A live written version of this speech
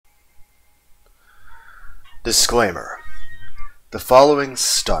Disclaimer. The following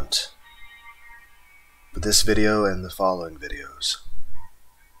stunt for this video and the following videos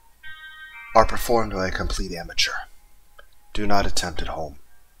are performed by a complete amateur. Do not attempt at home.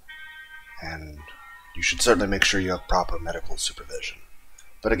 And you should certainly make sure you have proper medical supervision.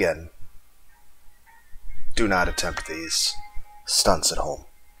 But again, do not attempt these stunts at home.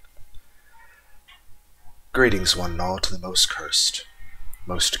 Greetings one and all to the most cursed,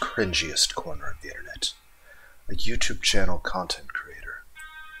 most cringiest corner of the internet. A YouTube channel content creator,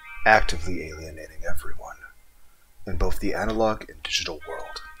 actively alienating everyone in both the analog and digital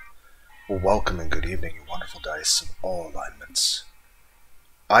world. Well, welcome and good evening, you wonderful dice of all alignments.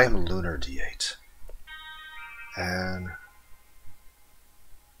 I am Lunar D8, and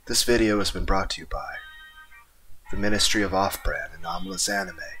this video has been brought to you by the Ministry of Off-Brand Anomalous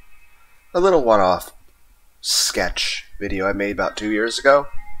Anime, a little one-off sketch video I made about 2 years ago.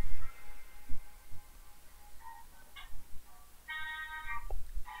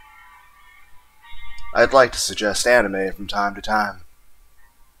 I'd like to suggest anime from time to time.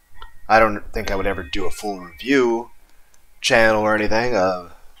 I don't think I would ever do a full review channel or anything,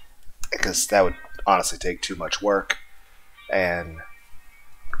 because that would honestly take too much work, and,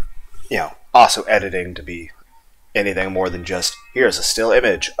 you know, also editing to be anything more than just, here's a still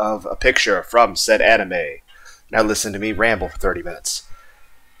image of a picture from said anime. Now listen to me ramble for 30 minutes.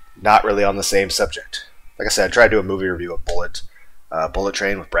 Not really on the same subject. Like I said, I tried to do a movie review of Bullet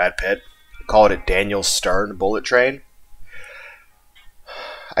Train with Brad Pitt. Called it Daniel Stern Bullet Train.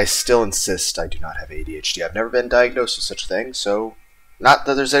 I still insist I do not have ADHD. I've never been diagnosed with such a thing, so not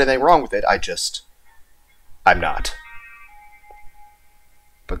that there's anything wrong with it, I'm not.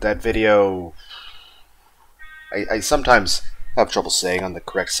 But that video, I sometimes have trouble saying on the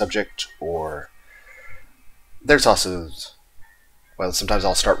correct subject, or there's also, well, sometimes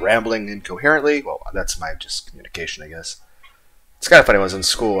I'll start rambling incoherently. Well, that's my just communication, I guess. It's kind of funny, when I was in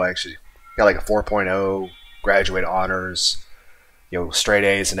school, I actually got like a 4.0, graduate honors, you know, straight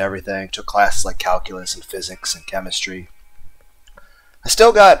A's and everything. Took classes like calculus and physics and chemistry. I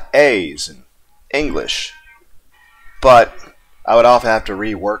still got A's in English, but I would often have to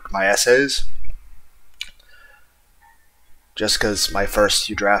rework my essays. Just because my first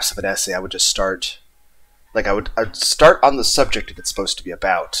few drafts of an essay, I would just start, like I'd start on the subject that it's supposed to be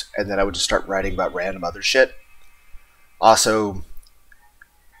about, and then I would just start writing about random other shit. Also,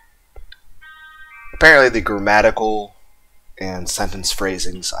 apparently the grammatical and sentence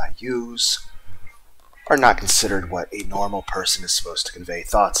phrasings I use are not considered what a normal person is supposed to convey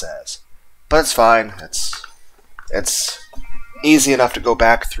thoughts as. But it's fine. It's easy enough to go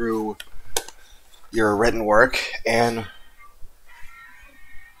back through your written work and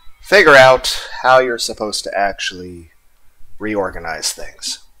figure out how you're supposed to actually reorganize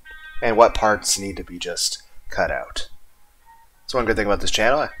things and what parts need to be just cut out. That's one good thing about this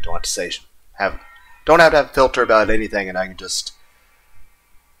channel. I don't have to say don't have to have a filter about anything, and I can just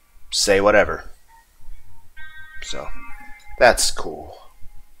say whatever. So, that's cool.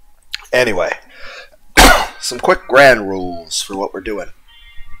 Anyway, some quick grand rules for what we're doing.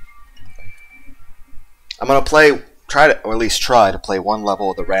 I'm going to try to play one level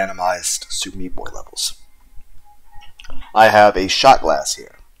of the randomized Super Meat Boy levels. I have a shot glass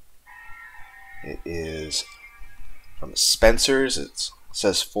here. It is from Spencer's. It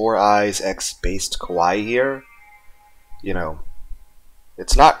says 4 Eyes X based kawaii here. You know,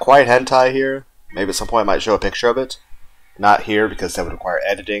 it's not quite hentai here. Maybe at some point I might show a picture of it. Not here, because that would require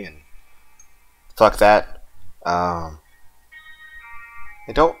editing, and fuck that. I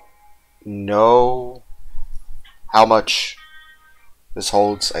don't know how much this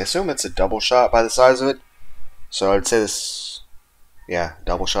holds. I assume it's a double shot by the size of it. So I'd say this, yeah,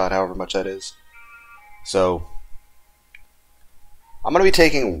 double shot, however much that is. So I'm going to be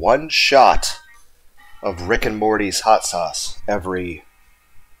taking one shot of Rick and Morty's hot sauce for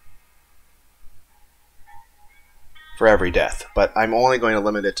every death, but I'm only going to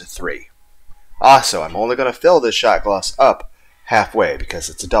limit it to 3. Also, I'm only going to fill this shot glass up halfway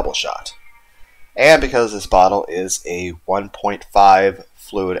because it's a double shot. And because this bottle is a 1.5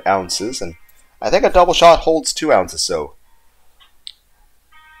 fluid ounces, and I think a double shot holds 2 ounces, so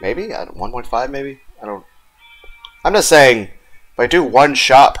maybe? 1.5 maybe? I'm just saying, if I do one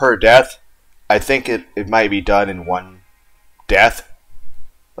shot per death, I think it might be done in one death.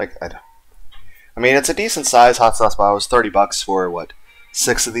 Like, I mean, it's a decent size hot sauce bottle. It was $30 for, what,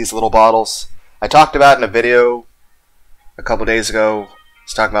 6 of these little bottles. I talked about in a video a couple days ago. I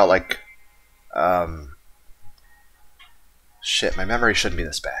was talking about, like, shit, my memory shouldn't be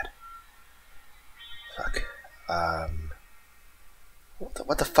this bad. Fuck.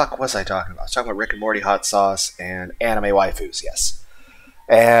 What the fuck was I talking about? I was talking about Rick and Morty hot sauce and anime waifus, yes.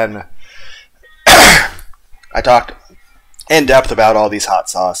 And I talked in depth about all these hot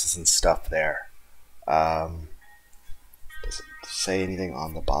sauces and stuff there. Does it say anything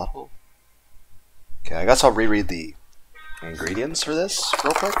on the bottle? Okay, I guess I'll reread the ingredients for this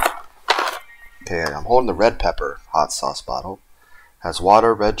real quick. Okay, I'm holding the red pepper hot sauce bottle. Has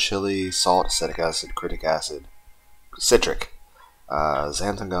water, red chili, salt, acetic acid, citric,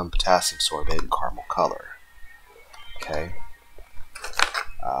 xanthan gum, potassium sorbate, and caramel color. Okay.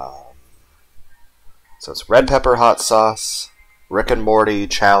 So it's red pepper hot sauce, Rick and Morty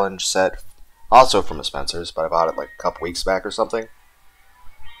challenge set, also from Spencer's, but I bought it like a couple weeks back or something.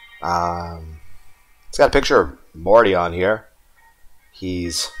 It's got a picture of Morty on here.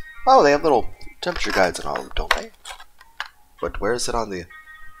 Oh, they have little temperature guides and all, don't they? But where is it on the...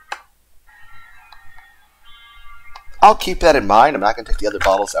 I'll keep that in mind. I'm not going to take the other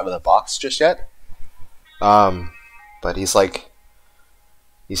bottles out of the box just yet. But he's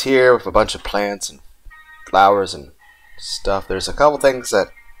here with a bunch of plants and flowers and stuff. There's a couple things that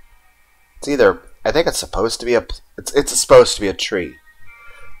it's either, I think it's supposed to be it's supposed to be a tree.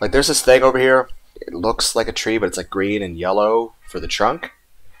 Like there's this thing over here. It looks like a tree, but it's like green and yellow for the trunk.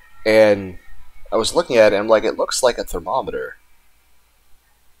 And I was looking at it and I'm like, it looks like a thermometer.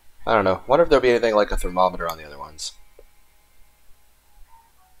 I don't know. Wonder if there'll be anything like a thermometer on the other ones.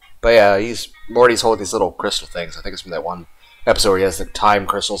 But yeah, Morty's holding these little crystal things. I think it's from that one episode where he has the time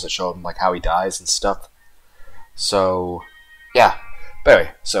crystals that show him like how he dies and stuff. So yeah. But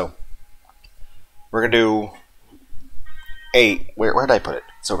anyway, so we're gonna do where did I put it?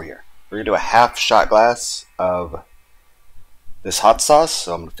 It's over here. We're gonna do a half shot glass of this hot sauce.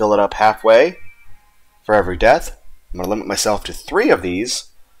 So I'm gonna fill it up halfway for every death. I'm gonna limit myself to 3 of these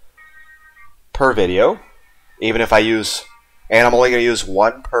per video. Even if I use, and I'm only gonna use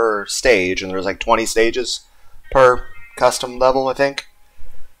 1 per stage, and there's like 20 stages per custom level, I think.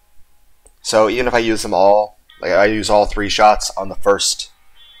 So even if I use them all, like I use all 3 shots on the first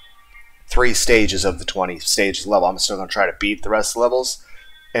 3 stages of the 20 stages level, I'm still gonna try to beat the rest of the levels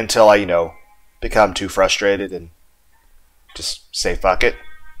until I, become too frustrated and just say fuck it.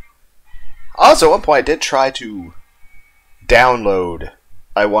 Also, at one point I did try to download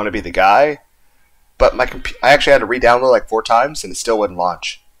I Want to Be the Guy, but I actually had to re-download like 4 times and it still wouldn't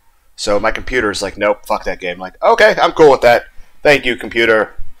launch. So my computer's like, nope, fuck that game. I'm like, okay, I'm cool with that. Thank you,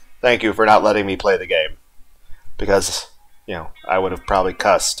 computer. Thank you for not letting me play the game. Because, I would have probably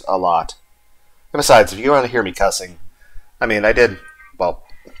cussed a lot. And besides, if you want to hear me cussing, I mean,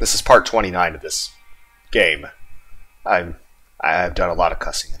 this is part 29 of this game. I've done a lot of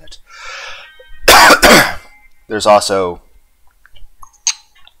cussing in it. There's also...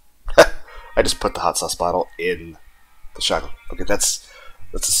 I just put the hot sauce bottle in the shotgun. Okay, that's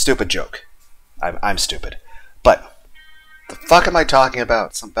a stupid joke. I'm stupid. But the fuck am I talking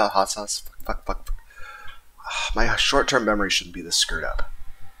about? Something about hot sauce? Fuck. My short-term memory shouldn't be this screwed up.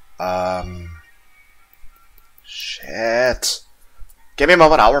 Shit. Give me a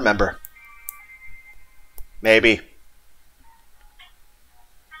moment, I'll remember. Maybe.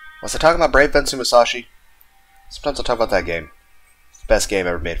 Was I talking about Brave Fencer Musashi? Sometimes I'll talk about that game. It's the best game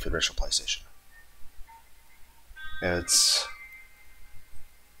ever made for the original PlayStation. It's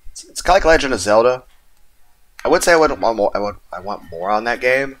kind of like Legend of Zelda. I would say I want more on that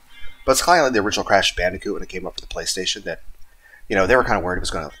game, but it's kind of like the original Crash Bandicoot when it came up for the PlayStation. That they were kind of worried it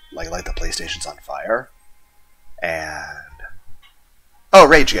was going to light the PlayStations on fire. And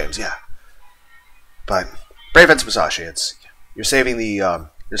Rage games, yeah. But Brave Fencer Musashi, you're saving the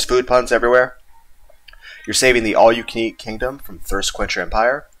there's food puns everywhere. You're saving the all-you-can-eat kingdom from Thirst Quencher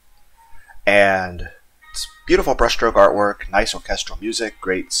Empire, and it's beautiful brushstroke artwork, nice orchestral music,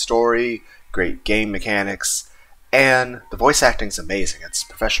 great story, great game mechanics, and the voice acting's amazing. It's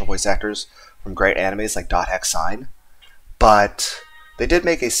professional voice actors from great animes like Dot Hack Sign, but they did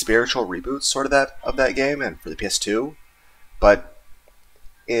make a spiritual reboot sort of that game, and for the PS2, but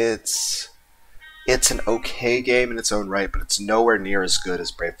it's an okay game in its own right, but it's nowhere near as good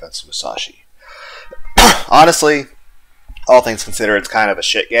as Brave Fencer Musashi. Honestly, all things considered, it's kind of a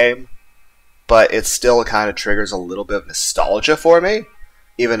shit game, but it still kind of triggers a little bit of nostalgia for me,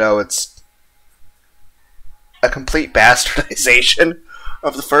 even though it's a complete bastardization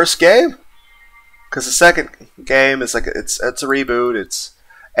of the first game. Because the second game is it's a reboot.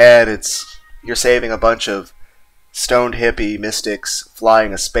 You're saving a bunch of stoned hippie mystics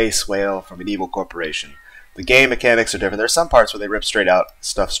flying a space whale from an evil corporation. The game mechanics are different. There's some parts where they rip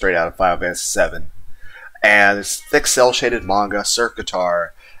stuff straight out of Final Fantasy VII. And there's thick cel-shaded manga, surf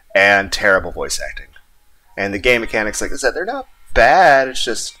guitar, and terrible voice acting. And the game mechanics, like I said, they're not bad. It's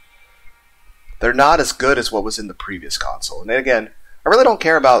just they're not as good as what was in the previous console. And then again, I really don't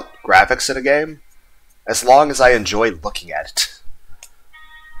care about graphics in a game as long as I enjoy looking at it.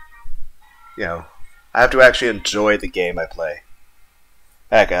 You know, I have to actually enjoy the game I play.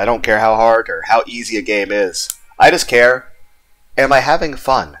 Heck, I don't care how hard or how easy a game is. I just care, am I having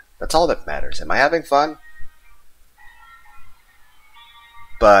fun? That's all that matters. Am I having fun?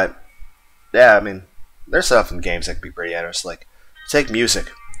 But, yeah, I mean, there's stuff in games that can be pretty interesting. Like, take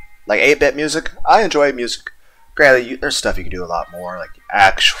music. Like 8-bit music, I enjoy music. Granted, there's stuff you can do a lot more, like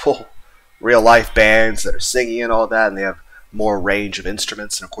actual real-life bands that are singing and all that, and they have more range of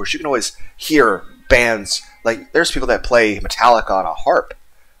instruments. And of course, you can always hear bands, like there's people that play Metallica on a harp,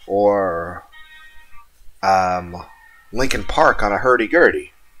 or Linkin Park on a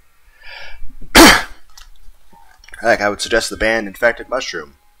hurdy-gurdy. Heck, I would suggest the band Infected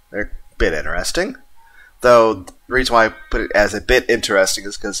Mushroom. They're a bit interesting. Though, the reason why I put it as a bit interesting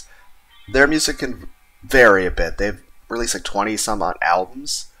is because their music can vary a bit. They've released like 20-some odd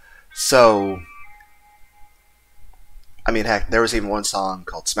albums. So, I mean, heck, there was even one song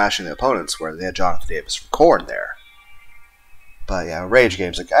called Smashing the Opponents where they had Jonathan Davis from Korn there. But yeah, rage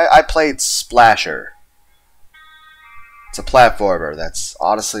games. Like I played Splasher. It's a platformer that's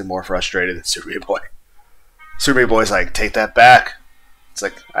honestly more frustrating than Super Meat Boy. Super Meat Boy's like, take that back. It's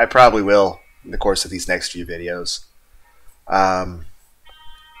like, I probably will in the course of these next few videos.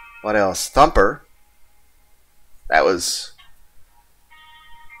 What else? Thumper. That was...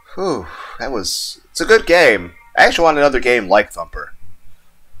 Whew. It's a good game. I actually want another game like Thumper.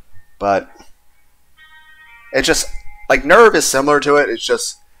 But... It's just... Like, Nerve is similar to it. It's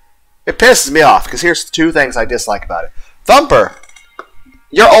just... It pisses me off, because here's two things I dislike about it. Thumper!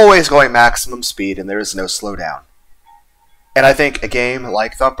 You're always going maximum speed, and there is no slowdown. And I think a game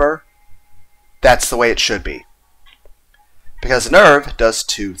like Thumper, that's the way it should be. Because Nerve does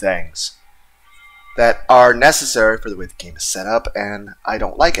two things that are necessary for the way the game is set up, and I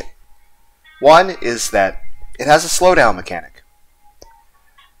don't like it. One is that it has a slowdown mechanic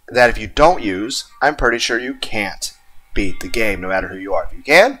that if you don't use, I'm pretty sure you can't beat the game, no matter who you are. If you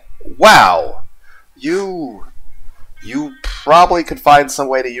can, wow! You probably could find some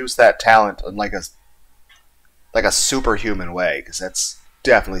way to use that talent in like a superhuman way, because that's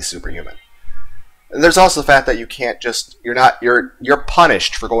definitely superhuman. And there's also the fact that you can't just you're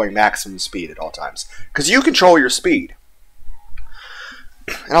punished for going maximum speed at all times, because you control your speed.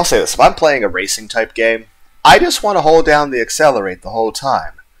 And I'll say this, if I'm playing a racing type game, I just want to hold down the accelerate the whole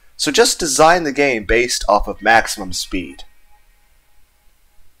time. So just design the game based off of maximum speed.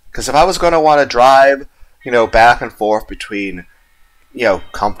 Because if I was going to want to drive, back and forth between,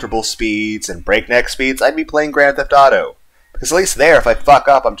 comfortable speeds and breakneck speeds, I'd be playing Grand Theft Auto. Because at least there, if I fuck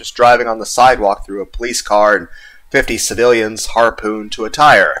up, I'm just driving on the sidewalk through a police car and 50 civilians harpooned to a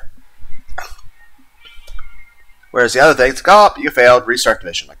tire. Whereas the other things, oh, you failed, restart the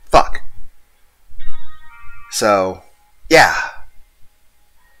mission. Like, fuck. So, yeah.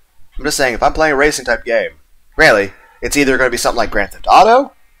 I'm just saying, if I'm playing a racing type game, really, it's either going to be something like Grand Theft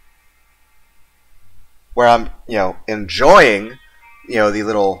Auto, where I'm, enjoying, the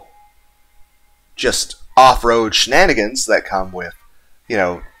little just off-road shenanigans that come with,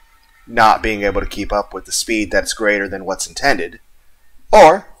 not being able to keep up with the speed that's greater than what's intended,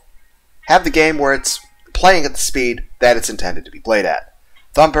 or have the game where it's playing at the speed that it's intended to be played at.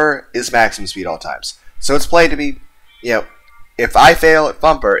 Thumper is maximum speed all times. So it's played to be, if I fail at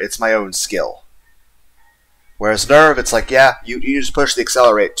Thumper, it's my own skill. Whereas Nerve, it's like, yeah, you just push the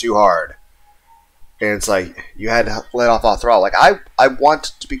accelerate too hard. And it's like, you had to let off all throttle. Like, I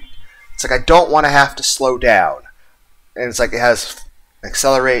want to be, it's like I don't want to have to slow down. And it's like it has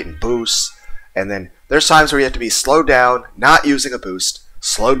accelerate and boost. And then there's times where you have to be slowed down, not using a boost,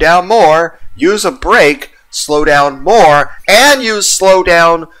 slow down more, use a brake, slow down more, and use slow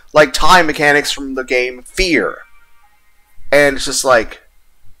down like time mechanics from the game Fear. And it's just like,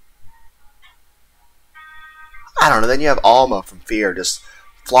 I don't know, then you have Alma from Fear just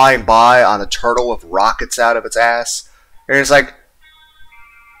flying by on a turtle with rockets out of its ass. And it's like,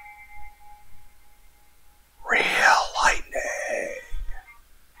 real lightning.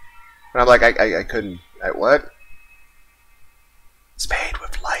 And I'm like, I couldn't, what? It's made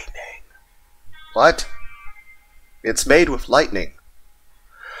with lightning. What? It's made with lightning.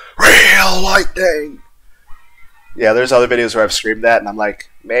 Real lightning! Yeah, there's other videos where I've screamed that, and I'm like,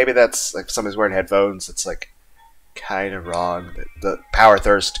 maybe that's, like, if somebody's wearing headphones, it's, like, kind of wrong. The power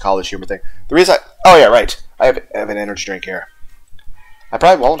thirst college humor thing. The reason oh yeah, right. I have an energy drink here. I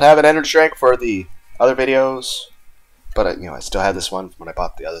probably won't have an energy drink for the other videos, but I still have this one from when I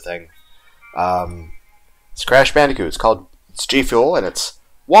bought the other thing. It's Crash Bandicoot. It's called It's G Fuel, and it's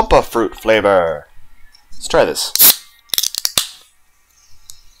Wumpa fruit flavor. Let's try this.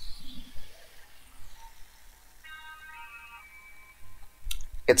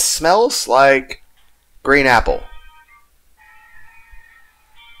 It smells like green apple.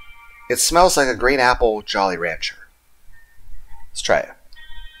 It smells like a green apple Jolly Rancher. Let's try it.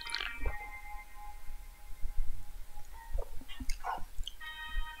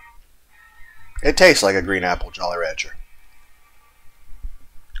 It tastes like a green apple Jolly Rancher.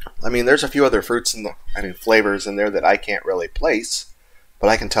 I mean, there's a few other fruits in the, flavors in there that I can't really place, but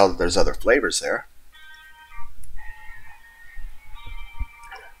I can tell that there's other flavors there.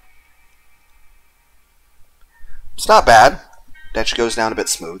 It's not bad. It actually goes down a bit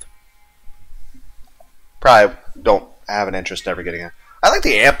smooth. Probably don't have an interest in ever getting it. I like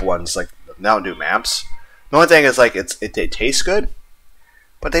the amp ones, like the Mountain Dew Mamps. The only thing is, like, they taste good,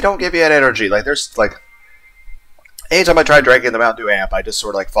 but they don't give you that energy. Like, there's, like, anytime I try drinking the Mountain Dew Amp, I just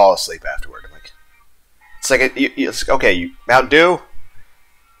sort of, like, fall asleep afterward. I'm like, it's like, it's, okay, Mountain Dew,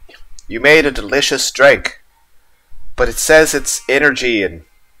 you made a delicious drink, but it says it's energy, and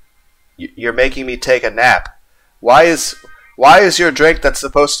you're making me take a nap. Why is your drink that's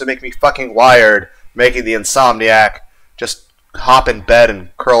supposed to make me fucking wired making the insomniac just hop in bed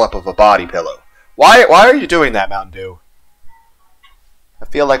and curl up with a body pillow? Why are you doing that, Mountain Dew? I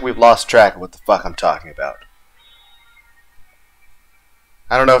feel like we've lost track of what the fuck I'm talking about.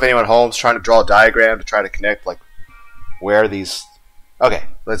 I don't know if anyone at home's trying to draw a diagram to try to connect, like, where these... Okay,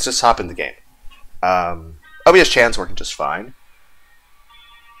 let's just hop in the game. OBS Chan's working just fine.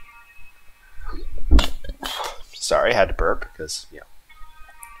 Sorry, I had to burp because, you know,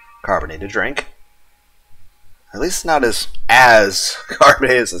 carbonated drink. At least not as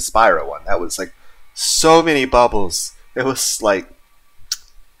carbonated as the Spyro one. That was, like, so many bubbles. It was, like,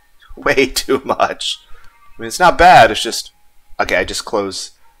 way too much. I mean, it's not bad. It's just... Okay, I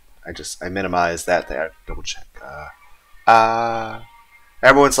minimize that thing. I double check.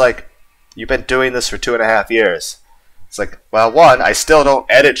 Everyone's like, you've been doing this for 2.5 years. It's like, well, one, I still don't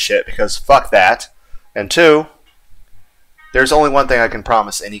edit shit because fuck that. And two, there's only one thing I can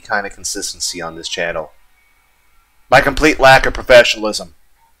promise any kind of consistency on this channel. My complete lack of professionalism.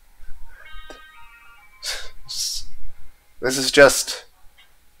 This is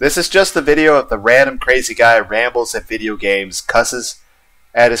just the video of the random crazy guy rambles at video games, cusses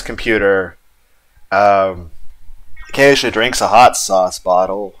at his computer, occasionally drinks a hot sauce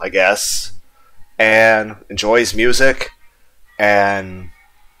bottle, I guess, and enjoys music, and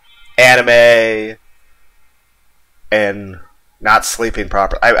anime, and not sleeping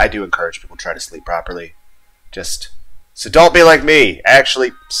properly. I do encourage people to try to sleep properly. So don't be like me.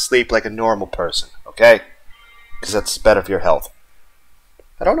 Actually sleep like a normal person, okay? Because that's better for your health.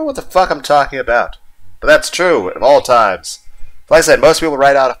 I don't know what the fuck I'm talking about. But that's true at all times. Like I said, most people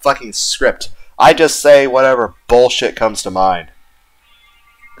write out a fucking script. I just say whatever bullshit comes to mind.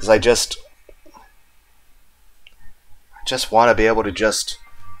 Because I just want to be able to just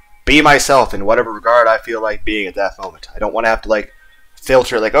be myself in whatever regard I feel like being at that moment. I don't want to have to, like,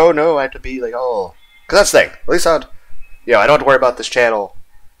 filter, like, oh no, I have to be, like, oh. Because that's the thing. At least I don't have to worry about this channel,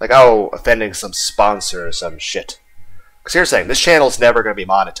 like, oh, offending some sponsor or some shit. Because here's the thing, this channel's never going to be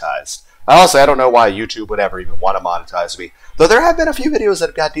monetized. Honestly, I don't know why YouTube would ever even want to monetize me. Though there have been a few videos that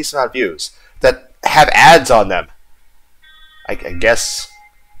have got a decent amount of views that have ads on them. I guess.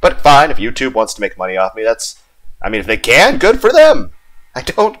 But fine, if YouTube wants to make money off me, I mean, if they can, good for them. I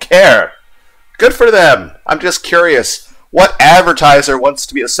don't care. Good for them. I'm just curious. What advertiser wants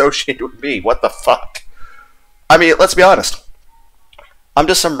to be associated with me? What the fuck? I mean, let's be honest. I'm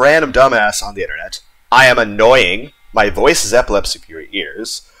just some random dumbass on the internet. I am annoying. My voice is epilepsy for your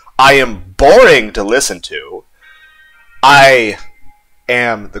ears. I am boring to listen to. I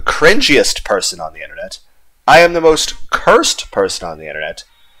am the cringiest person on the internet. I am the most cursed person on the internet.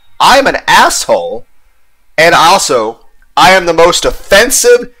 I am an asshole. And also, I am the most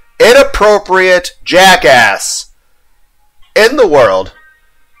offensive, inappropriate jackass in the world.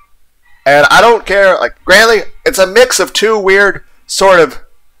 And I don't care. Like, granted, it's a mix of two weird sort of...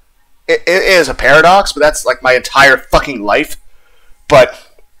 It is a paradox, but that's like my entire fucking life.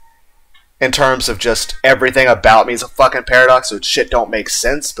 But in terms of just everything about me is a fucking paradox, so shit don't make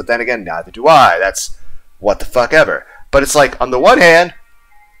sense. But then again, neither do I. That's what the fuck ever. But it's like, on the one hand,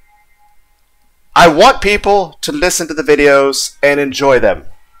 I want people to listen to the videos and enjoy them.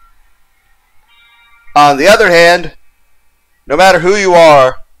 On the other hand, no matter who you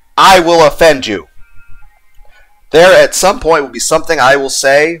are, I will offend you. There at some point will be something I will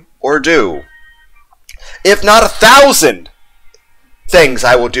say or do. If not 1,000 things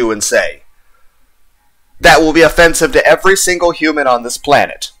I will do and say. that will be offensive to every single human on this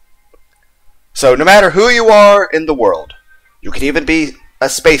planet. So no matter who you are in the world, you can even be a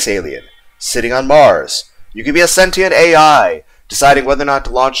space alien sitting on Mars. You can be a sentient AI deciding whether or not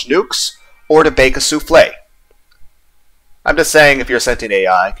to launch nukes or to bake a souffle. I'm just saying, if you're a sentient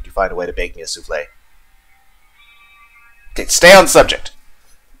AI, could you find a way to bake me a souffle? Okay, stay on subject.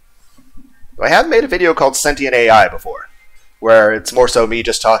 I have made a video called Sentient AI before, where it's more so me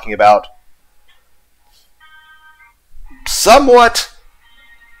just talking about somewhat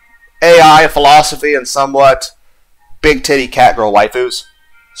AI philosophy and somewhat big titty cat girl waifus.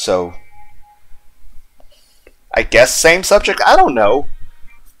 So, I guess same subject? I don't know.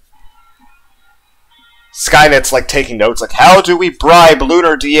 Skynet's like taking notes, like, how do we bribe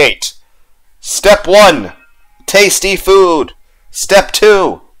Lunar D8? Step 1, tasty food. Step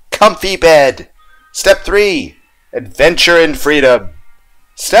 2, comfy bed. Step 3, adventure and freedom.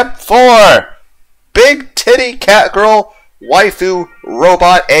 Step 4, big titty cat girl waifu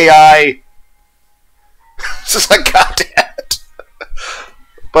robot AI. It's just like, goddamn it.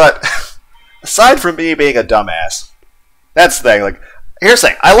 But aside from me being a dumbass, that's the thing. Like, here's the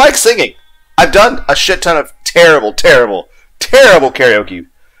thing. I like singing. I've done a shit ton of terrible karaoke.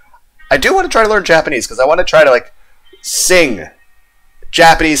 I do want to try to learn Japanese because I want to try to like sing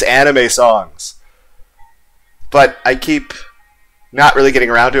Japanese anime songs. But I keep not really getting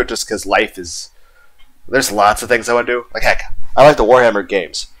around to it just because life is... There's lots of things I want to do. Like, heck, I like the Warhammer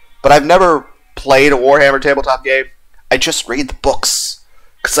games. But I've never played a Warhammer tabletop game. I just read the books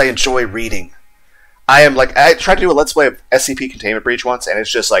because I enjoy reading. I tried to do a Let's Play of SCP Containment Breach once, and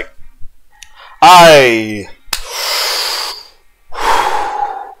it's just like... I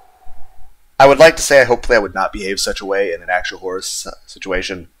would like to say hopefully I would not behave such a way in an actual horror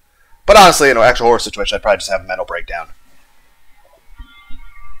situation. But honestly, in an actual horror situation, I'd probably just have a mental breakdown.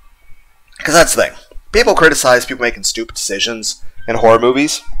 Because that's the thing. People criticize people making stupid decisions in horror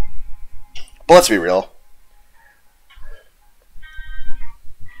movies. But let's be real.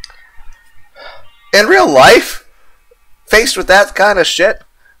 In real life, faced with that kind of shit,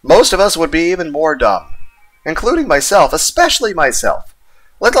 most of us would be even more dumb. Including myself, especially myself.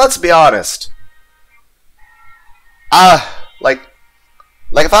 Let's be honest. Like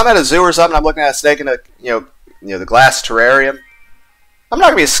if I'm at a zoo or something, I'm looking at a snake in a the glass terrarium, I'm not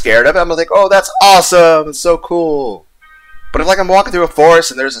gonna be scared of it. I'm gonna think, oh, that's awesome, it's so cool. But if like I'm walking through a forest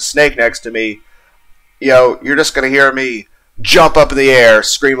and there's a snake next to me, you're just gonna hear me jump up in the air,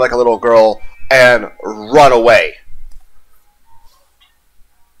 scream like a little girl, and run away.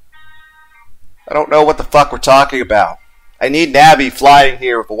 I don't know what the fuck we're talking about. I need Navi flying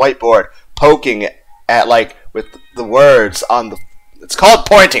here with a whiteboard, poking at, with the words on the... It's called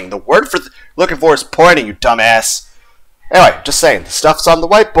pointing. The word for looking for is pointing, you dumbass. Anyway, just saying, the stuff's on the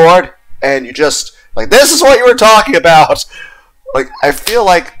whiteboard, and you just... this is what you were talking about! I feel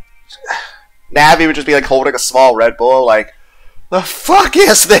like Navi would just be, holding a small Red Bull, the fuck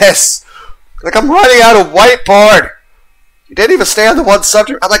is this? I'm running out of whiteboard! You didn't even stay on the one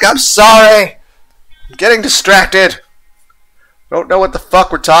subject. I'm sorry! I'm getting distracted. Don't know what the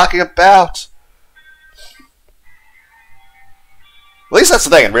fuck we're talking about. At least that's the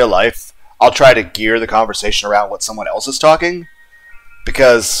thing in real life. I'll try to gear the conversation around what someone else is talking.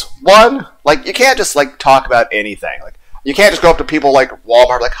 Because, one, you can't just, talk about anything. You can't just go up to people like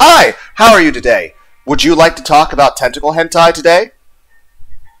Walmart, hi, how are you today? Would you like to talk about tentacle hentai today?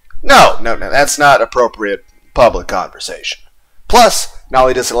 No, that's not appropriate public conversation. Plus, not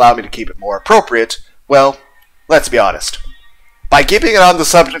only does it allow me to keep it more appropriate, well, let's be honest. By keeping it on the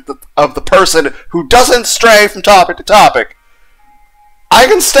subject of the person who doesn't stray from topic to topic, I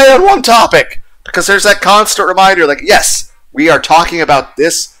can stay on one topic, because there's that constant reminder, yes, we are talking about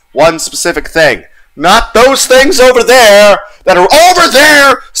this one specific thing, not those things over there that are over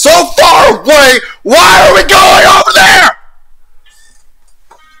there so far away. Why are we going over there?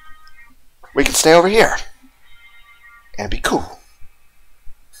 We can stay over here and be cool.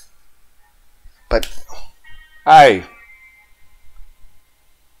 But right,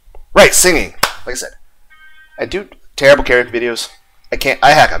 singing. Like I said, I do terrible karaoke videos.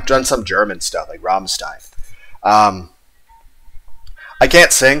 I've done some German stuff, like Rammstein. I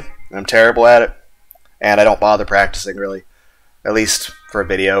can't sing, and I'm terrible at it. And I don't bother practicing, really. At least for a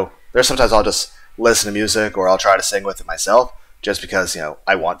video. There's sometimes I'll just listen to music, or I'll try to sing with it myself, just because,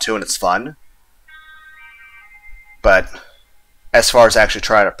 I want to, and it's fun. But as far as actually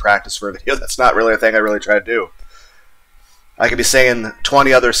trying to practice for a video, that's not really a thing I really try to do. I could be singing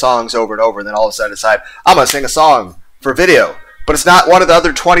 20 other songs over and over, and then all of a sudden decide, I'm going to sing a song for video. But it's not one of the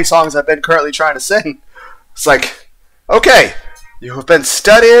other 20 songs I've been currently trying to sing. It's okay, you have been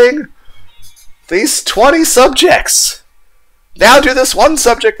studying these 20 subjects. Now do this one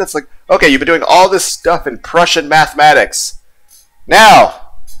subject that's like, okay, you've been doing all this stuff in Prussian mathematics.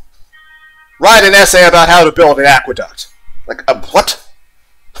 Now, write an essay about how to build an aqueduct. Like, what?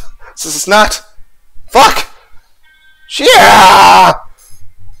 This is not... Fuck! Yeah!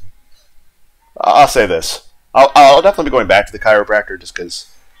 I'll say this. I'll definitely be going back to the chiropractor just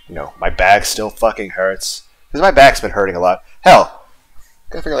because, you know, my back still fucking hurts. Because my back's been hurting a lot. Hell, I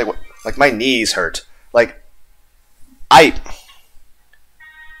gotta figure like what, like my knees hurt. Like, I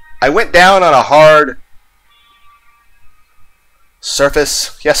went down on a hard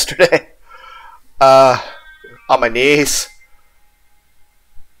surface yesterday. On my knees.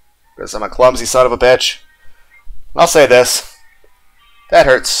 Because I'm a clumsy son of a bitch. I'll say this. That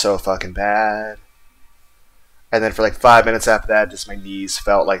hurts so fucking bad. And then for like 5 minutes after that, just my knees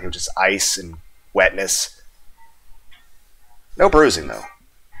felt like it was just ice and wetness. No bruising, though.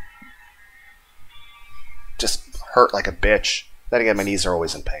 Just hurt like a bitch. Then again, my knees are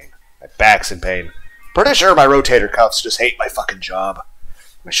always in pain. My back's in pain. Pretty sure my rotator cuffs just hate my fucking job.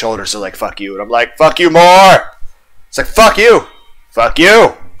 My shoulders are like, fuck you. And I'm like, fuck you more! It's like, fuck you! Fuck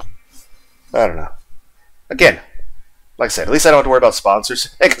you! I don't know. Again, like I said, at least I don't have to worry about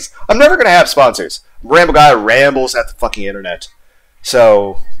sponsors. Because I'm never going to have sponsors. Ramble guy rambles at the fucking internet.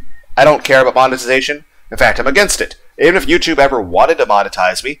 So, I don't care about monetization. In fact, I'm against it. Even if YouTube ever wanted to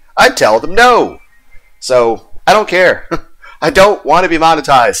monetize me, I'd tell them no. So, I don't care. I don't want to be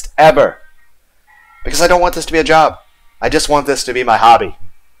monetized, ever. Because I don't want this to be a job. I just want this to be my hobby.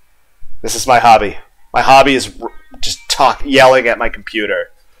 This is my hobby. My hobby is just yelling at my computer.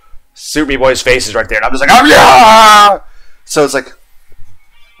 Super Meat Boy's face is right there, and I'm just like, oh yeah! So it's like,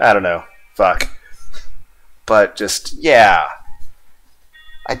 I don't know. Fuck. But just, yeah.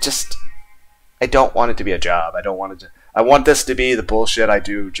 I don't want it to be a job. I don't want it to... I want this to be the bullshit I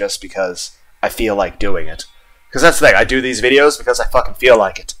do just because I feel like doing it. Because that's the thing. I do these videos because I fucking feel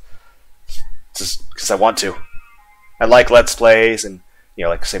like it. Just because I want to. I like Let's Plays and, you know,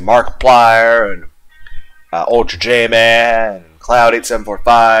 like, say, Markiplier and Ultra J-Man and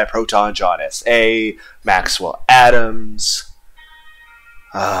Cloud8745, Proton John S.A., Maxwell Adams,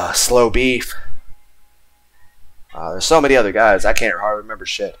 Slow Beef. There's so many other guys. I can't hardly remember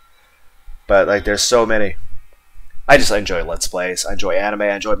shit. But, like, there's so many. I enjoy Let's Plays. I enjoy anime.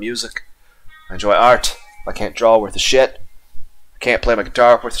 I enjoy music. I enjoy art. I can't draw worth a shit. I can't play my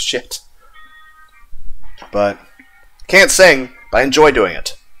guitar worth a shit. But, can't sing, but I enjoy doing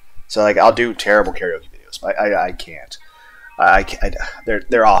it. So, like, I'll do terrible karaoke videos. But I can't.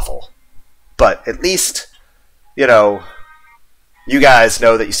 They're awful. But at least, you know, you guys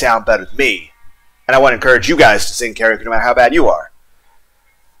know that you sound better than me. And I want to encourage you guys to sing karaoke no matter how bad you are.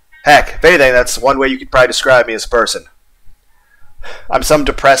 Heck, if anything, that's one way you could probably describe me as a person. I'm some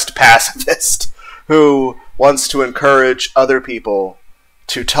depressed pacifist who wants to encourage other people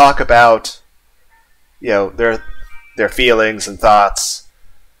to talk about, you know, their feelings and thoughts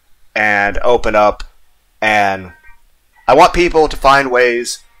and open up. And I want people to find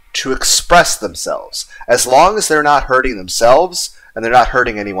ways to express themselves. As long as they're not hurting themselves and they're not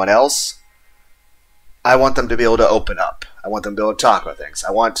hurting anyone else, I want them to be able to open up. I want them to be able to talk about things.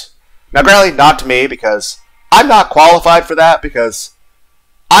 Now, granted, not to me, because I'm not qualified for that, because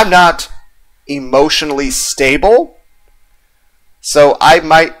I'm not emotionally stable. So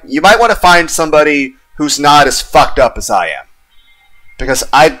you might want to find somebody who's not as fucked up as I am. Because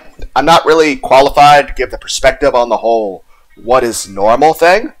I'm not really qualified to give the perspective on the whole what is normal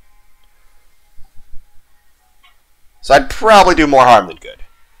thing. So I'd probably do more harm than good.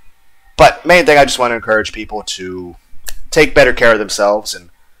 But main thing, I just want to encourage people to take better care of themselves and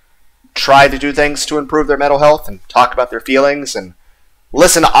try to do things to improve their mental health and talk about their feelings and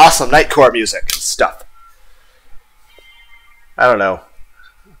listen to awesome nightcore music and stuff. I don't know.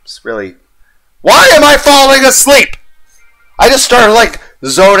 It's really... Why am I falling asleep? I just started, like,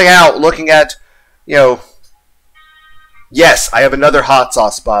 zoning out, looking at, you know... Yes, I have another hot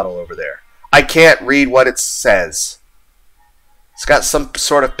sauce bottle over there. I can't read what it says. It's got some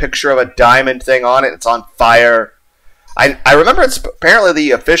sort of picture of a diamond thing on it. It's on fire. I remember it's apparently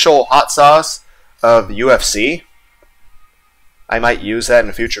the official hot sauce of the UFC. I might use that in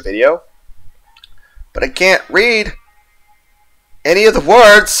a future video. But I can't read any of the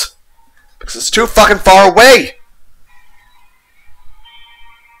words because it's too fucking far away.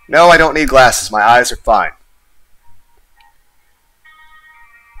 No, I don't need glasses. My eyes are fine.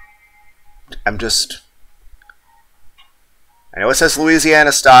 I know it says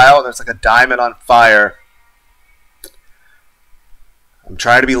Louisiana style, and there's like a diamond on fire. I'm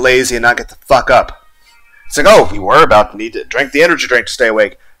trying to be lazy and not get the fuck up. It's like, oh, you were about to need to drink the energy drink to stay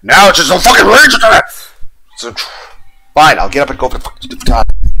awake. Now it's just so fucking rage. So, fine, I'll get up and go for the fucking time.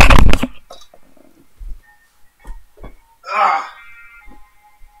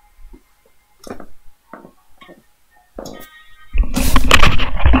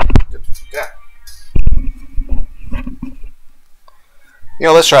 Yeah. You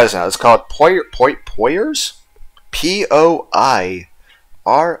know, let's try this now. It's called Poiriers? Poiriers?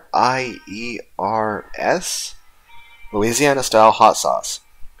 Louisiana style hot sauce.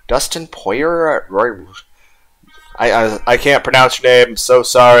 Dustin Poirier? I can't pronounce your name. I'm so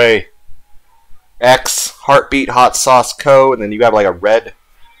sorry. X Heartbeat Hot Sauce Co. And then you have like a red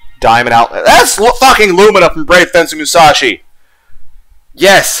diamond outlet. That's fucking Lumina from Brave Fencer Musashi.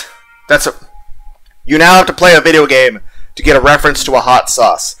 Yes, that's a. You now have to play a video game to get a reference to a hot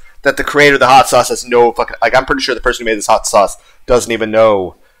sauce that the creator of the hot sauce has no fucking. Like, I'm pretty sure the person who made this hot sauce doesn't even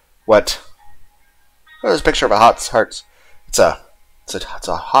know what. Oh, there's a picture of a hot heart. It's a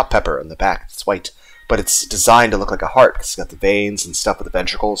hot pepper in the back. It's white, but it's designed to look like a heart. It's got the veins and stuff with the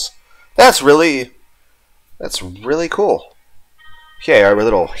ventricles. That's really cool. Okay, our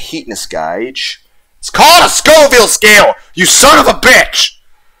little heatness gauge. It's called a Scoville scale, you son of a bitch!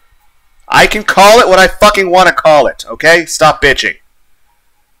 I can call it what I fucking want to call it, okay? Stop bitching.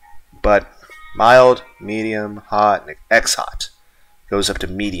 But mild, medium, hot, and X-hot goes up to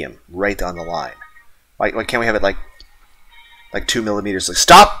medium, right on the line. Why can't we have it like 2 millimeters? Like,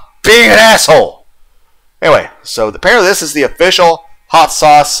 stop being an asshole! Anyway, so apparently this is the official hot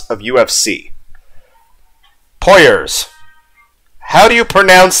sauce of UFC. Poiriers. How do you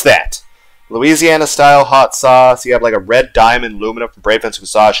pronounce that? Louisiana style hot sauce. You have like a red diamond Lumina from Brave Fencer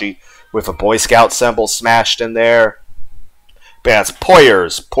Musashi with a Boy Scout symbol smashed in there. But yeah, it's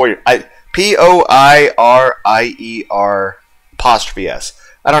Poiriers. P-O-I-R-I-E-R apostrophe S.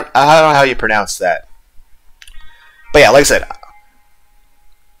 I don't know how you pronounce that. But yeah, like I said,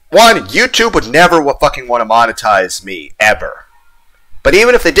 one, YouTube would never fucking want to monetize me, ever. But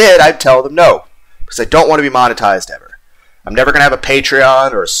even if they did, I'd tell them no. Because I don't want to be monetized ever. I'm never going to have a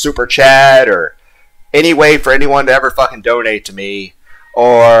Patreon or a Super Chat or any way for anyone to ever fucking donate to me.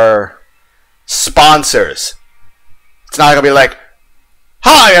 Or sponsors. It's not going to be like,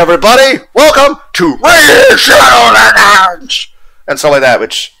 hi everybody, welcome to Radio Lounge! And stuff like that,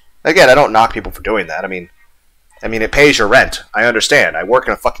 which, again, I don't knock people for doing that. I mean, it pays your rent. I understand. I work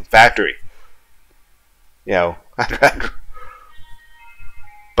in a fucking factory. You know.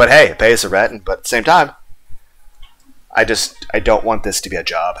 But hey, it pays the rent, but at the same time, I don't want this to be a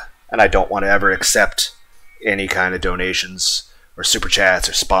job. And I don't want to ever accept any kind of donations or super chats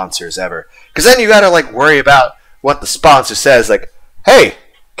or sponsors ever. Because then you gotta like worry about what the sponsor says. Like, hey,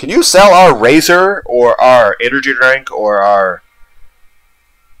 can you sell our razor or our energy drink or our...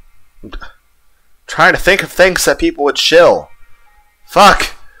 I'm trying to think of things that people would shill.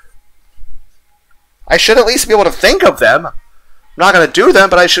 Fuck. I should at least be able to think of them. I'm not going to do them,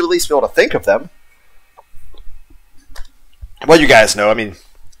 but I should at least be able to think of them. Well, you guys know, I mean...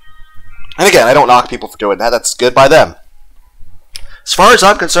 And again, I don't knock people for doing that. That's good by them. As far as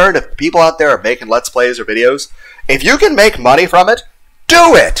I'm concerned, if people out there are making Let's Plays or videos, if you can make money from it,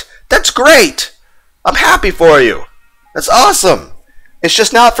 do it! That's great! I'm happy for you. That's awesome. It's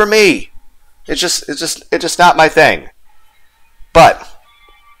just not for me. It's just not my thing. But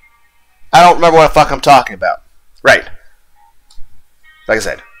I don't remember what the fuck I'm talking about. Right. Like I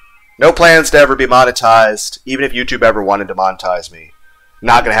said, no plans to ever be monetized, even if YouTube ever wanted to monetize me.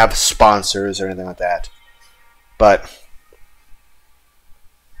 Not going to have sponsors or anything like that. But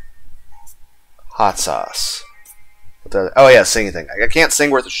hot sauce. Oh yeah, singing thing. I can't sing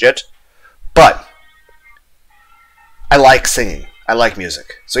worth a shit, but I like singing. I like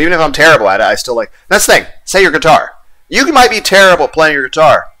music. So even if I'm terrible at it, I still like... That's the thing. Say your guitar. You might be terrible at playing your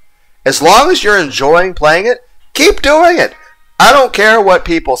guitar. As long as you're enjoying playing it, keep doing it. I don't care what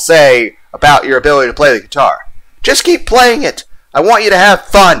people say about your ability to play the guitar. Just keep playing it. I want you to have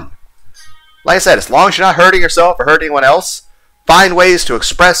fun. Like I said, as long as you're not hurting yourself or hurting anyone else, find ways to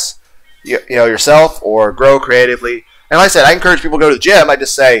express yourself or grow creatively. And like I said, I encourage people to go to the gym. I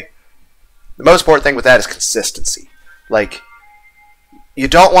just say the most important thing with that is consistency. Like, you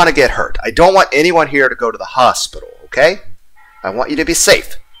don't want to get hurt. I don't want anyone here to go to the hospital, okay? I want you to be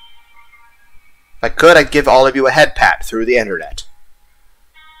safe. If I could, I'd give all of you a head pat through the internet.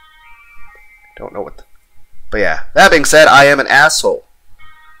 Don't know what... But yeah, that being said, I am an asshole.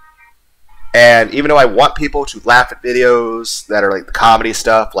 And even though I want people to laugh at videos that are like the comedy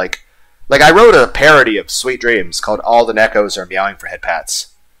stuff, like I wrote a parody of Sweet Dreams called All the Neckos Are Meowing for Head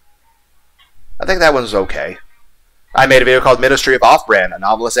Pats. I think that one's okay. I made a video called Ministry of Off-Brand,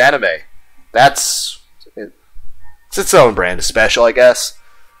 Anomalous Anime. It's its own brand of special, I guess.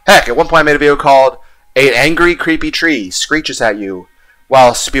 Heck, at one point I made a video called "An Angry Creepy Tree Screeches at You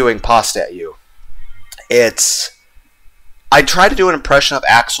While Spewing Pasta at You." I tried to do an impression of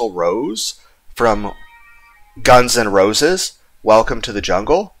Axl Rose from Guns N' Roses, "Welcome to the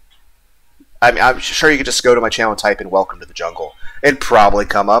Jungle." I'm sure you could just go to my channel and type in "Welcome to the Jungle." It'd probably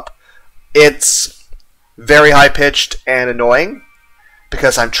come up. It's very high-pitched and annoying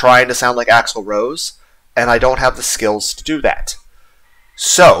because I'm trying to sound like Axl Rose, and I don't have the skills to do that.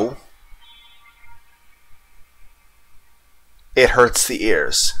 So, it hurts the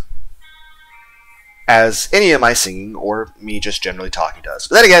ears, as any of my singing or me just generally talking does.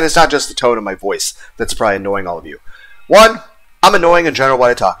 But then again, it's not just the tone of my voice that's probably annoying all of you. One, I'm annoying in general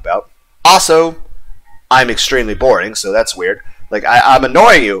what I talk about. Also, I'm extremely boring, so that's weird. Like, I'm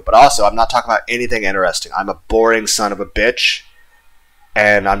annoying you, but also I'm not talking about anything interesting. I'm a boring son of a bitch,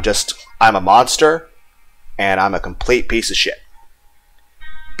 and I'm a monster, and I'm a complete piece of shit.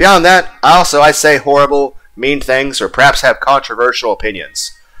 Beyond that, I say horrible, mean things, or perhaps have controversial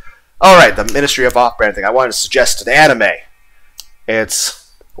opinions. Alright, the Ministry of Off-Brand thing. I wanted to suggest an anime.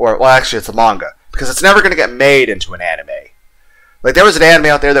 It's a manga, because it's never going to get made into an anime. Like, there was an anime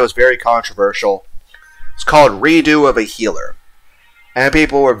out there that was very controversial. It's called Redo of a Healer. And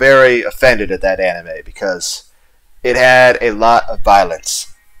people were very offended at that anime because it had a lot of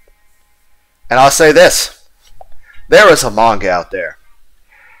violence. And I'll say this. There was a manga out there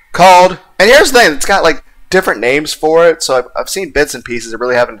called, and here's the thing, it's got like different names for it, so I've seen bits and pieces. I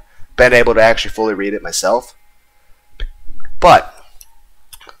really haven't been able to actually fully read it myself. But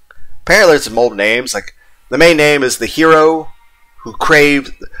apparently there's some old names. Like, the main name is the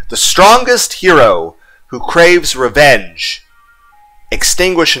strongest hero who craves revenge,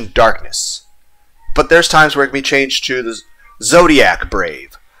 extinguish in darkness. But there's times where it can be changed to the Zodiac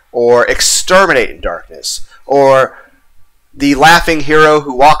Brave, or exterminate in darkness, or the laughing hero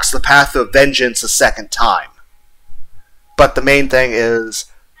who walks the path of vengeance a second time. But the main thing is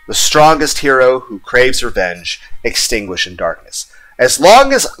the strongest hero who craves revenge, extinguish in darkness. As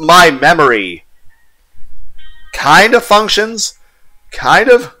long as my memory kind of functions,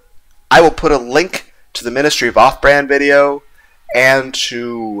 I will put a link to the Ministry of Off-Brand video and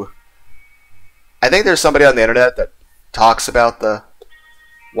to, I think there's somebody on the internet that talks about the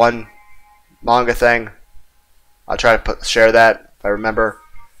one manga thing. I'll try to share that if I remember.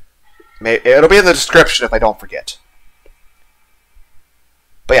 It'll be in the description if I don't forget.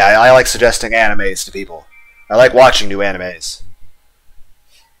 But yeah, I like suggesting animes to people. I like watching new animes.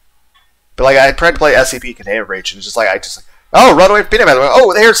 But like, I tried to play SCP Container Breach, and it's just like, oh, run away from peanut butter.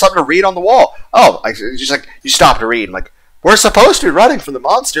 Oh, there's something to read on the wall. Oh, just like, you stop to read. I'm like, we're supposed to be running from the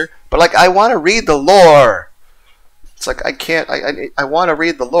monster, but like, I want to read the lore. It's like, I can't. I want to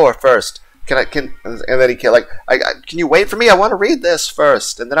read the lore first. And then he can't. Like, can you wait for me? I want to read this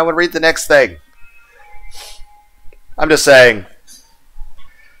first, and then I want to read the next thing. I'm just saying.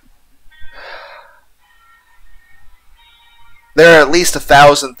 There are at least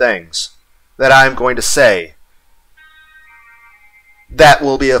 1,000 things that I'm going to say that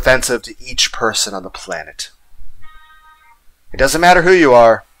will be offensive to each person on the planet. It doesn't matter who you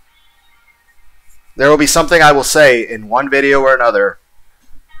are. There will be something I will say in one video or another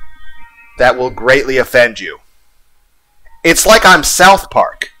that will greatly offend you. It's like I'm South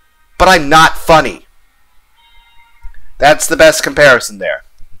Park, but I'm not funny. That's the best comparison there.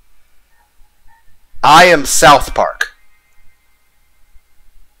 I am South Park,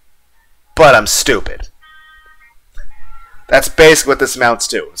 but I'm stupid. That's basically what this amounts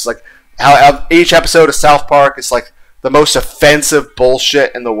to. It's like how each episode of South Park is like the most offensive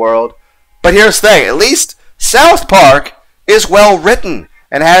bullshit in the world. But here's the thing, at least South Park is well written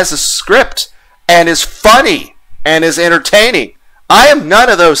and has a script and is funny and is entertaining. I am none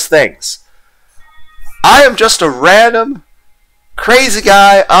of those things. I am just a random crazy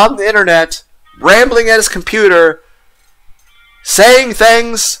guy on the internet rambling at his computer saying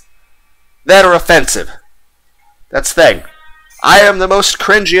things that are offensive. That's the thing. I am the most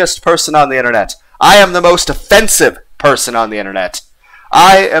cringiest person on the internet. I am the most offensive person on the internet.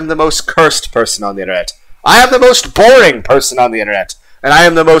 I am the most cursed person on the internet. I am the most boring person on the internet. And I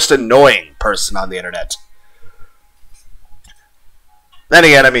am the most annoying person on the internet. Then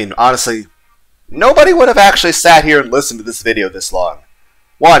again, I mean, honestly, nobody would have actually sat here and listened to this video this long.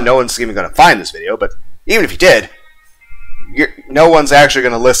 One, no one's even going to find this video, but even if you did, no one's actually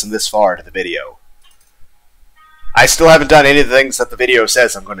going to listen this far to the video. I still haven't done any of the things that the video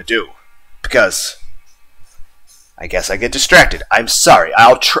says I'm going to do, because I guess I get distracted. I'm sorry.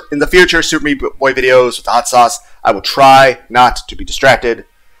 In the future, Super Meat Boy videos with hot sauce, I will try not to be distracted.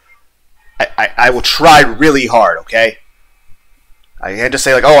 I will try really hard, okay? I can't just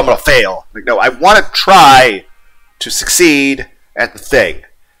say like, oh, I'm gonna fail. Like, no, I want to try to succeed at the thing.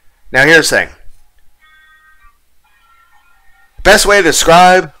 Now here's the thing. Best way to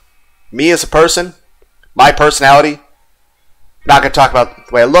describe me as a person, my personality. Not gonna talk about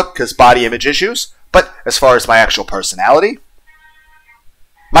the way I look because body image issues, but as far as my actual personality,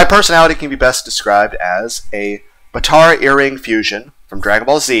 my personality can be best described as a Batara earring fusion from Dragon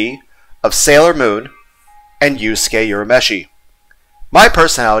Ball Z of Sailor Moon and Yusuke Urameshi. My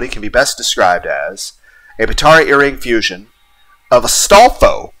personality can be best described as a Batara earring fusion of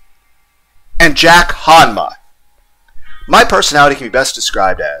Astolfo and Jack Hanma. My personality can be best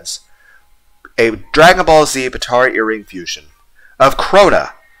described as a Dragon Ball Z Batara earring fusion of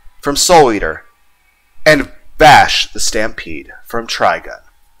Krona from Soul Eater and Vash the Stampede from Trigun.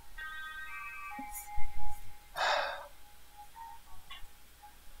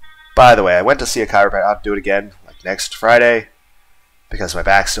 By the way, I went to see a chiropractor. I'll do it again like next Friday because my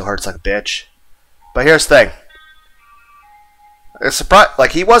back still hurts like a bitch. But here's the thing. It's surprised,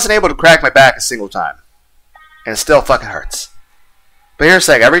 like, he wasn't able to crack my back a single time. And it still fucking hurts. But here's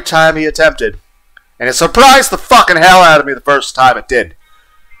the thing. Every time he attempted, and it surprised the fucking hell out of me the first time it did.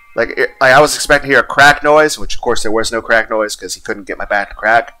 Like I was expecting to hear a crack noise, which of course there was no crack noise because he couldn't get my back to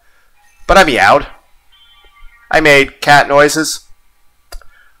crack. But I meowed. I made cat noises.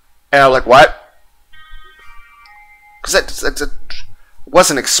 And I was like, what? Because I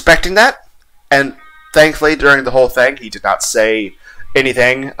wasn't expecting that. And thankfully, during the whole thing, he did not say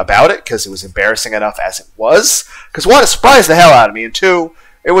anything about it because it was embarrassing enough as it was. Because one, it surprised the hell out of me. And two,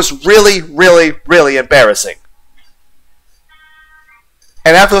 it was really, really, really embarrassing.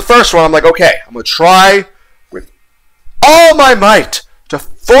 And after the first one, I'm like, okay, I'm going to try with all my might to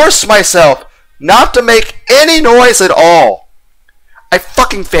force myself not to make any noise at all. I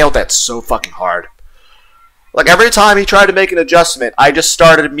fucking failed that so fucking hard. Like, every time he tried to make an adjustment, I just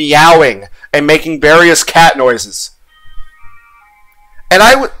started meowing and making various cat noises. And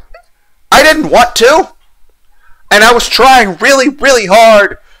I didn't want to. And I was trying really, really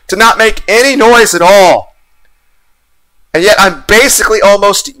hard to not make any noise at all. And yet I'm basically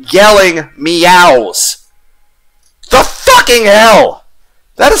almost yelling meows. The fucking hell!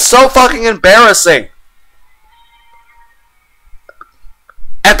 That is so fucking embarrassing.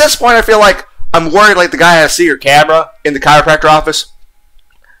 At this point, I feel like I'm worried like the guy has to see your camera in the chiropractor office.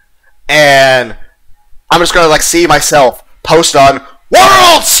 And I'm just going to like see myself post on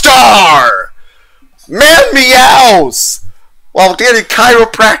World Star! Man meows! While getting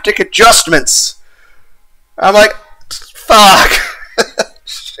chiropractic adjustments. I'm like, fuck.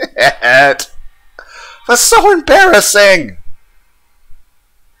 Shit. That's so embarrassing.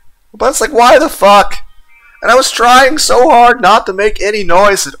 But it's like, why the fuck? And I was trying so hard not to make any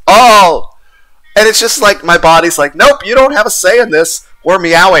noise at all. And it's just like, my body's like, nope, you don't have a say in this. We're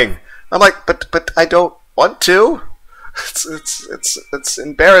meowing. I'm like, but I don't want to. It's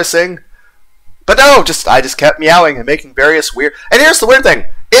embarrassing. But no, I just kept meowing and making various weird... And here's the weird thing.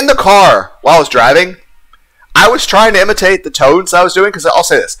 In the car, while I was driving, I was trying to imitate the tones I was doing, because I'll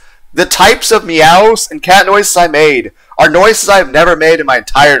say this. The types of meows and cat noises I made are noises I've never made in my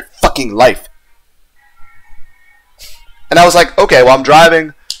entire fucking life. And I was like, okay, well, I'm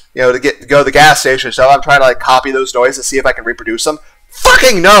driving, you know, to go to the gas station, so I'm trying to like copy those noises, see if I can reproduce them.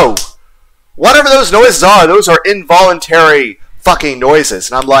 Fucking no! Whatever those noises are, those are involuntary fucking noises.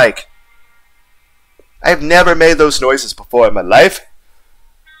 And I'm like, I've never made those noises before in my life.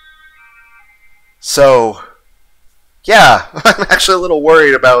 So, yeah, I'm actually a little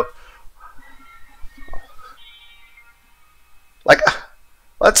worried about, like,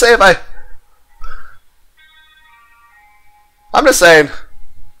 let's say if I'm just saying,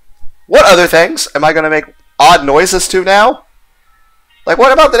 what other things am I going to make odd noises to now? Like,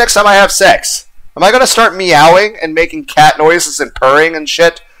 what about the next time I have sex? Am I going to start meowing and making cat noises and purring and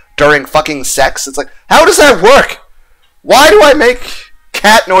shit during fucking sex? It's like, how does that work? Why do I make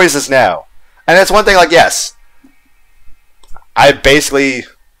cat noises now? And that's one thing, like, yes, I basically, at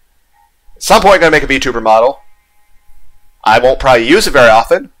some point, going to make a VTuber model. I won't probably use it very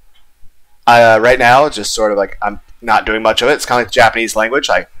often. Right now, it's just sort of like, I'm not doing much of it. It's kind of like the Japanese language.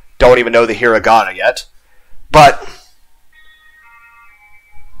 I don't even know the hiragana yet. But,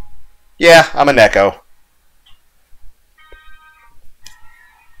 yeah, I'm a Neko.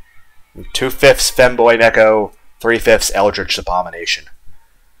 2/5 femboy Neko, 3/5 Eldritch Abomination.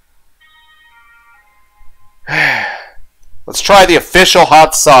 Let's try the official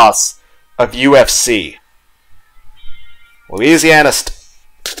hot sauce of UFC. Louisiana.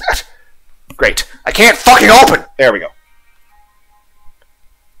 Great. I can't fucking open! There we go.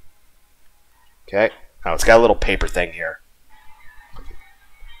 Okay. Now it's got a little paper thing here.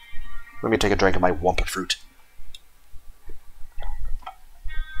 Let me take a drink of my Wumpa fruit.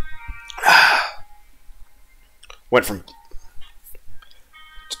 Went from...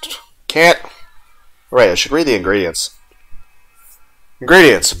 Can't... Right, I should read the ingredients.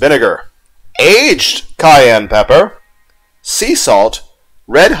 Ingredients: vinegar, aged cayenne pepper, sea salt,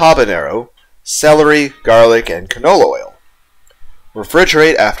 red habanero, celery, garlic, and canola oil.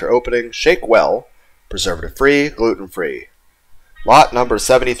 Refrigerate after opening. Shake well. Preservative-free, gluten-free. Lot number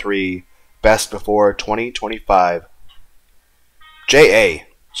 73. Best before 2025. JA.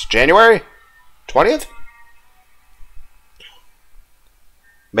 It's January 20th?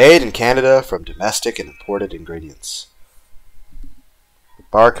 Made in Canada from domestic and imported ingredients. The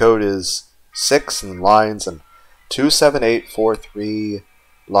barcode is 6 and lines and 27843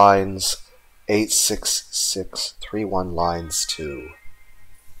 lines 86631 lines 2.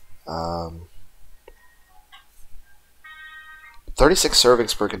 36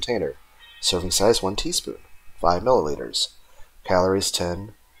 servings per container. Serving size 1 teaspoon. 5 milliliters. Calories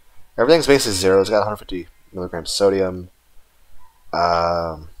 10. Everything's basically 0. It's got 150 milligrams sodium.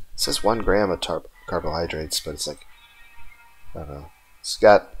 It says 1 gram of carbohydrates, but it's like, I don't know. It's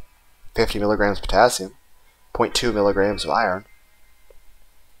got 50 milligrams potassium, 0.2 milligrams of iron.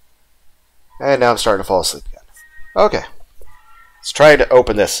 And now I'm starting to fall asleep again. Okay. Let's try to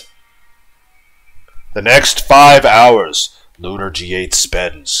open this. The next 5 hours, Lunar G8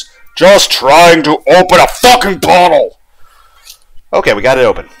 spends just trying to open a fucking bottle. Okay, we got it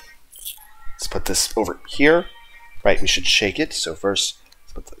open. Let's put this over here. Right, we should shake it. So first,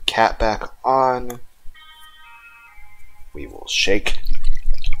 let's put the cap back on. We will shake.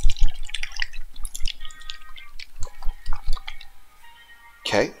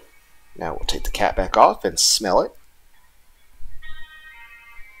 Okay. Now we'll take the cap back off and smell it.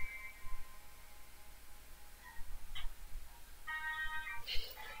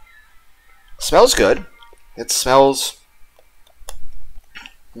 Smells good. It smells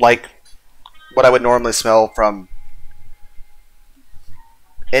like what I would normally smell from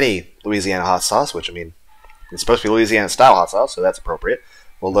any Louisiana hot sauce, which, I mean, it's supposed to be Louisiana style hot sauce, so that's appropriate.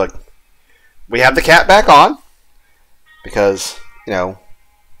 Well, look, we have the cap back on because, you know,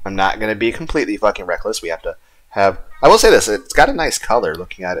 I'm not going to be completely fucking reckless. We have to have, I will say this, it's got a nice color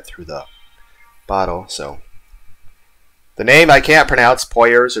looking at it through the bottle, so. The name I can't pronounce,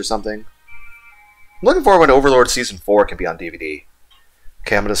 Poiriers or something. I'm looking forward when Overlord Season 4 can be on DVD.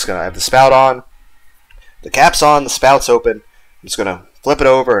 Okay, I'm just going to have the spout on. The cap's on, the spout's open. I'm just going to flip it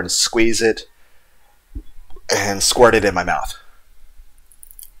over and squeeze it and squirt it in my mouth.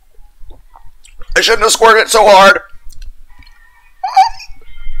 I shouldn't have squirted it so hard.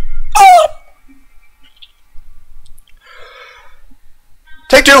 Oh!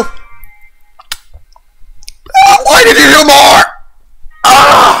 Take 2. Why did you do more?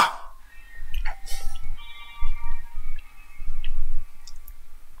 Ah!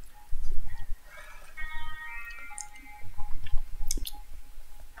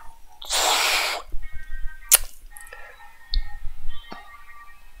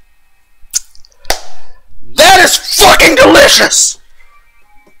 That is fucking delicious!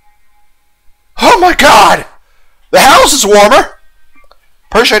 Oh my god! The house is warmer!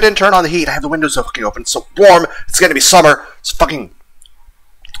 Pretty sure I didn't turn on the heat. I have the windows fucking open. It's so warm. It's gonna be summer. It's fucking...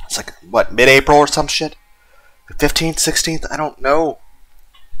 It's like, what, mid-April or some shit? The 15th, 16th? I don't know.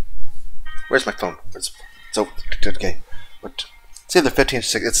 Where's my phone? It's okay. It's either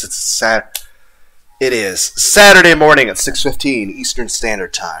 15th or 16th. It's sad. It is Saturday morning at 6:15 Eastern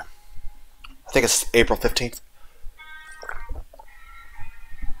Standard Time. I think it's April 15th.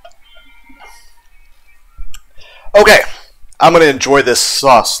 Okay, I'm going to enjoy this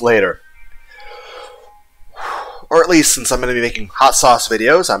sauce later. Or at least, since I'm going to be making hot sauce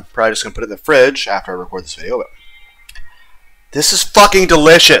videos, I'm probably just going to put it in the fridge after I record this video. But this is fucking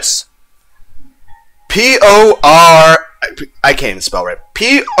delicious. I can't even spell right.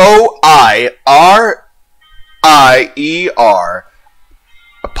 Poirier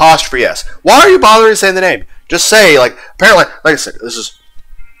apostrophe S. Why are you bothering saying the name? Just say, like, apparently, like I said,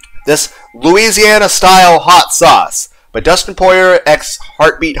 this Louisiana style hot sauce by Dustin Poirier,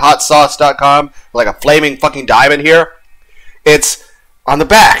 heartbeathotsauce.com, like a flaming fucking diamond here. It's on the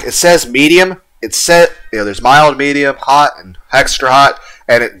back. It says medium. It says, you know, there's mild, medium, hot, and extra hot,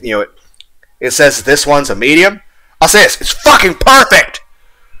 and it, you know, it says this one's a medium. I'll say this: it's fucking perfect.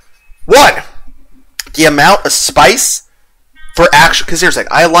 One, the amount of spice for actual, because here's the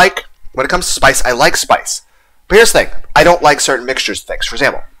thing, I like, when it comes to spice, I like spice. But here's the thing, I don't like certain mixtures of things. For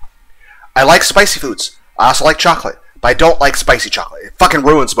example, I like spicy foods. I also like chocolate. But I don't like spicy chocolate. It fucking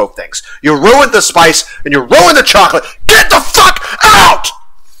ruins both things. You ruined the spice and you ruined the chocolate. Get the fuck out!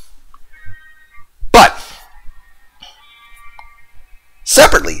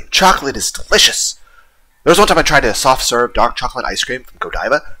 Separately, chocolate is delicious. There was one time I tried a soft serve dark chocolate ice cream from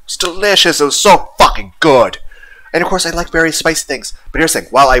Godiva. It was delicious. It was so fucking good. And of course, I like very spicy things. But here's the thing.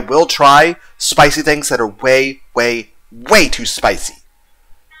 While I will try spicy things that are way, way, way too spicy,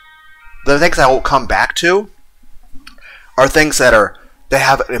 the things I will come back to are things that they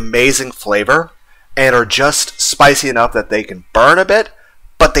have an amazing flavor and are just spicy enough that they can burn a bit,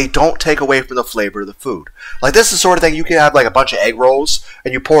 but they don't take away from the flavor of the food. Like, this is the sort of thing you can have like a bunch of egg rolls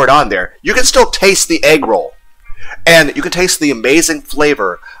and you pour it on there. You can still taste the egg roll. And you can taste the amazing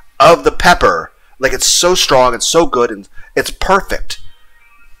flavor of the pepper. Like, it's so strong and so good and it's perfect.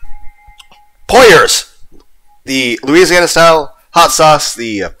 Poirier's, the Louisiana style hot sauce,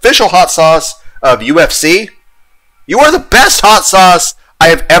 the official hot sauce of UFC. You are the best hot sauce I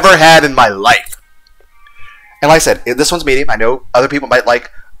have ever had in my life. And like I said, this one's medium. I know other people might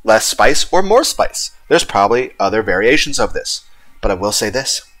like less spice or more spice. There's probably other variations of this. But I will say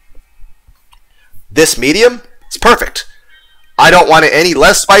this. This medium is perfect. I don't want it any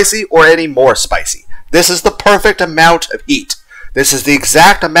less spicy or any more spicy. This is the perfect amount of heat. This is the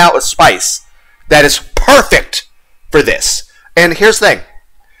exact amount of spice that is perfect for this. And here's the thing.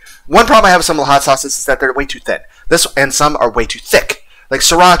 One problem I have with some of the hot sauces is that they're way too thin. And some are way too thick. Like,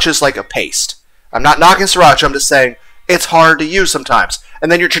 sriracha is like a paste. I'm not knocking sriracha, I'm just saying it's hard to use sometimes. And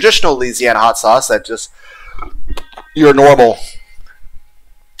then your traditional Louisiana hot sauce, that just your normal,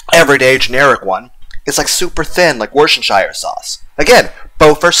 everyday, generic one, it's like super thin, like Worcestershire sauce. Again,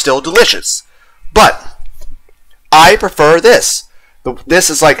 both are still delicious. But I prefer this. This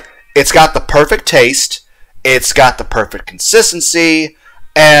is like, it's got the perfect taste, it's got the perfect consistency,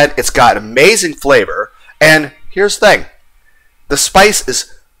 and it's got amazing flavor. And here's the thing. The spice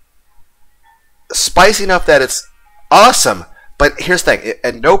is spicy enough that it's awesome, but here's the thing.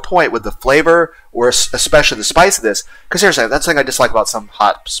 At no point would the flavor, or especially the spice of this, because here's the thing, that's the thing I dislike about some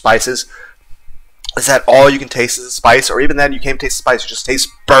hot spices, is that all you can taste is the spice, or even then you can't taste the spice, you just taste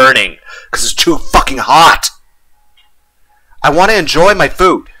burning, because it's too fucking hot. I want to enjoy my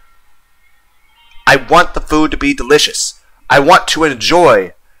food. I want the food to be delicious. I want to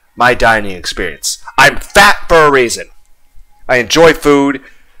enjoy my dining experience. I'm fat for a reason. I enjoy food,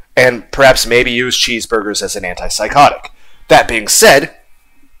 and perhaps maybe use cheeseburgers as an antipsychotic. That being said,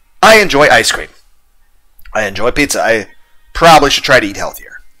 I enjoy ice cream. I enjoy pizza. I probably should try to eat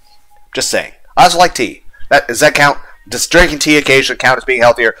healthier. Just saying. I also like tea. Does that count? Does drinking tea occasionally count as being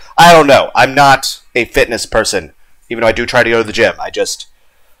healthier? I don't know. I'm not a fitness person, even though I do try to go to the gym. I just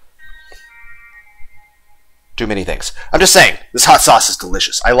do many things. I'm just saying, this hot sauce is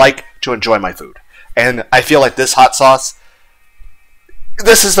delicious. I like to enjoy my food. And I feel like this hot sauce,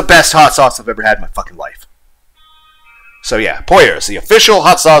 this is the best hot sauce I've ever had in my fucking life. So yeah, Poirier's, the official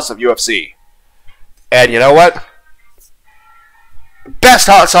hot sauce of UFC. And you know what? Best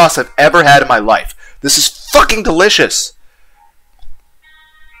hot sauce I've ever had in my life. This is fucking delicious.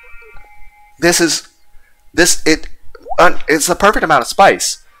 It's the perfect amount of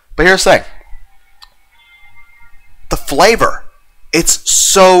spice. But here's the thing. The flavor. It's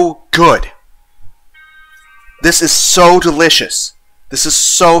so good. This is so delicious. This is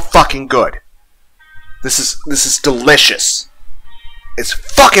so fucking good. This is delicious. It's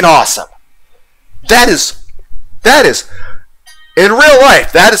fucking awesome. That is, in real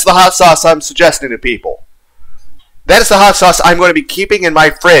life, that is the hot sauce I'm suggesting to people. That is the hot sauce I'm going to be keeping in my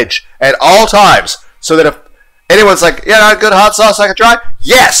fridge at all times, so that if anyone's like, yeah, not a good hot sauce I can try,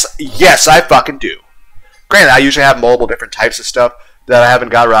 yes, I fucking do. Granted, I usually have multiple different types of stuff that I haven't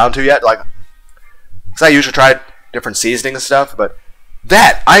got around to yet, like, because I usually try different seasoning and stuff, but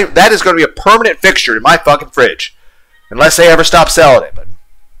that is going to be a permanent fixture in my fucking fridge, unless they ever stop selling it. But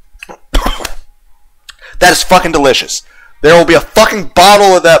that is fucking delicious. There will be a fucking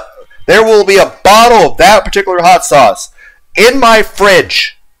bottle of that. There will be a bottle of that particular hot sauce in my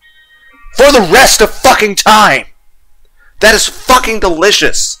fridge for the rest of fucking time. That is fucking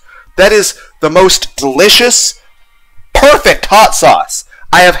delicious. That is the most delicious, perfect hot sauce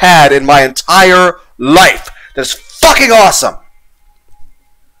I have had in my entire life. That is fucking awesome.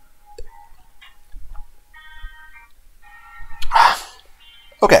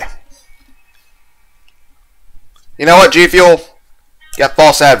 Okay. You know what, G Fuel? Got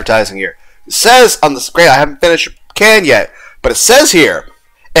false advertising here. It says on the screen, I haven't finished the can yet, but it says here,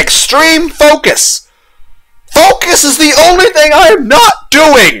 extreme focus. Focus is the only thing I am not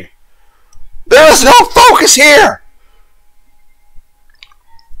doing. There is no focus here.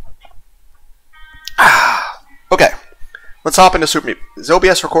 Okay. Let's hop into Super Meat. Is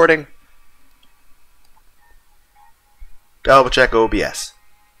OBS recording? Double check OBS.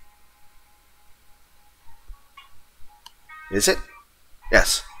 Is it?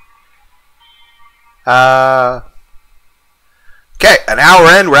 Yes. Okay, an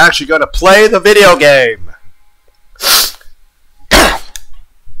hour in, we're actually going to play the video game.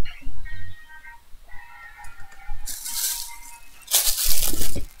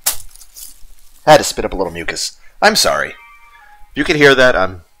 I had to spit up a little mucus. I'm sorry. If you can hear that,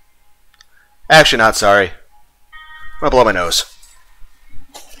 I'm actually not sorry. I'm going to blow my nose.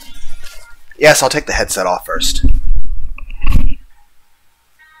 Yes, I'll take the headset off first.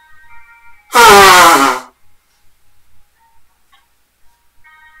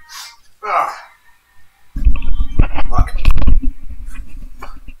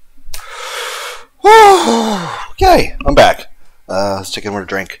 Okay, I'm back. Let's take a more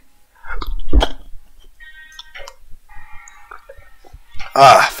drink.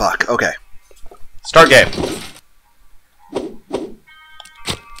 Fuck. Okay. Start game.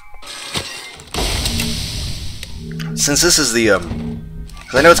 Since this is the,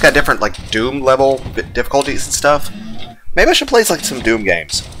 because I know it's got different, like, Doom level difficulties and stuff, maybe I should play, like, some Doom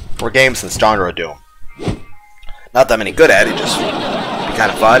games. Or games in the genre of Doom. Not that many good at it, just be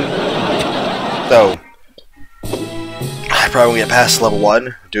kind of fun. Though, I probably won't get past level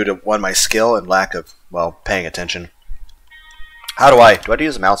 1 due to, one, my skill and lack of, well, paying attention. How do I have to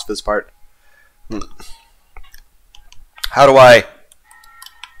use a mouse for this part? How do I...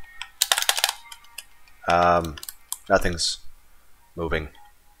 Nothing's moving.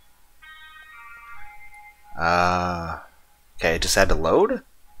 Okay, it just had to load?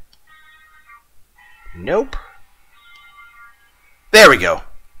 Nope. There we go.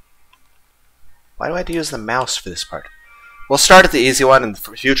 Why do I have to use the mouse for this part? We'll start at the easy one in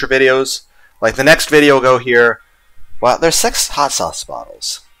future videos. Like the next video will go here. Well, there's 6 hot sauce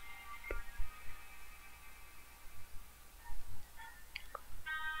bottles.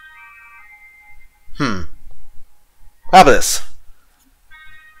 How about this?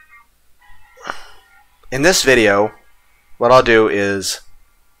 In this video, what I'll do is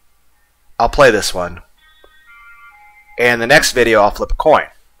I'll play this one. And the next video, I'll flip a coin.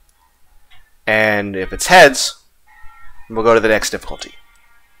 And if it's heads, we'll go to the next difficulty.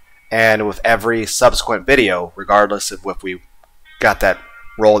 And with every subsequent video, regardless of if we got that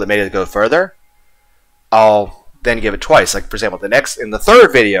roll that made it go further, I'll then give it twice. Like, for example, in the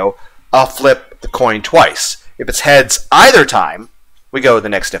third video, I'll flip the coin twice. If it's heads either time, we go to the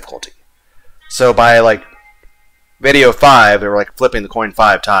next difficulty. So by, like, video 5, we're, like, flipping the coin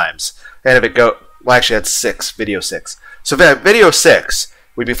 5 times. And if it well, actually, that's 6, video 6. So video 6,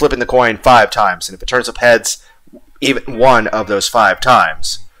 we'd be flipping the coin 5 times. And if it turns up heads even one of those 5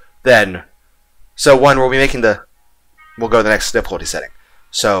 times, then, so one, we'll go to the next difficulty setting.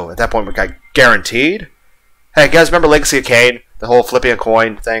 So at that point, we got guaranteed. Hey, guys, remember Legacy of Kain? The whole flipping a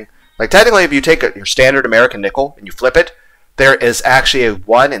coin thing? Like, technically, if you take your standard American nickel and you flip it, there is actually a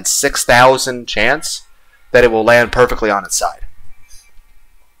 1 in 6,000 chance that it will land perfectly on its side.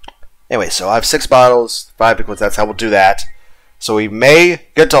 Anyway, so I have 6 bottles, 5 nickels, that's how we'll do that. So we may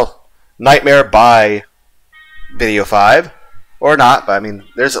get to Nightmare by video 5. Or not, but I mean,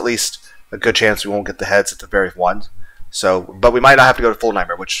 there's at least a good chance we won't get the heads at the very one. So, but we might not have to go to full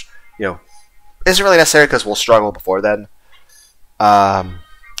nightmare, which, you know, isn't really necessary because we'll struggle before then.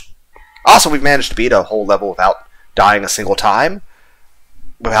 Also, we've managed to beat a whole level without dying a single time,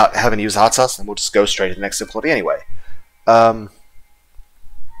 without having to use hot sauce, and we'll just go straight to the next difficulty anyway. Yeah,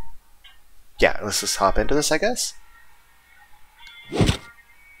 let's just hop into this, I guess.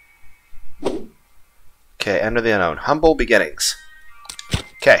 Okay, Enter the Unknown. Humble Beginnings.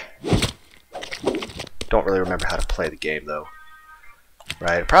 Okay. Don't really remember how to play the game, though.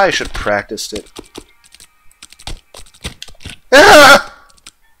 Right, I probably should have practiced it. Ah!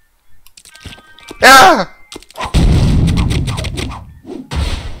 Ah!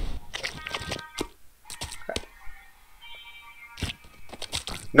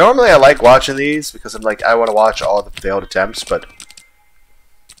 Normally I like watching these because I'm like, I want to watch all the failed attempts, but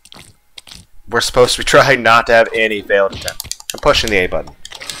we're supposed to be trying not to have any failed attempt. I'm pushing the A button.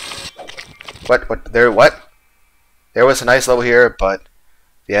 What? There was a nice level here, but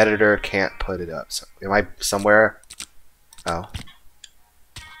the editor can't put it up. So, am I somewhere? Oh.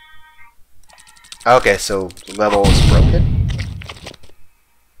 Okay, so the level is broken.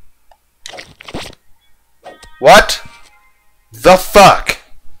 What the fuck?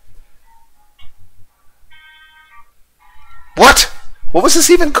 What? What was this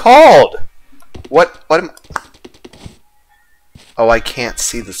even called? What am Oh, I can't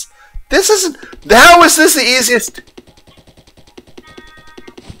see this. This isn't... How is this the easiest...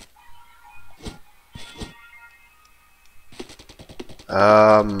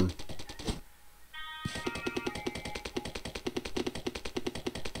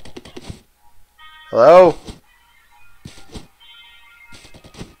 Hello?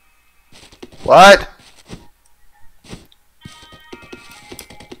 What?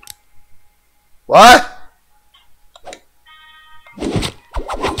 What?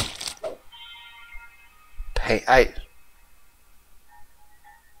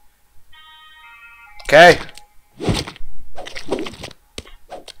 Okay.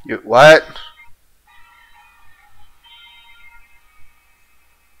 What?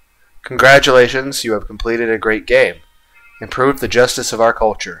 Congratulations, you have completed a great game. Improved the justice of our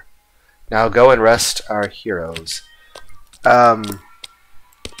culture. Now go and rest our heroes. Uh-oh!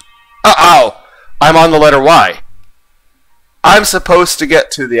 I'm on the letter Y. I'm supposed to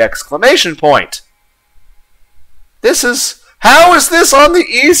get to the exclamation point. How is this on the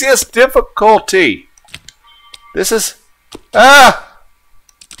easiest difficulty? This is...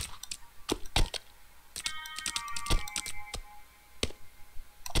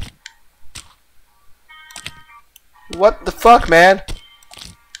 What the fuck, man?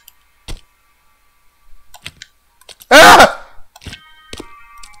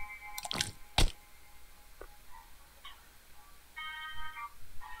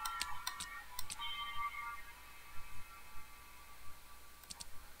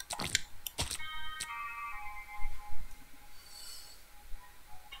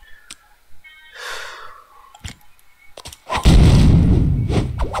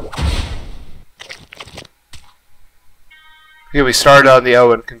 Okay, we started on the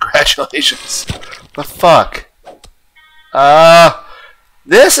O and congratulations. The fuck?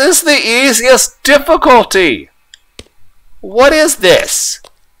 This is the easiest difficulty! What is this?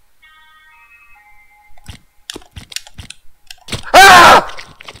 Ah!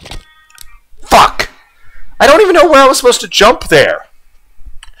 Fuck! I don't even know where I was supposed to jump there.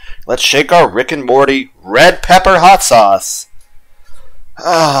 Let's shake our Rick and Morty red pepper hot sauce.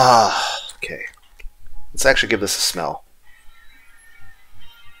 Okay. Let's actually give this a smell.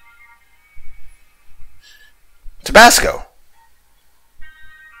 Tabasco.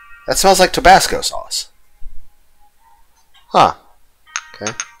 That smells like Tabasco sauce. Huh.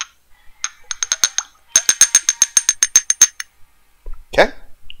 Okay. Okay.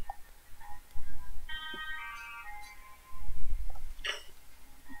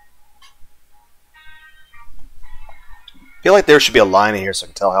 I feel like there should be a line in here so I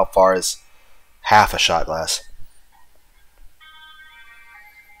can tell how far is half a shot glass.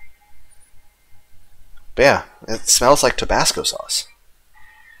 But yeah, it smells like Tabasco sauce.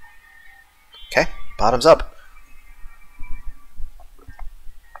 Okay, bottoms up.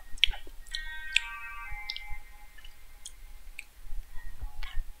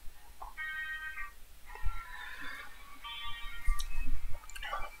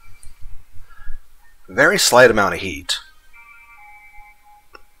 Very slight amount of heat.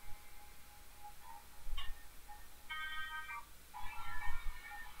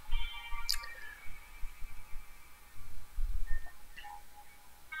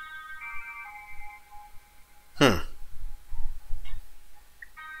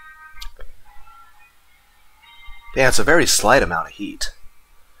 Yeah, it's a very slight amount of heat.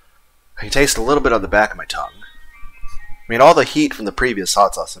 I can taste a little bit on the back of my tongue. I mean, all the heat from the previous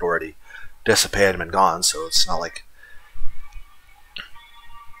hot sauce had already dissipated and been gone, so it's not like...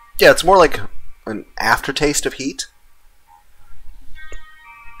 Yeah, it's more like an aftertaste of heat.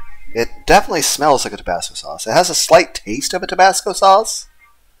 It definitely smells like a Tabasco sauce. It has a slight taste of a Tabasco sauce,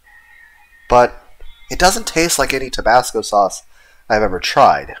 but it doesn't taste like any Tabasco sauce I've ever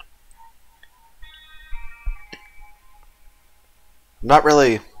tried. Not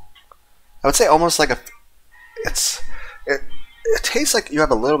really... I would say almost like a... It tastes like you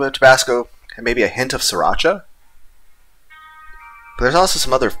have a little bit of Tabasco and maybe a hint of sriracha. But there's also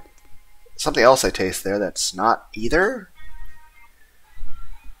something else I taste there that's not either.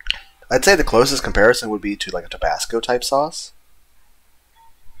 I'd say the closest comparison would be to like a Tabasco type sauce.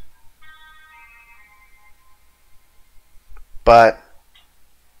 But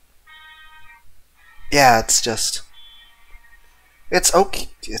yeah, it's just... It's okay.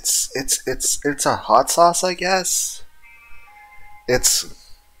 It's a hot sauce, I guess. It's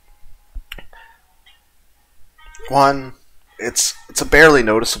a barely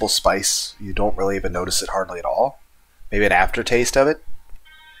noticeable spice. You don't really even notice it hardly at all. Maybe an aftertaste of it.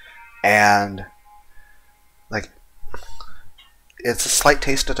 And like it's a slight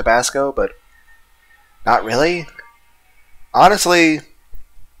taste of Tabasco, but not really. Honestly,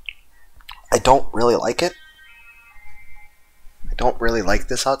 I don't really like it. I don't really like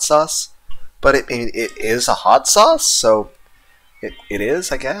this hot sauce, but it is a hot sauce, so it is,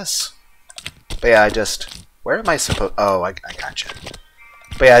 I guess. But yeah, where am I supposed... Oh, I gotcha.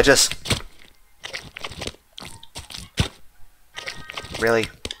 But yeah, Really?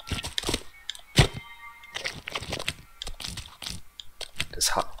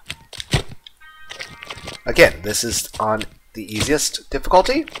 Again, this is on the easiest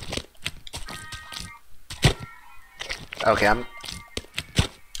difficulty. Okay,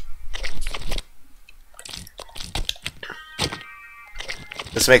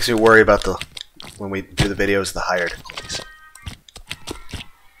 This makes me worry about when we do the videos, the higher difficulties.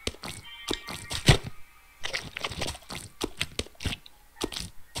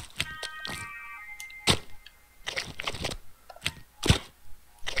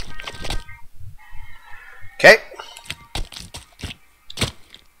 Okay.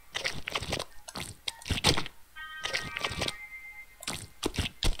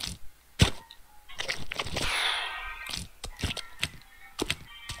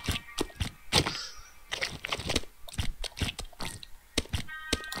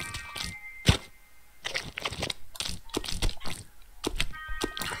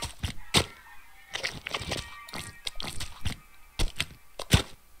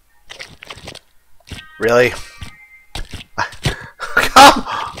 Really?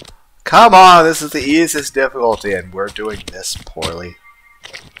 Come on, this is the easiest difficulty, and we're doing this poorly.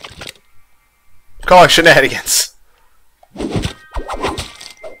 Come on, shenanigans.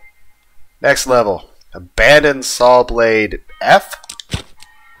 Next level. Abandoned saw blade F.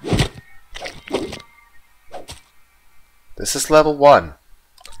 This is level 1.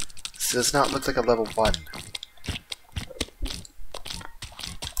 This does not look like a level 1.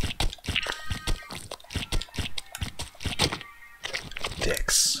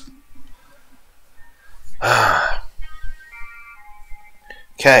 Dicks.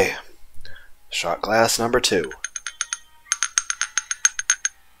 Okay. Shot glass number 2.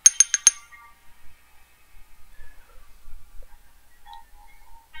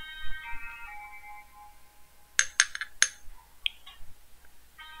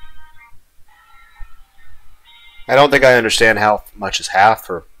 I don't think I understand how much is half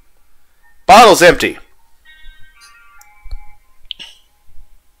or... Bottle's empty!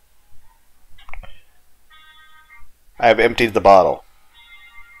 I have emptied the bottle.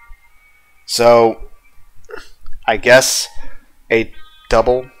 So, I guess a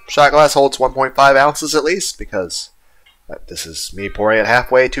double shot glass holds 1.5 ounces at least, because this is me pouring it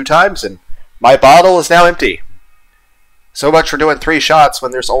halfway 2 times, and my bottle is now empty. So much for doing 3 shots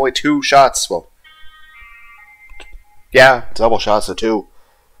when there's only 2 shots. Well, yeah, double shots of 2.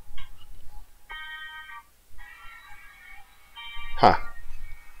 Huh.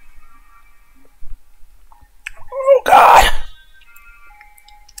 Oh, God.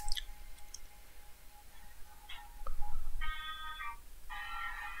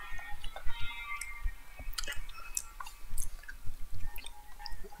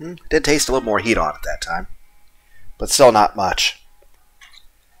 Did taste a little more heat on it that time, but still not much.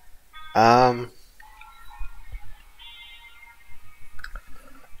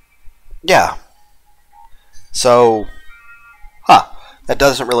 Yeah. So, that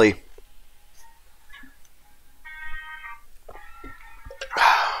doesn't really...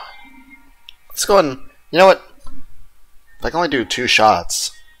 Let's go and... You know what? If I can only do 2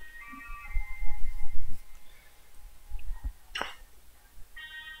 shots...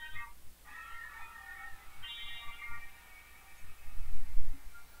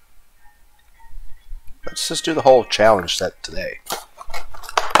 Let's just do the whole challenge set today.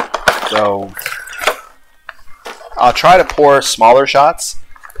 So, I'll try to pour smaller shots,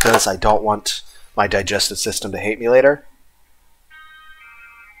 because I don't want my digestive system to hate me later.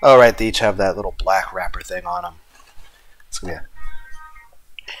 Oh, right, they each have that little black wrapper thing on them. It's gonna be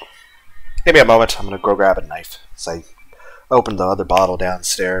Give me a moment, I'm going to go grab a knife. So I opened the other bottle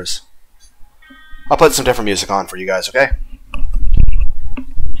downstairs. I'll put some different music on for you guys, okay?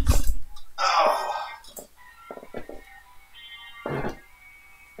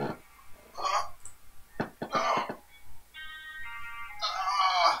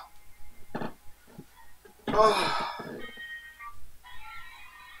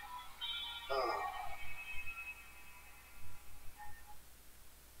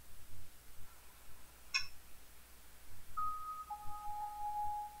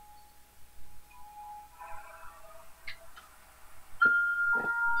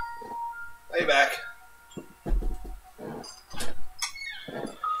 Lay back.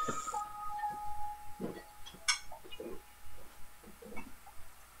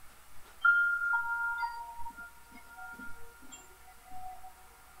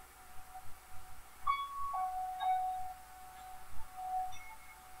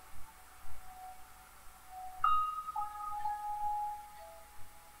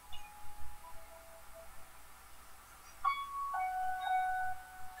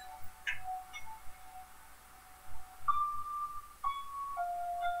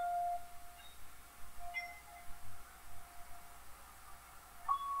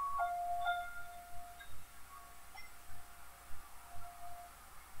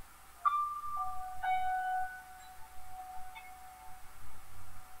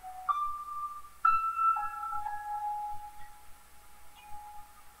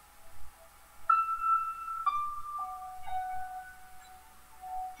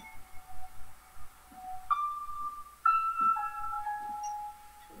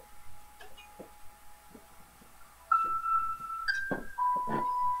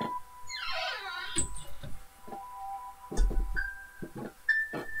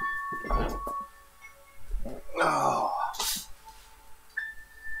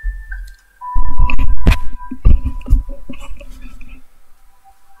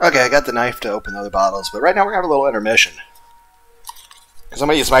 Okay, I got the knife to open the other bottles, but right now we're going to have a little intermission. Because I'm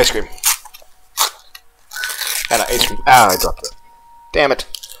going to use some ice cream. And ice cream. Ah, I dropped it. Damn it.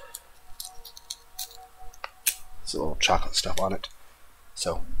 There's a little chocolate stuff on it.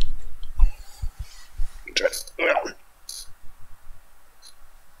 So, try to,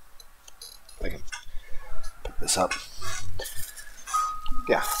 I can pick this up.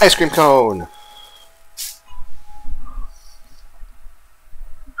 Yeah, ice cream cone.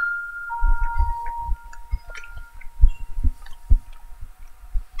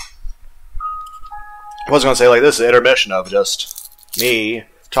 I was going to say, like, this is an intermission of just me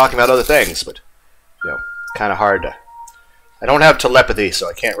talking about other things, but, you know, kind of hard to... I don't have telepathy, so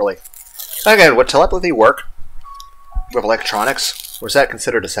I can't really... Again, would telepathy work with electronics, or is that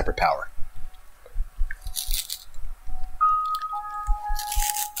considered a separate power?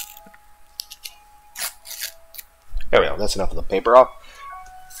 There we go, that's enough of the paper off.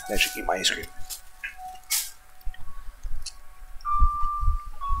 I should eat my ice cream.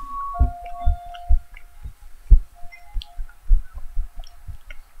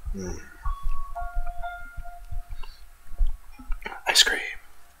 Ice cream.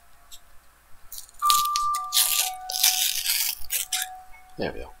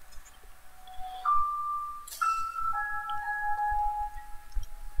 There we go.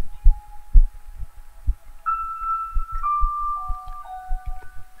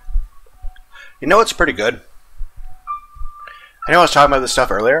 You know what's pretty good? I know I was talking about this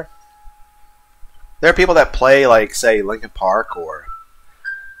stuff earlier. There are people that play, like, say, Linkin Park or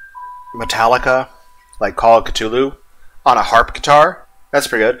Metallica, like Call of Cthulhu, on a harp guitar. That's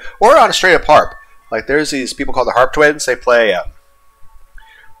pretty good. Or on a straight-up harp. Like, there's these people called the Harp Twins. They play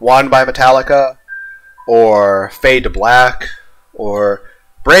One by Metallica, or Fade to Black, or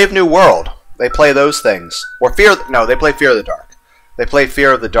Brave New World. They play those things. Or they play Fear of the Dark. They play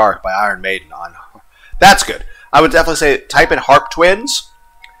Fear of the Dark by Iron Maiden on. That's good. I would definitely say type in Harp Twins,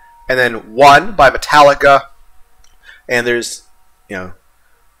 and then One by Metallica, and there's, you know,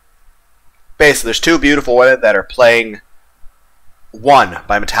 basically there's two beautiful women that are playing One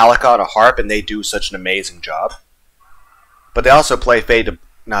by Metallica on a harp, and they do such an amazing job. But they also play Fade to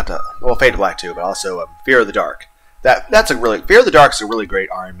Black too, but also Fear of the Dark. That's a really Fear of the Dark is a really great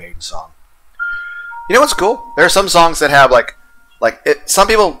Iron Maiden song. You know what's cool? There are some songs that have some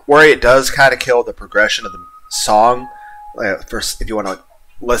people worry it does kind of kill the progression of the song. If you want to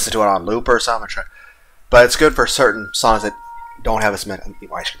listen to it on loop or something, but it's good for certain songs that don't have as many. Eat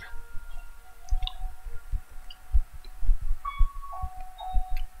my ice cream.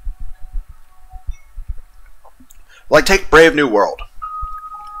 Like, take Brave New World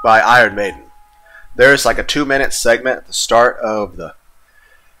by Iron Maiden. There's like a 2-minute segment at the start of the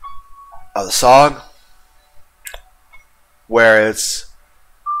song where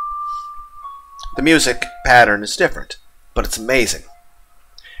the music pattern is different, but it's amazing.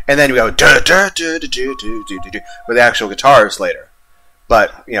 And then we go with the actual guitars later,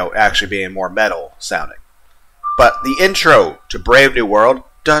 but, you know, actually being more metal sounding. But the intro to Brave New World,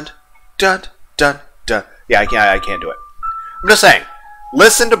 dun dun dun dun. Yeah, I can't do it. I'm just saying,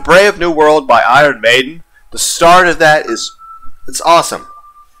 listen to Brave New World by Iron Maiden. The start of that it's awesome.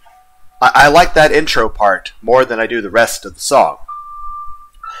 I like that intro part more than I do the rest of the song.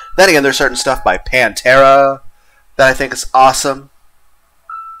 Then again, there's certain stuff by Pantera that I think is awesome.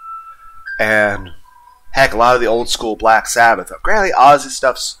 And, heck, a lot of the old school Black Sabbath. Granted, Ozzy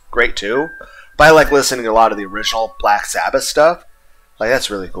stuff's great too, but I like listening to a lot of the original Black Sabbath stuff. Like,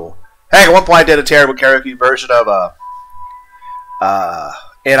 that's really cool. Heck, at one point I did a terrible karaoke version of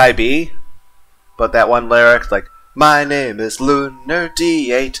NIB, but that one lyric, like, my name is Lunar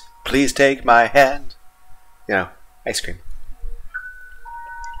D8, please take my hand. You know, ice cream.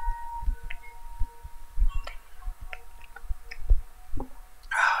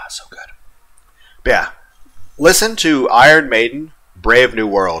 Ah, so good. But yeah, listen to Iron Maiden, Brave New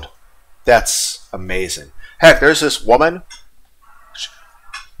World. That's amazing. Heck, there's this woman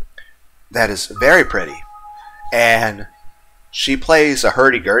that is very pretty, and she plays a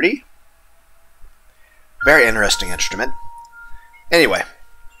hurdy-gurdy. Very interesting instrument. Anyway,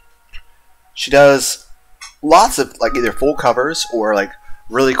 she does lots of, like, either full covers or, like,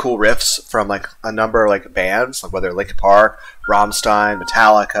 really cool riffs from, like, a number of, like, bands, like whether Linkin Park, Rammstein,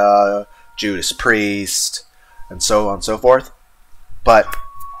 Metallica, Judas Priest, and so on and so forth. But,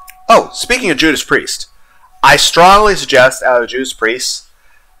 oh, speaking of Judas Priest, I strongly suggest out of Judas Priest,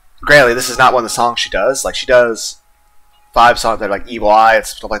 granted, this is not one of the songs she does. Like, she does 5 songs that are like Evil Eye and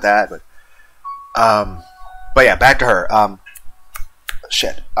stuff like that. But yeah, back to her.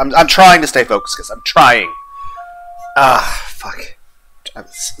 Shit. I'm trying to stay focused, because I'm trying. Fuck.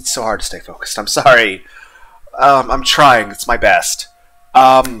 It's so hard to stay focused. I'm sorry. I'm trying. It's my best.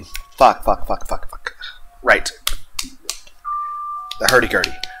 Fuck. Right. The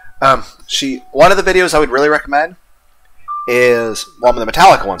hurdy-gurdy. One of the videos I would really recommend is, well, the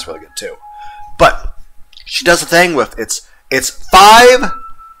Metallica one's really good too. But she does a thing with, it's 5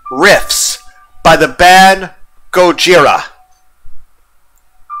 riffs by the band Gojira.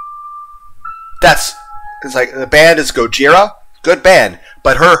 It's like, the band is Gojira, good band,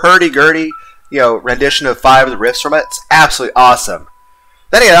 but her hurdy-gurdy, rendition of 5 of the riffs from it, it's absolutely awesome.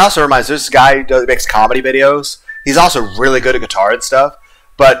 Then again, it also reminds me, there's this guy who makes comedy videos. He's also really good at guitar and stuff,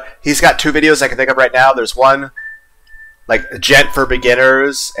 but he's got 2 videos I can think of right now. There's one, like, Gent for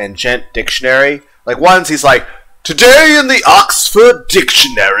Beginners and Gent Dictionary. Like, one's he's like, today in the Oxford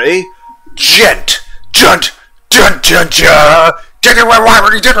Dictionary, gent, junt, jun, jun, jun,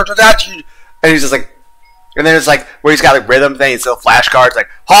 and he's just like, and then it's like, where he's got like rhythm thing, he's still flashcards, like,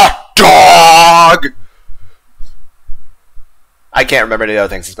 hot dog! I can't remember any other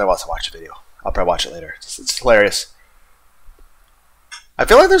things. It's been a while since I watched the video. I'll probably watch it later. It's hilarious. I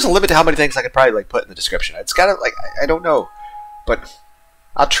feel like there's a limit to how many things I could probably like put in the description. It's gotta, like, I don't know. But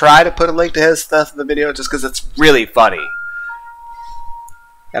I'll try to put a link to his stuff in the video just because it's really funny.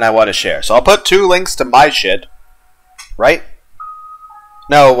 And I want to share. So I'll put 2 links to my shit. Right?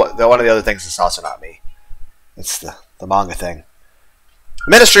 No, one of the other things is also not me. It's the manga thing.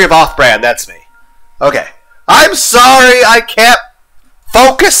 Ministry of Off-Brand, that's me. Okay. I'm sorry I can't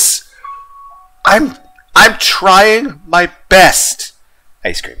focus. I'm trying my best.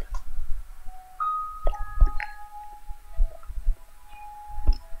 Ice cream.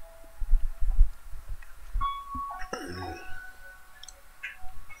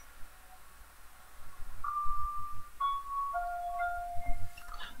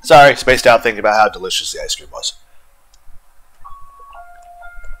 Sorry, spaced out thinking about how delicious the ice cream was.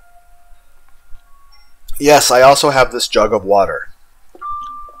 Yes, I also have this jug of water.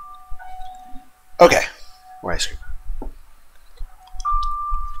 Okay, more ice cream.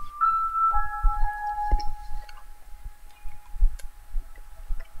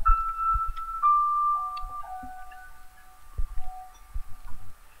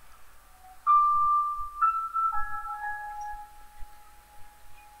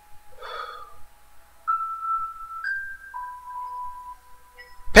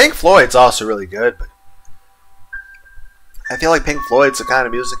 Pink Floyd's also really good, but I feel like Pink Floyd's the kind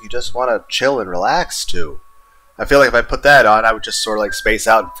of music you just want to chill and relax to. I feel like if I put that on, I would just sort of like space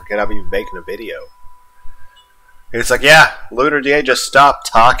out and forget I'm even making a video. And it's like, yeah, Lunar DA just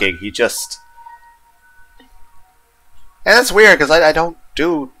stopped talking. He just... And that's weird, because I don't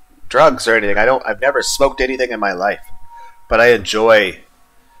do drugs or anything. I've never smoked anything in my life. But I enjoy,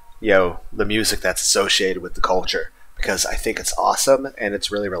 the music that's associated with the culture, because I think it's awesome and it's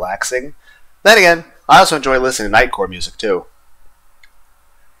really relaxing. Then again, I also enjoy listening to nightcore music too.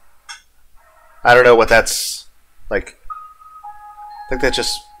 I don't know what that's like. I think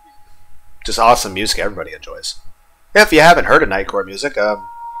that's just awesome music everybody enjoys. If you haven't heard of nightcore music,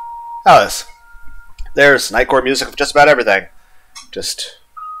 there's nightcore music of just about everything.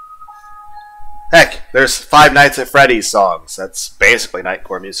 Heck, there's Five Nights at Freddy's songs. That's basically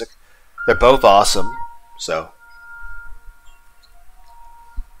nightcore music. They're both awesome, so...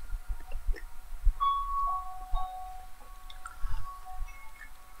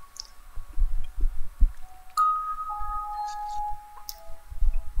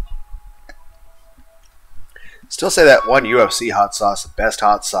 Still say that one UFC hot sauce, the best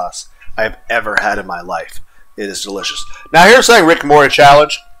hot sauce I've ever had in my life. It is delicious. Now here's saying Rick and Morty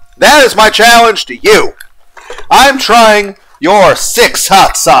challenge. That is my challenge to you. I'm trying your 6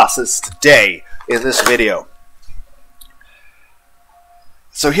 hot sauces today in this video.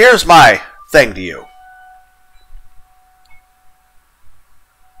 So here's my thing to you.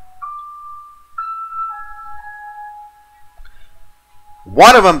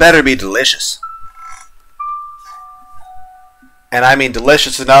 One of them better be delicious. And I mean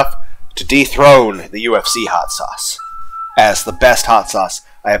delicious enough to dethrone the UFC hot sauce as the best hot sauce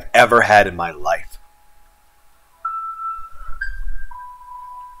I have ever had in my life.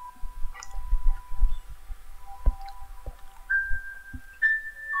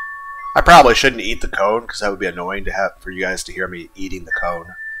 I probably shouldn't eat the cone because that would be annoying to have for you guys to hear me eating the cone.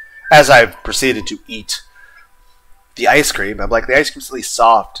 As I've proceeded to eat the ice cream, I'm like, the ice cream's really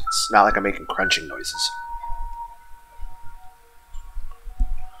soft. It's not like I'm making crunching noises.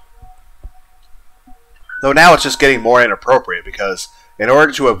 Though now it's just getting more inappropriate because in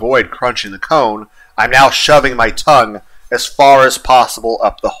order to avoid crunching the cone, I'm now shoving my tongue as far as possible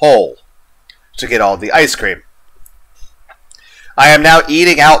up the hole to get all the ice cream. I am now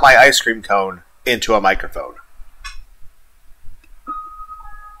eating out my ice cream cone into a microphone.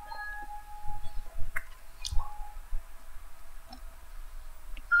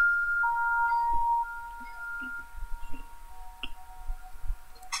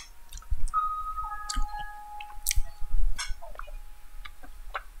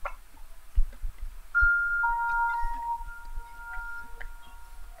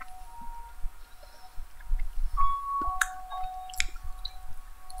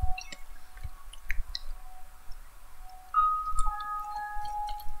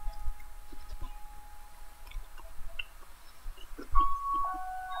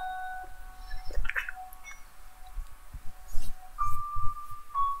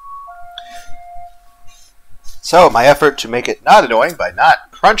 So, my effort to make it not annoying by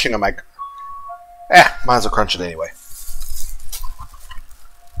not crunching on my... might as well crunch it anyway.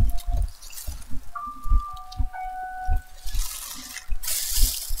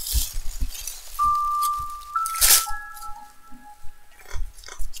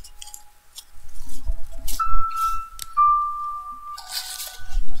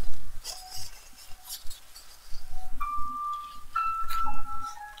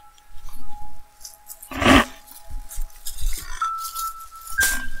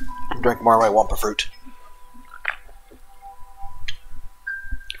 Drink more of my Wumpa fruit.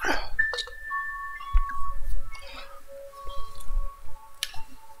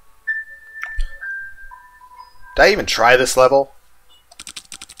 Did I even try this level?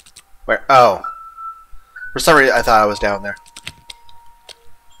 Where? Oh. For some reason, I thought I was down there.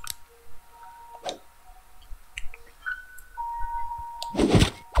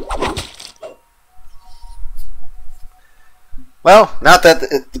 Well, not that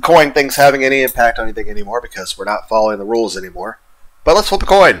the coin thing's having any impact on anything anymore because we're not following the rules anymore. But let's flip a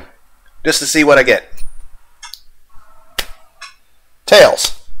coin just to see what I get.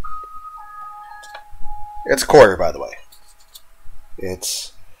 Tails. It's a quarter, by the way.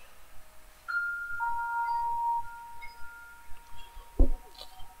 It's...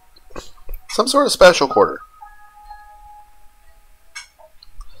 some sort of special quarter.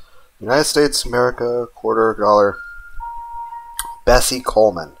 United States, America, quarter, dollar... Bessie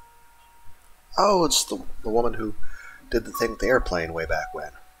Coleman. Oh, it's the woman who did the thing with the airplane way back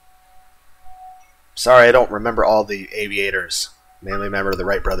when. Sorry, I don't remember all the aviators. Mainly remember the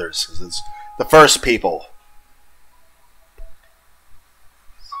Wright brothers. It's the first people.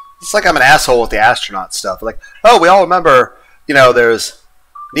 It's like I'm an asshole with the astronaut stuff. Like, oh, we all remember, you know, there's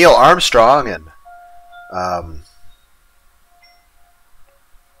Neil Armstrong and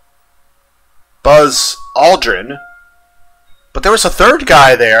Buzz Aldrin. But there was a third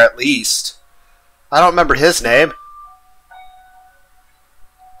guy there, at least. I don't remember his name.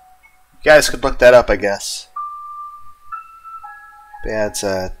 You guys could look that up, I guess. Yeah, it's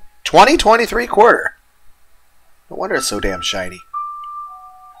a 2023 quarter. No wonder it's so damn shiny.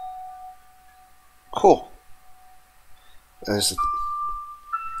 Cool. There's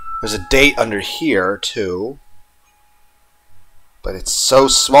a date under here, too. But it's so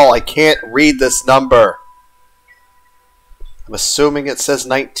small, I can't read this number. I'm assuming it says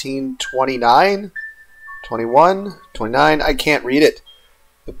 1929, 21, 29. I can't read it.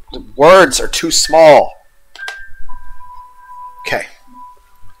 The words are too small. Okay.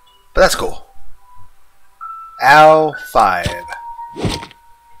 But that's cool. Ow 5.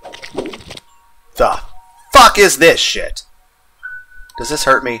 The fuck is this shit? Does this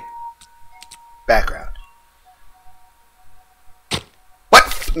hurt me? Background.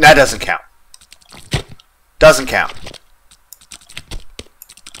 What? That doesn't count. Doesn't count.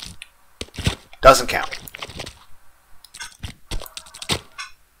 Doesn't count.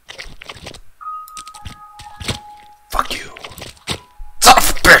 Fuck you. Son of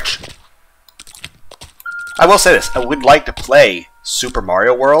a bitch! I will say this. I would like to play Super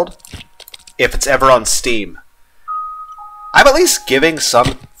Mario World if it's ever on Steam. I'm at least giving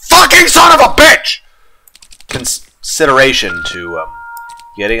some fucking son of a bitch consideration to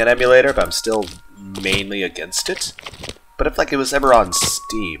getting an emulator, but I'm still mainly against it. But if like it was ever on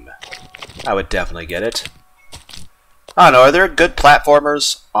Steam, I would definitely get it. I don't know, are there good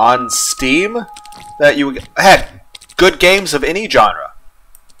platformers on Steam that you would... Heck, good games of any genre.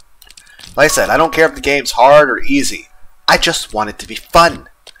 Like I said, I don't care if the game's hard or easy. I just want it to be fun.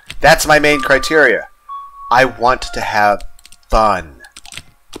 That's my main criteria. I want to have fun.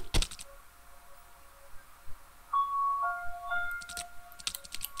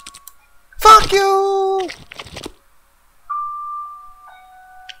 Fuck you!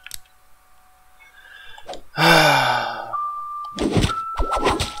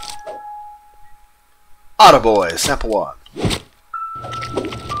 Auto Boy, sample 1.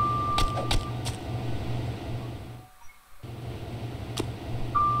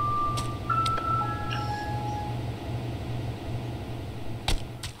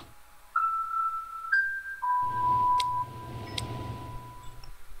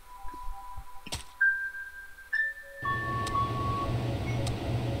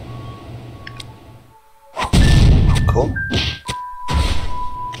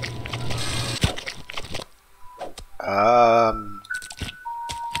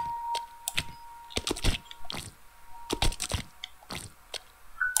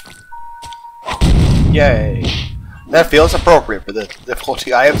 Yay! That feels appropriate for the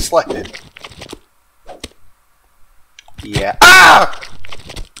difficulty I have selected. Yeah. Ah!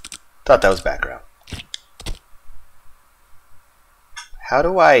 Thought that was background. How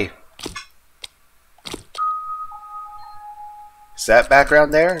do I... Is that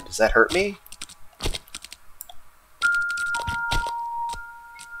background there? Does that hurt me?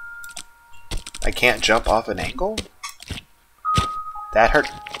 I can't jump off an angle? That hurt.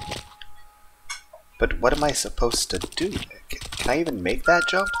 But what am I supposed to do? Can I even make that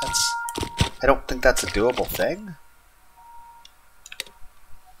jump? I don't think that's a doable thing.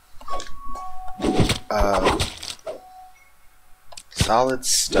 Solid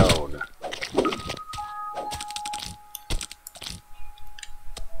stone.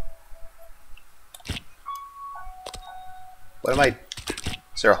 What am I...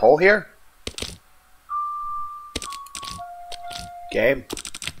 Is there a hole here? Game.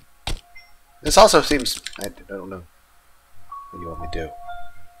 This also seems... I don't know what you want me to do.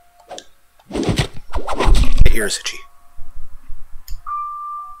 My ears itchy.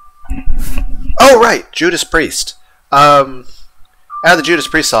 Oh, right! Judas Priest. Out of the Judas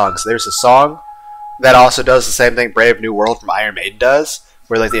Priest songs, there's a song that also does the same thing Brave New World from Iron Maiden does,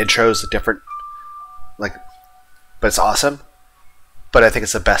 where like the intro is a different... like, but it's awesome. But I think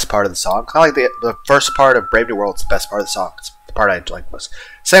it's the best part of the song. Kind of like the first part of Brave New World is the best part of the song. It's the part I like most.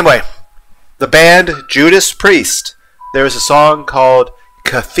 Same way. The band Judas Priest, there is a song called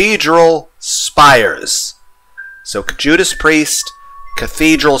Cathedral Spires. So Judas Priest,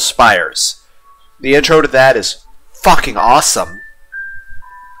 Cathedral Spires. The intro to that is fucking awesome.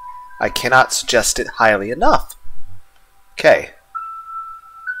 I cannot suggest it highly enough. Okay.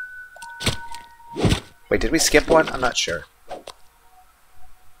 Wait, did we skip one? I'm not sure.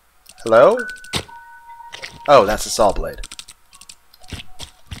 Hello? Oh, that's a saw blade.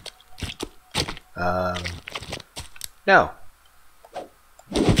 No.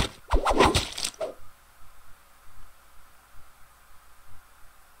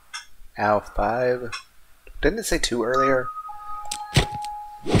 Ow, 5. Didn't it say 2 earlier?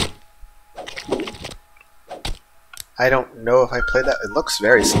 I don't know if I played that. It looks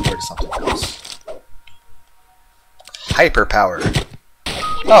very similar to something else. Hyper power.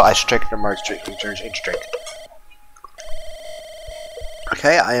 Oh, I should drink the March drink.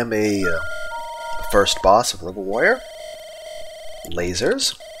 Okay, I am a first boss of Level Warrior.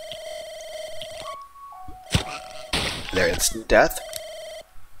 Lasers. Their instant death.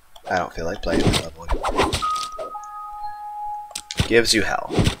 I don't feel like playing that level anymore. Gives you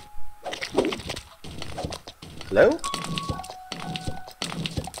hell. Hello?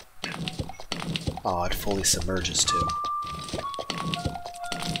 Oh, it fully submerges too.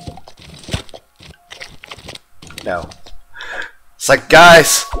 No. It's like,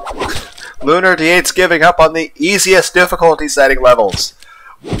 guys! Lunar D8's giving up on the easiest difficulty setting levels.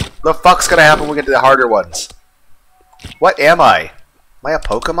 The fuck's gonna happen when we get to the harder ones? What am I? Am I a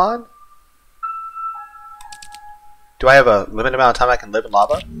Pokemon? Do I have a limited amount of time I can live in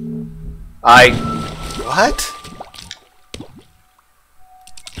lava? What?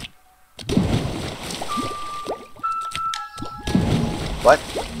 What?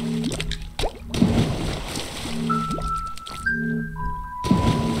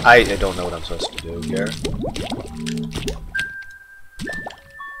 I don't know what I'm supposed to do here.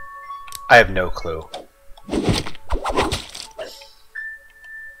 I have no clue.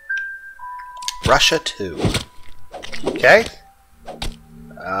 Russia 2. Okay.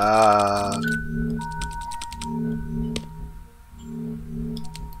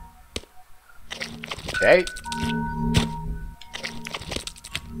 Okay.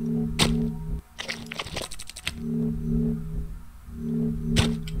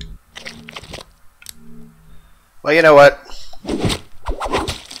 Well, you know what?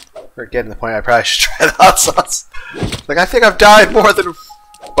 We're getting to the point I probably should try the hot sauce. Like, I think I've died more than,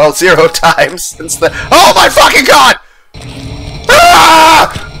 well, 0 times since the... Oh my fucking god!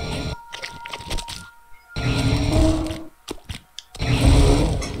 Ah!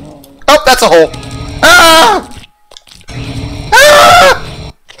 Oh, that's a hole. Ah!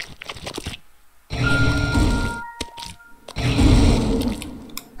 Ah!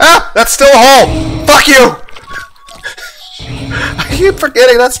 Ah! That's still a hole! Fuck you! I keep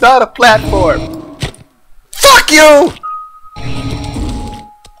forgetting that's not a platform. Fuck you!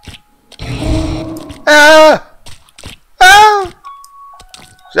 Ah! Ah!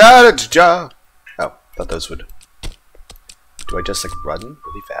 Oh, thought those would... Do I just, like, run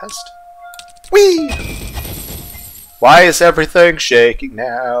really fast? Whee! Why is everything shaking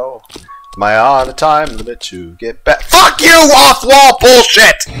now? Am I on a time limit to get back? Fuck you! Off-wall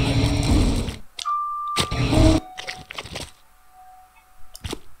bullshit!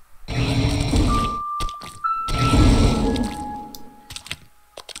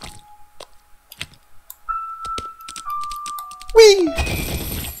 Whee!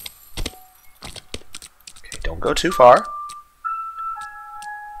 Okay, don't go too far.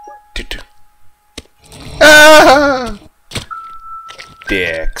 Ah!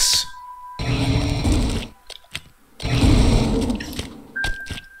 Dicks.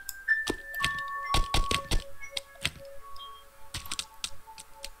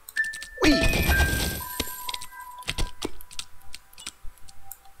 Whee!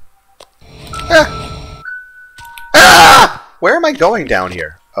 Ah! Ah! Where am I going down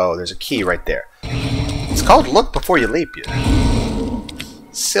here? Oh, there's a key right there. It's called Look Before You Leap, you.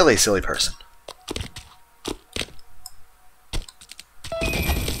 Silly, silly person.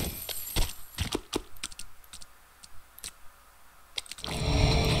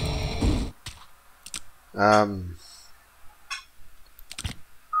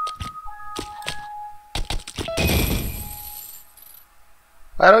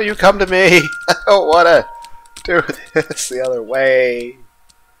 Why don't you come to me? I don't want to do this the other way.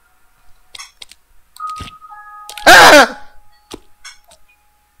 Ah!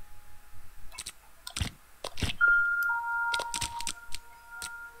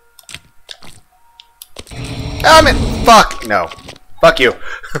 Damn it! Fuck! No. Fuck you.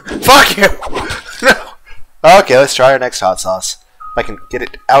 Fuck you! No. Okay, let's try our next hot sauce. If I can get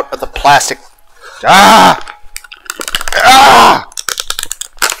it out of the plastic. Ah! Ah!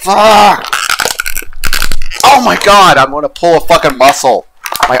 Fuck! Oh my god, I'm gonna pull a fucking muscle.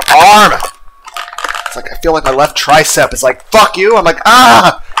 My arm! It's like I feel like my left tricep is like, fuck you! I'm like,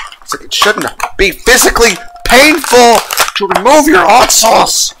 ah! It's like it shouldn't be physically painful to remove your hot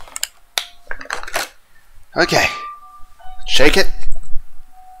sauce! Okay. Shake it.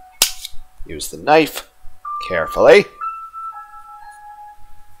 Use the knife carefully.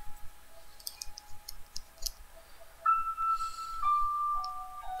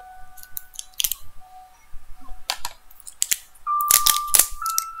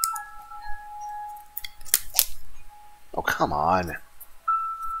 Oh, come on.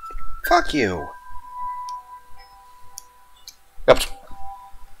 Fuck you. Yep.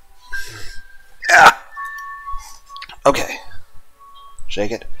 Yeah. Okay.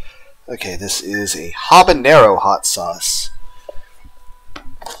 Shake it. Okay, this is a habanero hot sauce.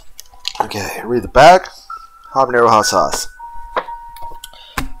 Okay, read the back. Habanero hot sauce.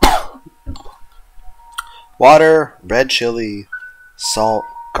 Water, red chili, salt,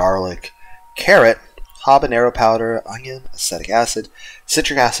 garlic, carrot, habanero powder, onion, acetic acid,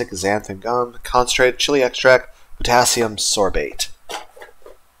 citric acid, xanthan gum, concentrated chili extract, potassium sorbate.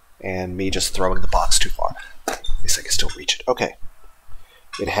 And me just throwing the box too far. At least I can still reach it. Okay.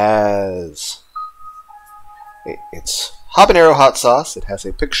 It has... It's habanero hot sauce. It has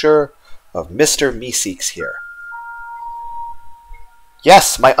a picture of Mr. Meeseeks here.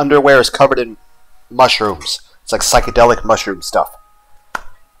 Yes, my underwear is covered in mushrooms. It's like psychedelic mushroom stuff.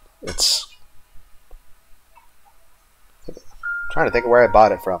 It's... I'm trying to think of where I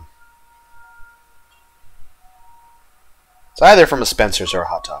bought it from. It's either from a Spencer's or a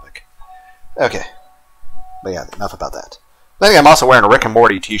Hot Topic. Okay. But yeah, enough about that. I think I'm also wearing a Rick and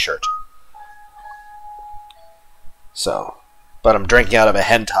Morty t-shirt. So, but I'm drinking out of a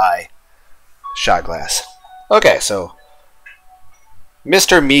hentai shot glass. Okay, so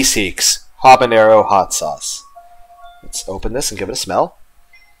Mr. Meeseeks habanero hot sauce. Let's open this and give it a smell.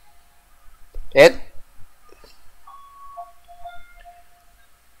 It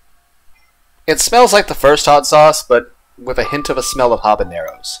smells like the first hot sauce, but with a hint of a smell of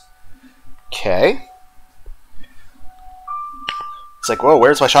habaneros. Okay. It's like, whoa,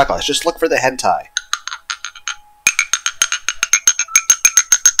 where's my shot glass? Just look for the hentai.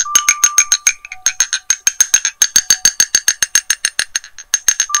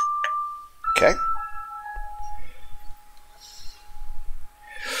 Okay.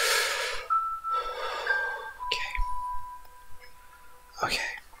 Okay.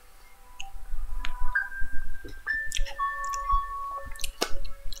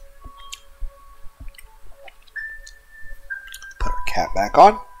 Put our cap back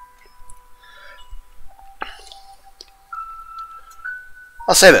on.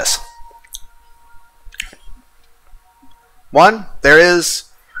 I'll say this. One, there is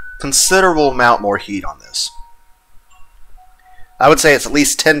considerable amount more heat on this. I would say it's at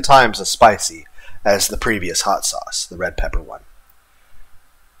least 10 times as spicy as the previous hot sauce, the red pepper one.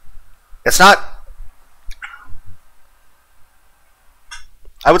 It's not...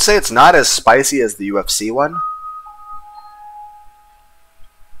 I would say it's not as spicy as the UFC one.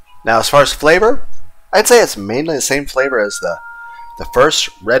 Now, as far as flavor, I'd say it's mainly the same flavor as the first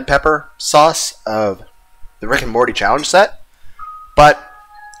red pepper sauce of the Rick and Morty challenge set. But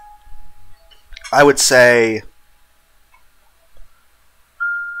I would say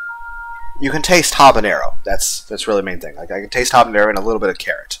you can taste habanero. That's really the main thing. Like I can taste habanero and a little bit of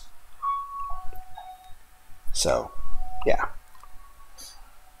carrot. So, yeah.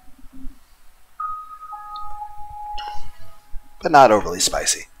 But not overly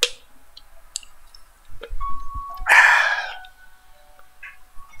spicy.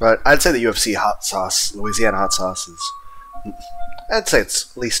 But I'd say the UFC hot sauce, Louisiana hot sauce, is... I'd say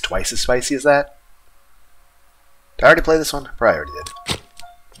it's at least twice as spicy as that. Did I already play this one? Probably already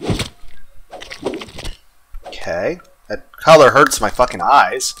did. Okay. That color hurts my fucking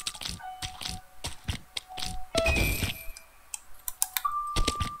eyes.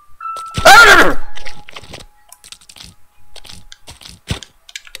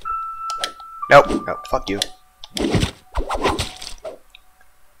 Nope. Nope. Fuck you.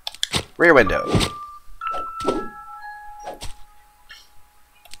 Rear window.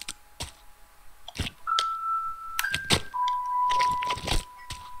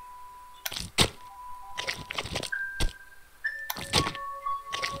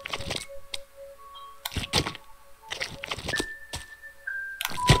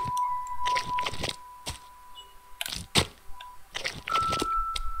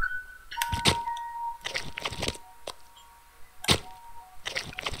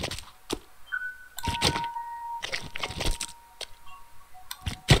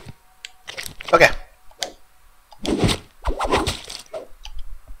 Okay.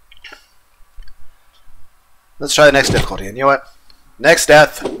 Let's try the next difficulty. And you know what? Next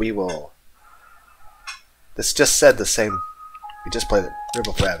death, we will... This just said the same... We just played the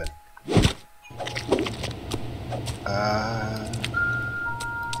Ribble for Evan.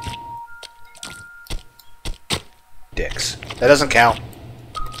 Dicks. That doesn't count.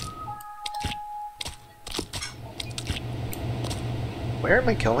 Where am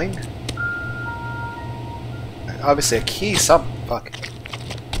I going? Obviously a key, fuck.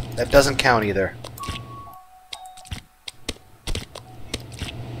 That doesn't count either.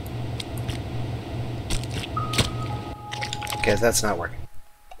 Okay, that's not working.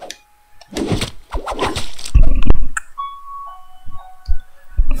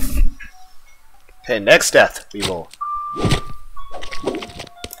 Okay, next death, we will...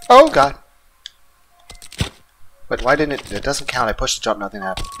 Oh god. But why didn't it... It doesn't count, I pushed the jump, nothing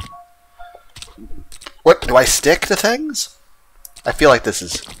happened. What, do I stick to things? I feel like this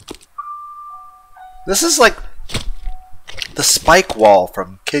is... This is like... the spike wall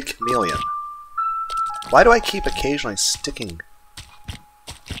from Kid Chameleon. Why do I keep occasionally sticking?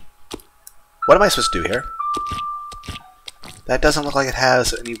 What am I supposed to do here? That doesn't look like it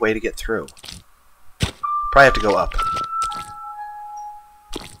has any way to get through. Probably have to go up.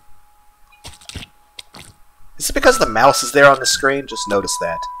 Is it because the mouse is there on the screen? Just notice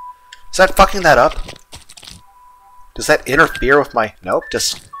that. Is that fucking that up? Does that interfere with my... Nope,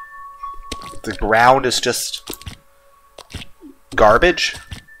 just... The ground is just... garbage?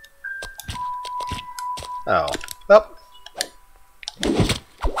 Oh. Well.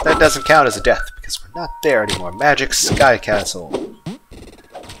 That doesn't count as a death, because we're not there anymore. Magic Sky Castle.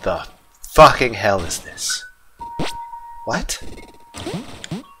 The fucking hell is this? What?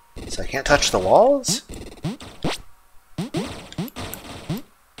 So I can't touch the walls?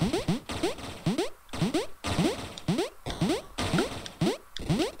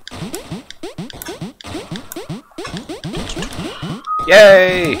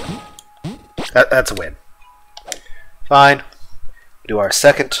 Yay! That's a win. Fine. Do our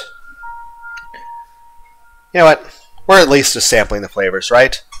second. You know what? We're at least just sampling the flavors,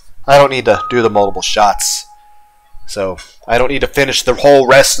 right? I don't need to do the multiple shots. So, I don't need to finish the whole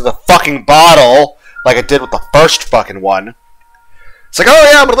rest of the fucking bottle like I did with the first fucking one. It's like, oh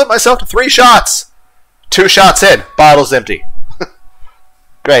yeah, I'm gonna limit myself to 3 shots. 2 shots in, bottle's empty.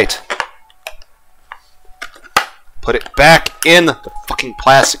 Great. Put it back in the fucking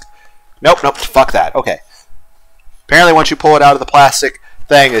plastic. Nope, nope, fuck that. Okay. Apparently once you pull it out of the plastic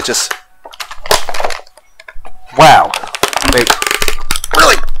thing, it just... Wow. They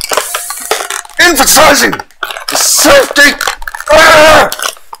really emphasizing the safety. Ow!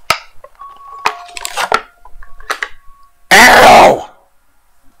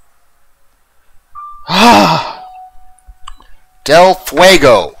 Del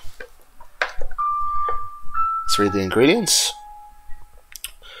Fuego. Let's read the ingredients.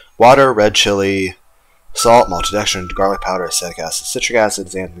 Water, red chili, salt, maltodextrin, garlic powder, acetic acid, citric acid,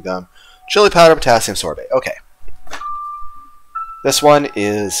 xanthan gum, chili powder, potassium sorbate. Okay. This one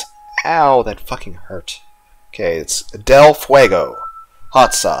is... Ow, that fucking hurt. Okay, it's Del Fuego.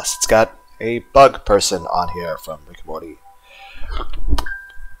 Hot sauce. It's got a bug person on here from Rick and Morty.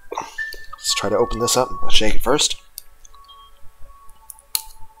 Let's try to open this up. Let's shake it first.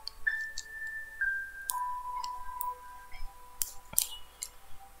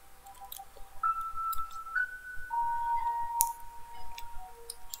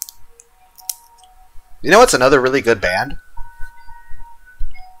 You know what's another really good band?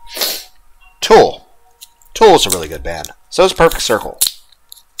 Tool. Tool's a really good band. So is Perfect Circle.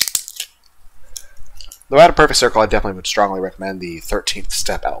 Though out of Perfect Circle, I definitely would strongly recommend the 13th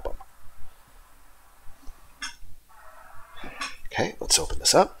Step album. Okay, let's open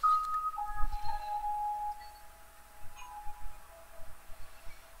this up.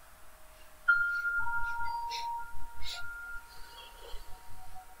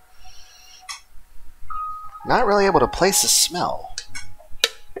 Not really able to place a smell.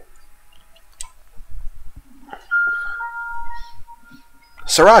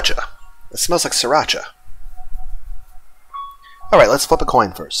 Sriracha. It smells like sriracha. Alright, let's flip a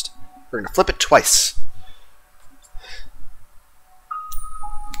coin first. We're going to flip it twice.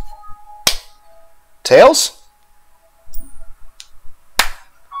 Tails?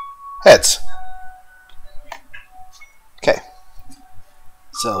 Heads. Okay.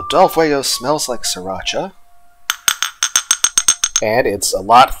 So, Del Fuego smells like sriracha. And it's a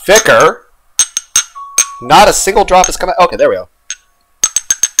lot thicker. Not a single drop is coming. Okay, there we go.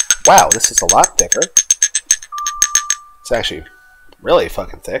 Wow, this is a lot thicker. It's actually really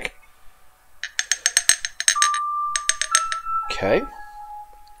fucking thick. Okay.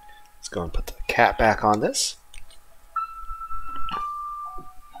 Let's go and put the cap back on this.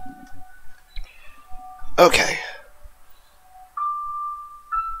 Okay.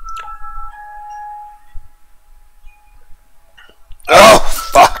 Oh,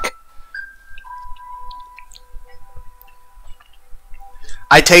 fuck.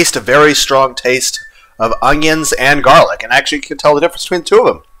 I taste a very strong taste of onions and garlic, and actually you can tell the difference between the two of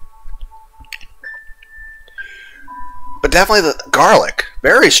them. But definitely the garlic.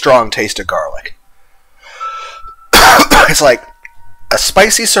 Very strong taste of garlic. It's like a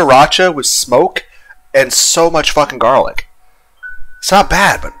spicy sriracha with smoke and so much fucking garlic. It's not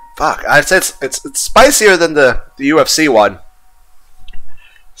bad, but fuck. I'd say it's spicier than the UFC one.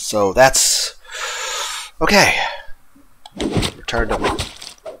 So that's... Okay. Return to...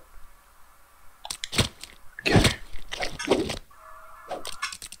 Okay.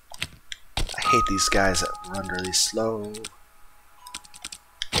 I hate these guys that run really slow.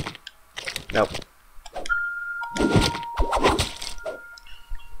 Nope.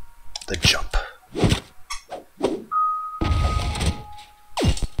 The jump.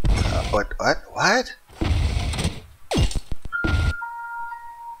 What?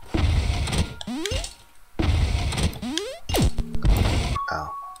 Oh.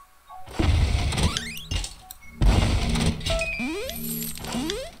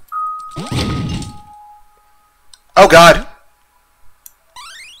 Oh God.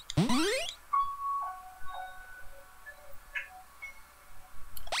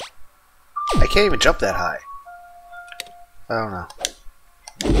 I can't even jump that high. I don't know.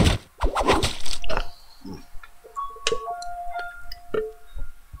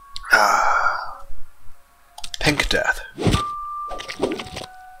 Pink Death.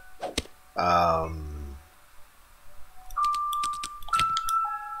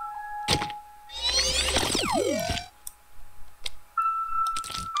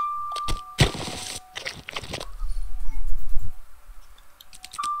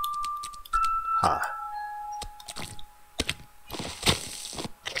 Huh.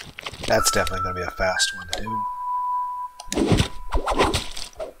 That's definitely going to be a fast one to do.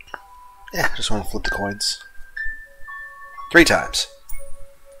 Yeah, just want to flip the coins. 3 times.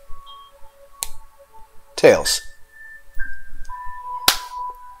 Tails.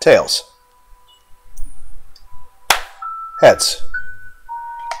 Tails. Heads.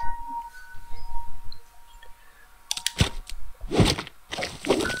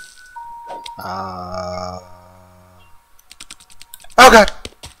 Oh God.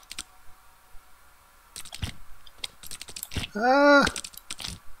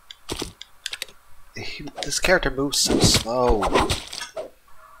 This character moves so slow.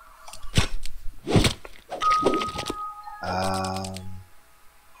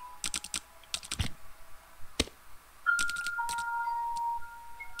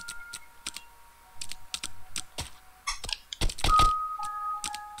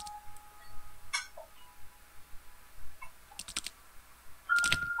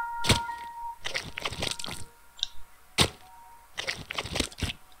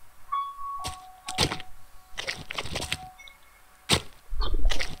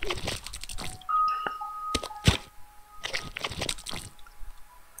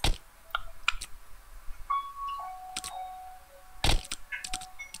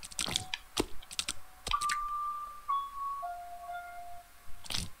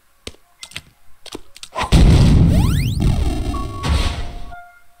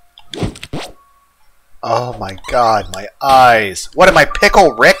 Oh my god, my eyes. What am I,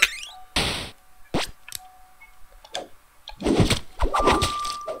 Pickle Rick?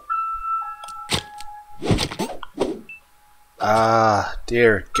 Ah,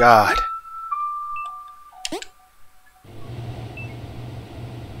 dear God.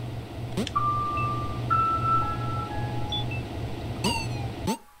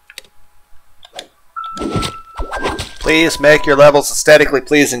 Please make your levels aesthetically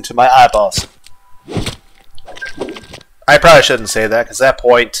pleasing to my eyeballs. I probably shouldn't say that, because at that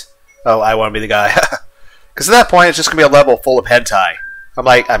point... Oh, I want to be the guy. Because at that point, it's just going to be a level full of hentai. I'm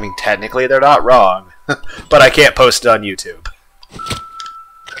like, I mean, technically they're not wrong. But I can't post it on YouTube.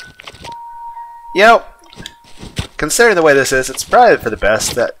 You know, considering the way this is, it's probably for the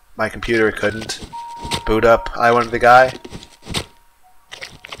best that my computer couldn't boot up I Want to Be the Guy.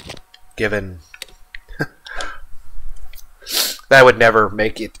 Given... that would never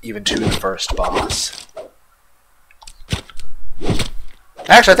make it even to the first boss.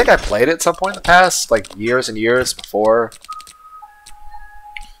 Actually, I think I played it at some point in the past, like years and years before.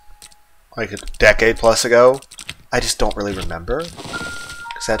 Like a decade plus ago. I just don't really remember.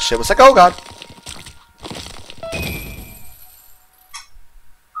 Because that shit was like, oh god.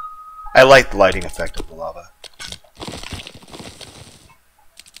 I like the lighting effect of the lava.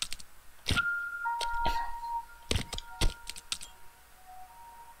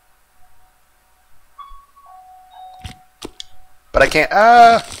 But I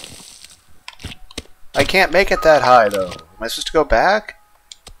can't make it that high, though. Am I supposed to go back?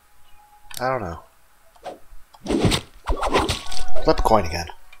 I don't know. Flip a coin again.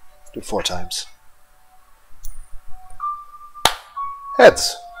 Do it 4 times.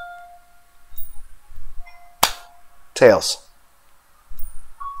 Heads. Tails.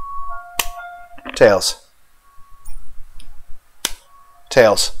 Tails.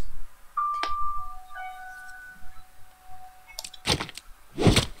 Tails.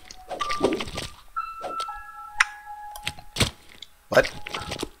 What?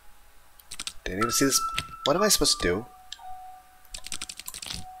 Didn't even see this. What am I supposed to do?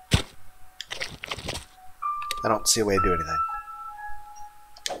 I don't see a way to do anything.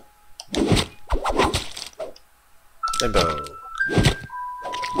 Limbo.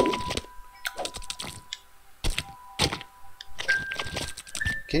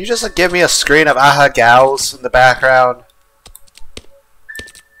 Can you just like give me a screen of aha gals in the background?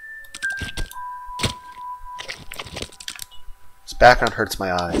 This background hurts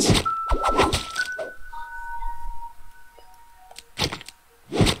my eyes.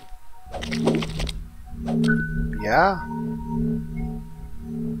 Yeah?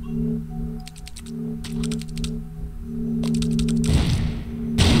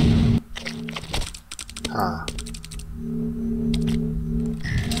 Huh.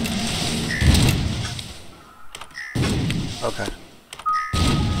 Okay.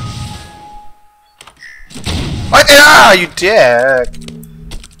 What? Ah, you dick!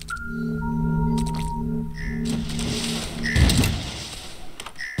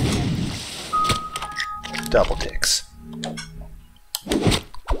 Double dicks.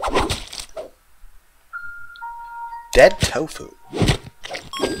 Dead tofu.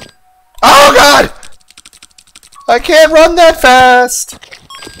 Oh god! I can't run that fast!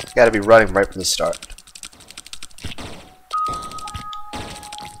 Gotta be running right from the start.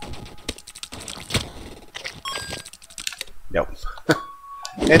 Nope.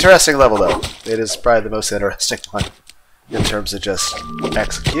 Interesting level though. It is probably the most interesting one in terms of just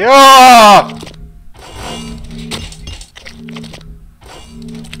execute. Oh!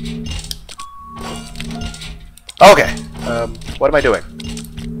 Okay. What am I doing?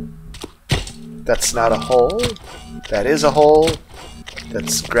 That's not a hole. That is a hole.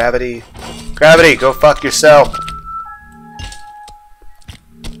 That's gravity. Gravity, go fuck yourself.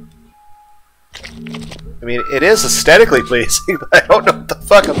 I mean, it is aesthetically pleasing, but I don't know what the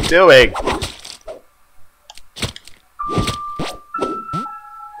fuck I'm doing.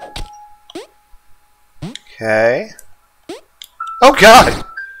 Okay. Oh god!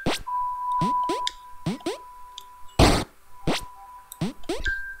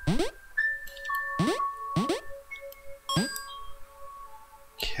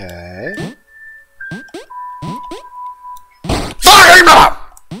 Okay. Fucking up!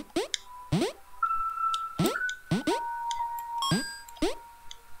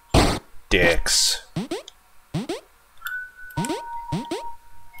 Dicks.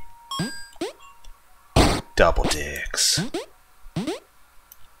 Double dicks.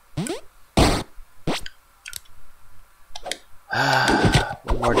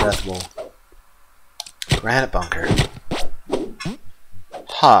 One more death bowl. Granite bunker.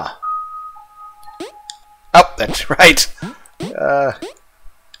 Huh. that's right. Well,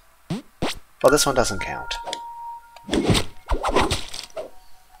 this one doesn't count.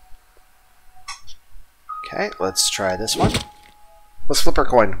 Okay, let's try this one. Let's flip our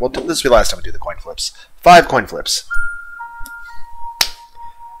coin. Well, this will be the last time we do the coin flips. 5 coin flips.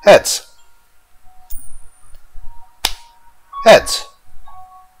 Heads. Heads.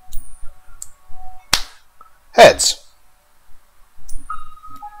 Heads.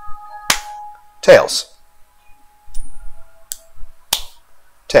 Tails.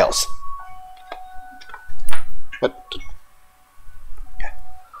 Tails. What? Okay.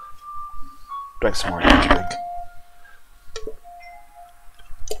 Drink some more energy drink.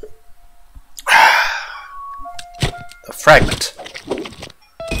 A fragment.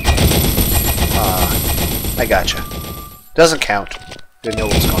 I gotcha. Doesn't count. Didn't know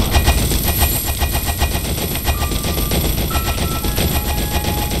what was going on.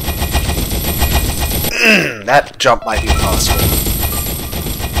 That jump might be impossible.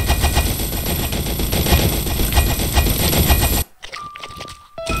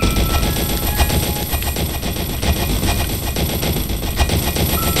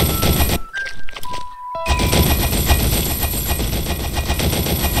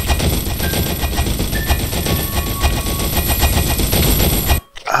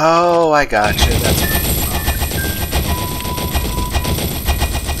 Oh, I gotcha. That's what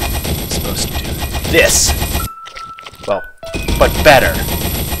I'm supposed to do. This! Well, but better.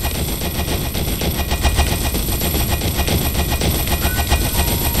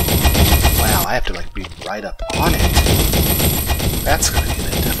 Wow, I have to like be right up on it. That's gonna be a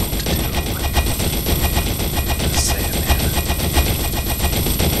bit difficult to do. Just saying, man.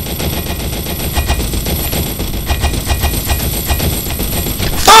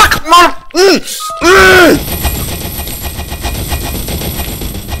 Fuck! Mom!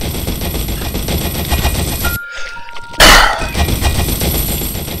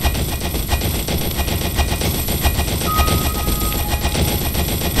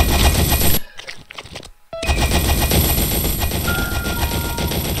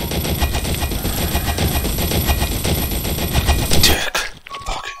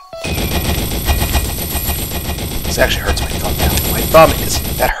 This actually hurts my thumb now. My thumb is...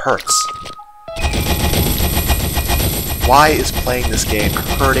 that hurts. Why is playing this game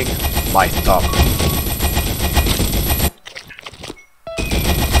hurting my thumb?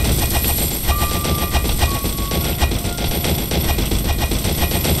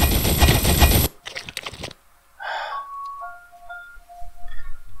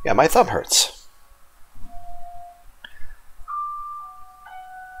 Yeah, my thumb hurts.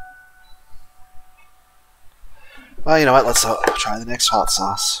 Well, you know what? Let's try the next hot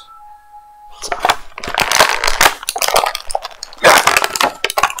sauce.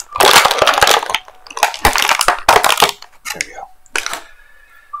 There we go.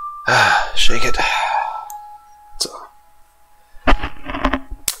 Shake it.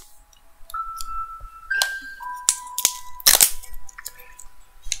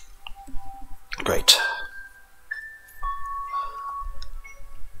 Great.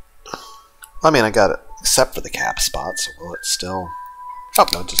 I mean, I got it, except for the cap spot, so will it still... Oh,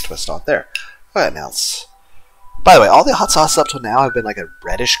 no, just twist off there. Alright, now it's... By the way, all the hot sauces up till now have been like a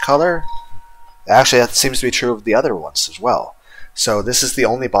reddish color. Actually, that seems to be true of the other ones as well. So this is the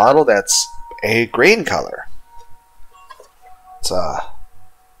only bottle that's a green color. It's a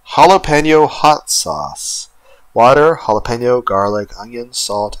jalapeno hot sauce. Water, jalapeno, garlic, onion,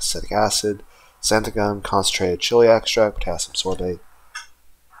 salt, acetic acid, xanthan, concentrated chili extract, potassium sorbate.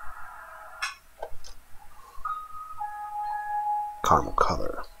 Caramel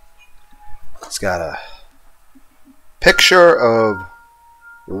color. It's got a picture of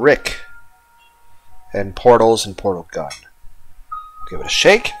Rick and portals and portal gun. Give it a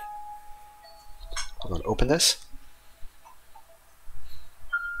shake. I'm going to open this.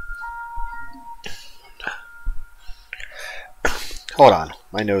 Hold on.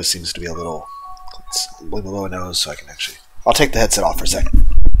 My nose seems to be a little below nose, so I can actually... I'll take the headset off for a second.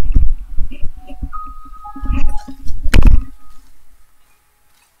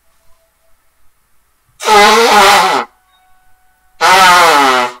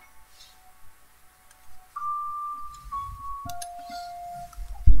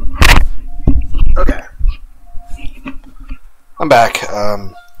 Okay. I'm back.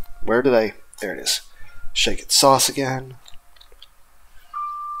 Where did I... There it is. Shake it sauce again.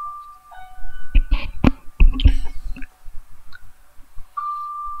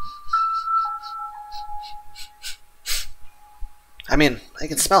 I mean, I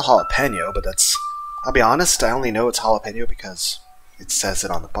can smell jalapeno, but that's... I'll be honest, I only know it's jalapeno because it says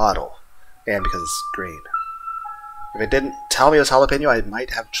it on the bottle. And because it's green. If it didn't tell me it was jalapeno, I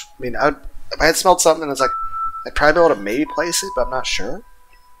might have. I mean, if I had smelled something, it's like I'd probably be able to maybe place it, but I'm not sure.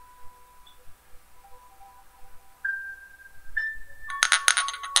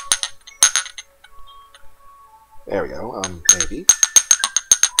 There we go. Maybe.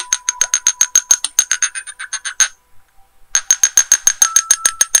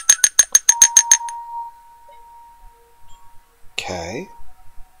 Okay.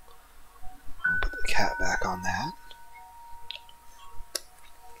 I'll put the cat back on that.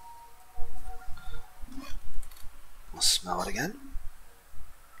 We'll smell it again.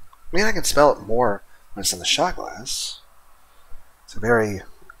 I mean, I can smell it more when it's in the shot glass. It's a very,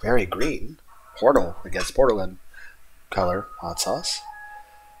 very green. Portal, I guess, porcelain color hot sauce.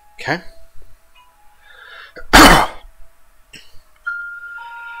 Okay.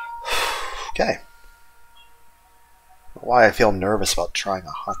 Okay. Why I feel nervous about trying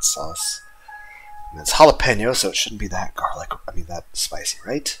a hot sauce. And it's jalapeno, so it shouldn't be that garlic. I mean, that spicy,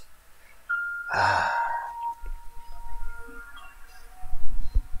 right?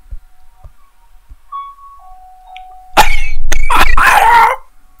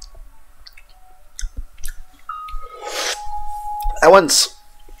 That one's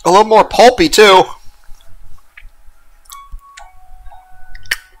a little more pulpy, too.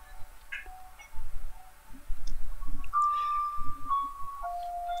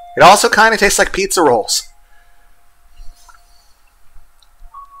 It also kind of tastes like pizza rolls.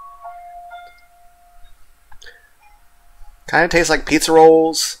 Kind of tastes like pizza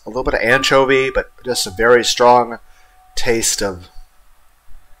rolls, a little bit of anchovy, but just a very strong taste of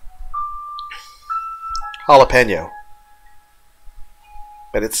jalapeno.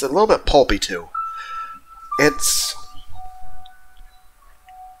 But it's a little bit pulpy too. It's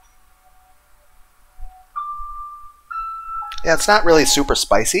not really super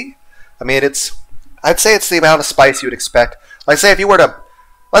spicy. I mean, I'd say it's the amount of spice you would expect. Like, say if you went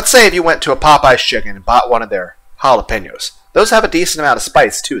to a Popeye's chicken and bought one of their jalapenos. Those have a decent amount of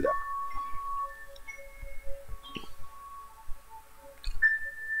spice to them.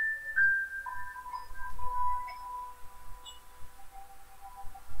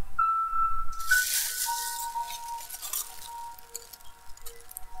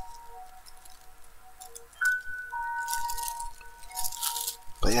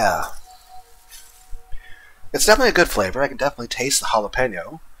 But yeah, it's definitely a good flavor. I can definitely taste the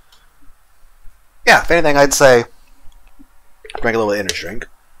jalapeno. Yeah, if anything, I'd say drink a little energy drink.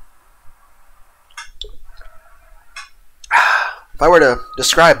 If I were to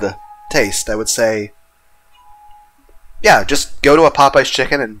describe the taste, I would say, yeah, just go to a Popeye's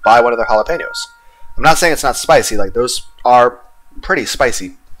chicken and buy one of their jalapenos. I'm not saying it's not spicy. Like, those are pretty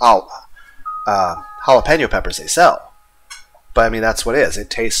spicy jalapeno peppers they sell. But I mean, that's what it is. It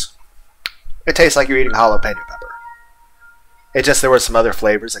tastes like you're eating jalapeno pepper. It just, there were some other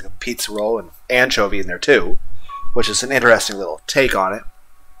flavors, like a pizza roll and anchovy in there too, which is an interesting little take on it.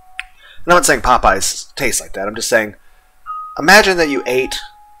 And I'm not saying Popeyes tastes like that. I'm just saying, imagine that you ate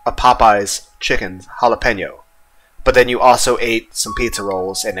a Popeyes chicken jalapeno, but then you also ate some pizza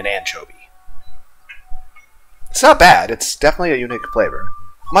rolls and an anchovy. It's not bad. It's definitely a unique flavor.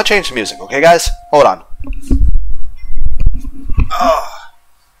 I'm gonna change the music, okay, guys? Hold on.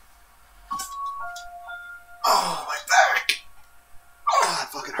 Oh, my back. Oh,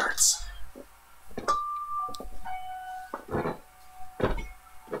 that fucking hurts.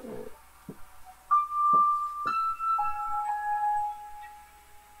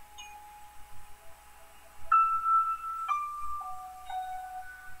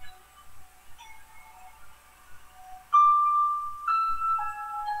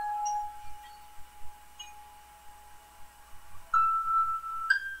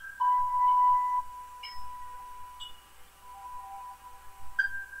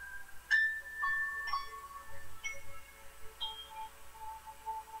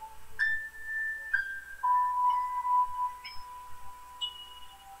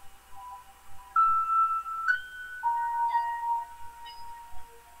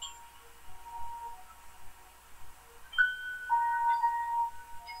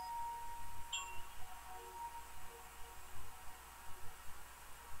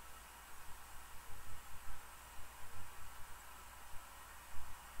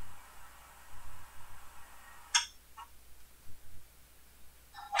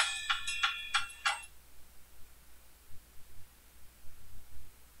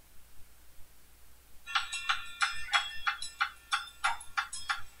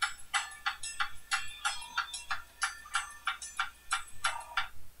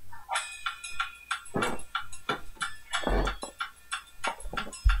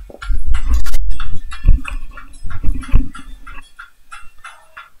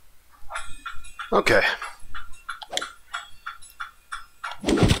 Okay.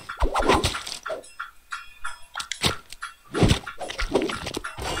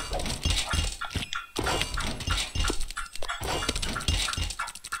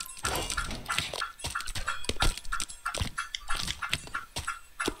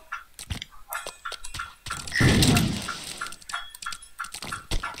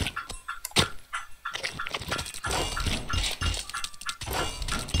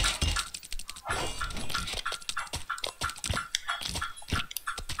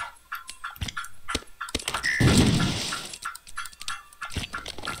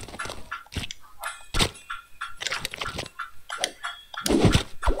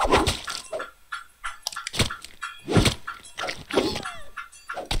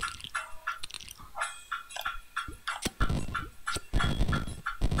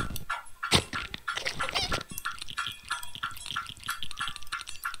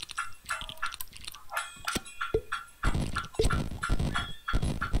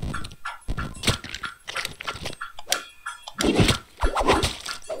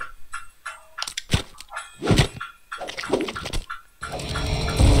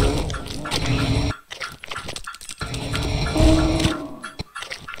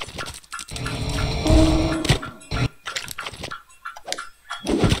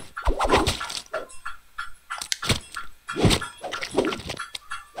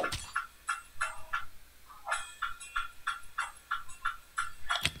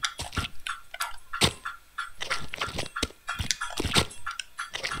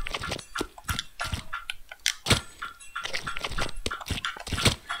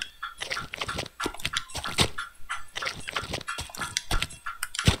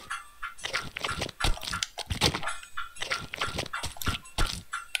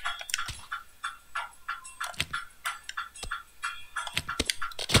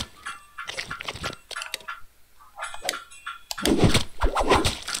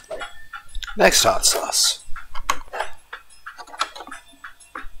 Next hot sauce.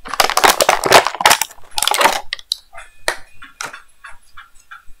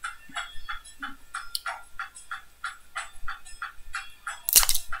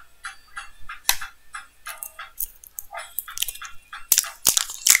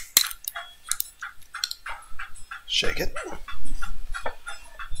 Shake it.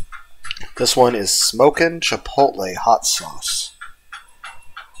 This one is smokin' chipotle hot sauce.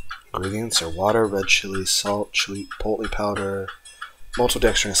 Ingredients are water, red chili, salt, sweet chipotle powder,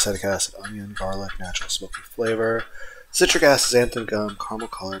 maltodextrin, acetic acid, onion, garlic, natural smoky flavor, citric acid, xanthan gum, caramel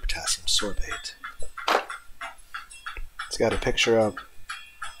color, potassium sorbate. It's got a picture of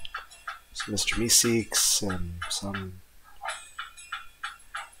some Mr. Meeseeks and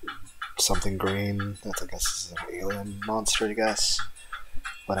something green. That's, I guess, is an alien monster, I guess.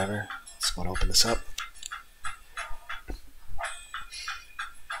 Whatever. Let's go and open this up.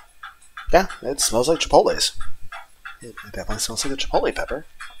 Yeah, it smells like chipotles. It definitely smells like a chipotle pepper.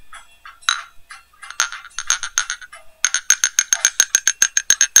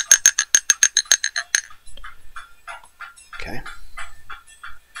 Okay.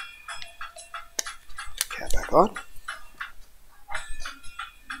 Cap back on.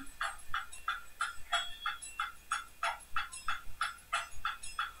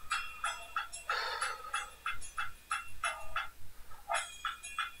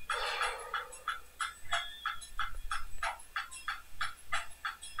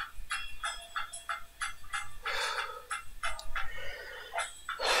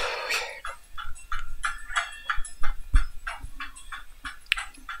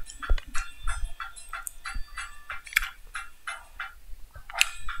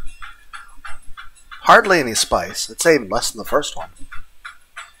 Hardly any spice. I'd say less than the first one.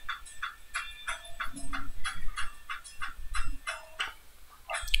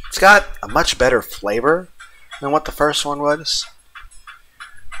 It's got a much better flavor than what the first one was.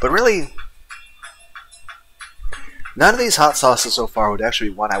 But really, none of these hot sauces so far would actually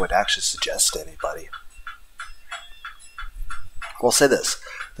be one I would actually suggest to anybody. I will say this.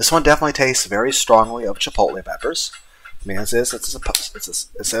 This one definitely tastes very strongly of chipotle peppers. I mean, it says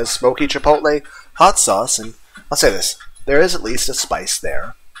smoky chipotle hot sauce, and I'll say this: there is at least a spice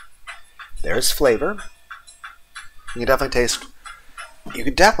there. There's flavor. You can definitely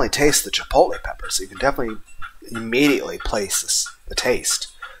taste the chipotle peppers. You can definitely immediately place the taste.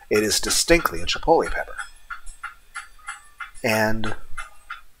 It is distinctly a chipotle pepper, and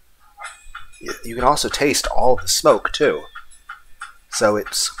you can also taste all of the smoke too. So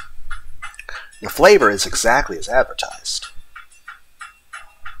the flavor is exactly as advertised.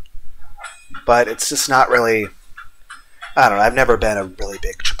 But it's just not really, I don't know, I've never been a really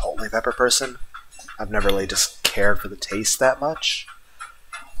big chipotle pepper person. I've never really just cared for the taste that much.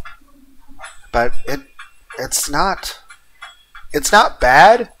 But it's not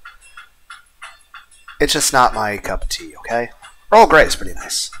bad. It's just not my cup of tea, okay? Earl Grey is pretty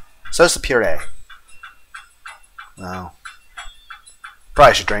nice. So is the puree. Well,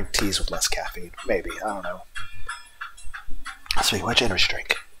 probably should drink teas with less caffeine. Maybe. I don't know. Sweet, what'd you energy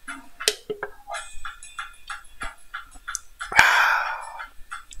drink?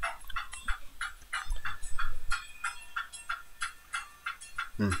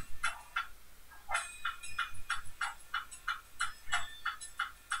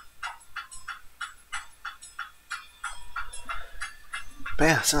 But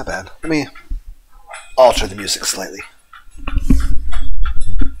yeah, it's not bad. Let me alter the music slightly.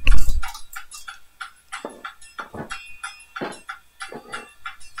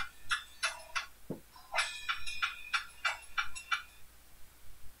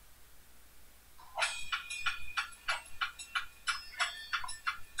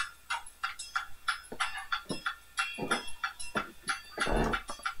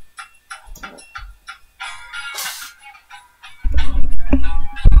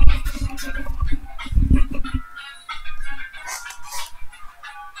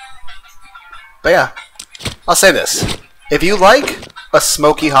 But yeah, I'll say this. If you like a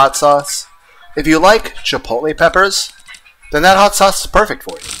smoky hot sauce, if you like chipotle peppers, then that hot sauce is perfect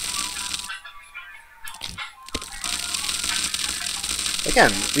for you.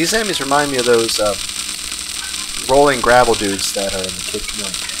 Again, these enemies remind me of those rolling gravel dudes that are in the Kid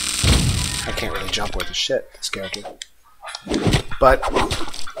Chameleon. I can't really jump worth a shit, this character. But,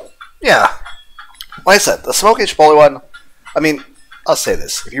 yeah. Like I said, the smoky chipotle one, I mean, I'll say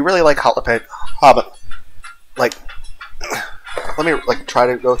this. If you really like jalapeno, let me try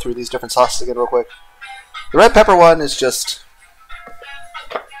to go through these different sauces again real quick. The red pepper one is just,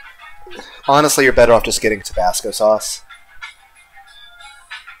 honestly, you're better off just getting Tabasco sauce.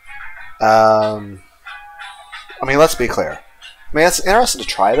 I mean, let's be clear. I mean, it's interesting to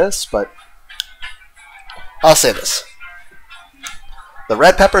try this, but I'll say this. The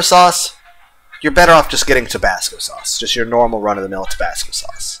red pepper sauce, you're better off just getting Tabasco sauce. Just your normal run-of-the-mill Tabasco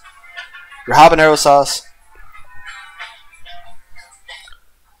sauce. Your habanero sauce...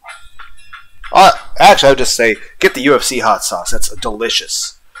 actually, I would just say, get the UFC hot sauce. That's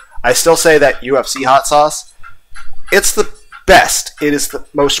delicious. I still say that UFC hot sauce, it's the best. It is the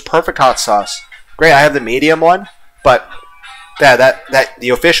most perfect hot sauce. Great, I have the medium one, but the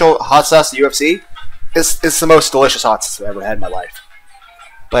official hot sauce, the UFC, is the most delicious hot sauce I've ever had in my life.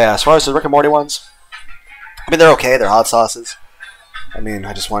 But yeah, as far as the Rick and Morty ones, I mean, they're okay. They're hot sauces. I mean,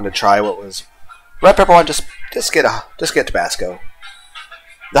 I just wanted to try what was red pepper one. Just get Tabasco.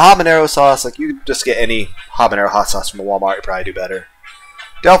 The habanero sauce, like, you can just get any habanero hot sauce from a Walmart. You probably do better.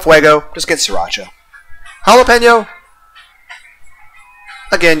 Del Fuego, just get sriracha. Jalapeno,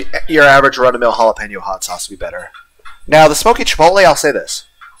 again, your average run-of-the-mill jalapeno hot sauce would be better. Now, the smoky chipotle, I'll say this: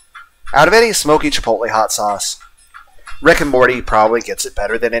 out of any smoky chipotle hot sauce, Rick and Morty probably gets it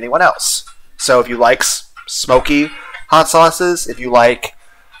better than anyone else. So if you like smoky hot sauces, if you like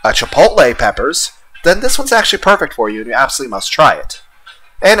chipotle peppers, then this one's actually perfect for you, and you absolutely must try it.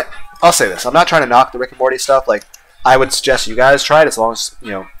 And I'll say this, I'm not trying to knock the Rick and Morty stuff. Like, I would suggest you guys try it as long as,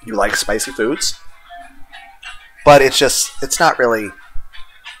 you like spicy foods. But it's not really,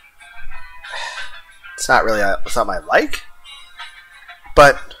 it's not my like.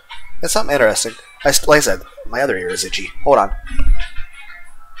 But it's something interesting. Like I said, my other ear is itchy. Hold on.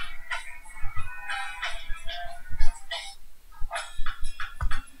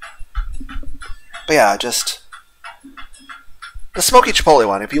 But yeah, just the smoky chipotle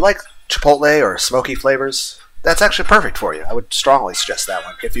one. If you like chipotle or smoky flavors, that's actually perfect for you. I would strongly suggest that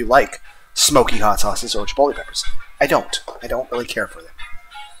one if you like smoky hot sauces or chipotle peppers. I don't really care for them.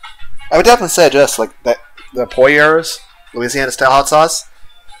 I would definitely suggest like that the Poirier's Louisiana style hot sauce.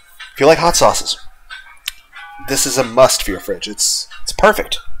 If you like hot sauces, this is a must for your fridge. It's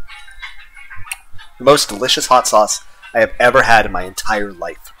perfect. The most delicious hot sauce I have ever had in my entire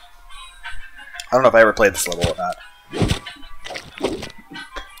life. I don't know if I ever played this level or not.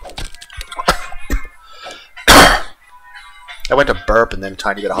 I went to burp and then a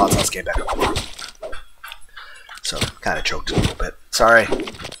tiny bit of hot sauce came back up. So, kind of choked a little bit. Sorry.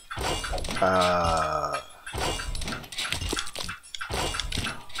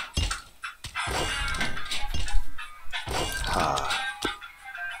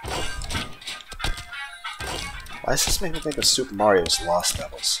 Why does this make me think of Super Mario's Lost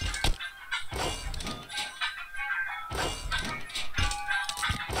Levels?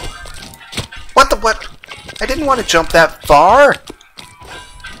 What? I didn't want to jump that far!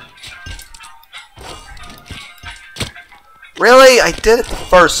 Really? I did it the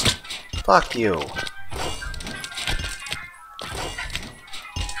first. Fuck you.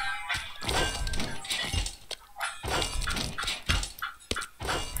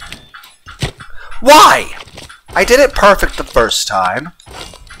 Why? I did it perfect the first time.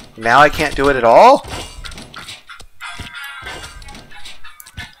 Now I can't do it at all?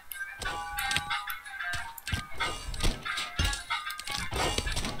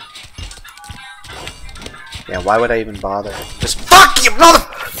 Yeah, why would I even bother? Just fuck you, mother...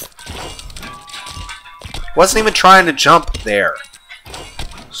 Wasn't even trying to jump there.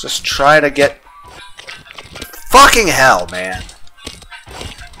 Just try to get... Fucking hell, man.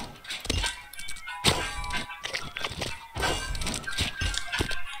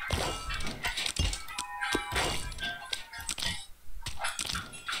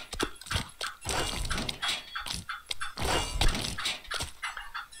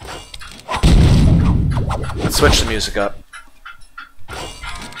 Let's switch the music up.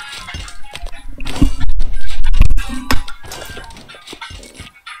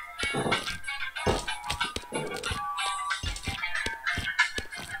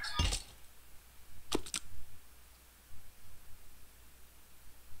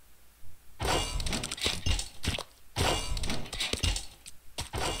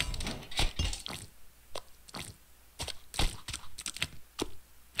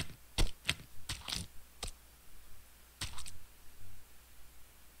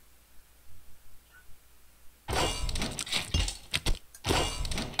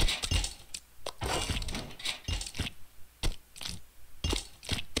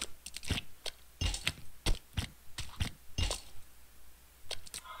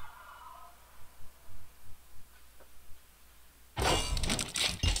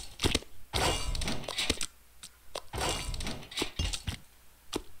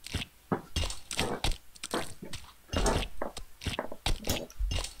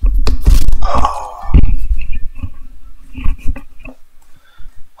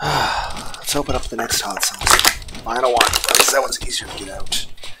 Let's open up the next hot sauce. Final one. At least that one's easier to get out.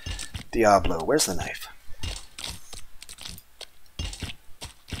 Diablo. Where's the knife?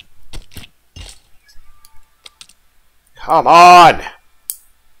 Come on!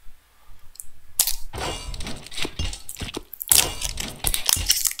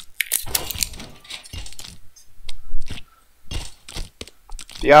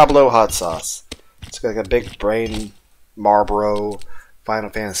 Diablo hot sauce. It's got like a big brain Marlboro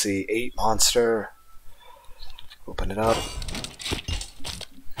Final Fantasy VIII monster. Open it up.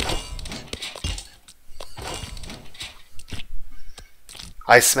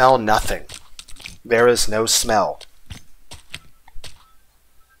 I smell nothing. There is no smell.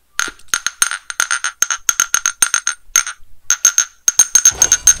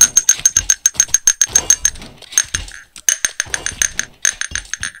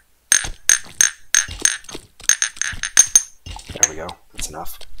 There we go. That's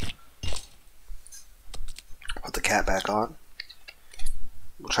enough. Put the cat back on.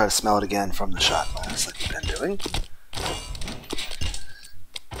 We'll try to smell it again from the shot glass like we've been doing.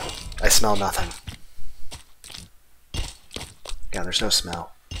 I smell nothing. Yeah, there's no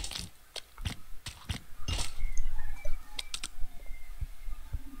smell.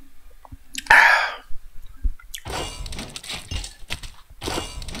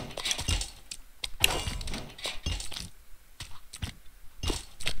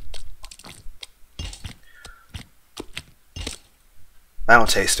 I don't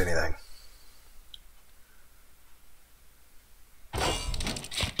taste anything.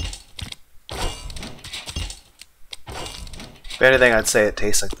 If anything, I'd say it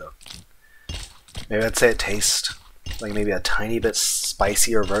tastes like the... Maybe I'd say it tastes like maybe a tiny bit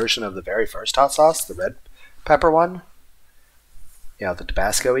spicier version of the very first hot sauce, the red pepper one. Yeah, the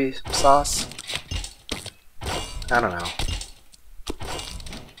Tabasco-y sauce. I don't know.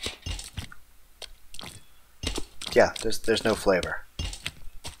 Yeah, there's no flavor.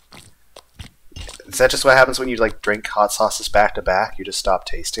 Is that just what happens when you like drink hot sauces back to back? You just stop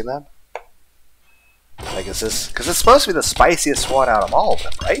tasting them? Like, is this... Because it's supposed to be the spiciest one out of all of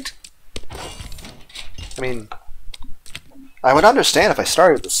them, right? I mean, I would understand if I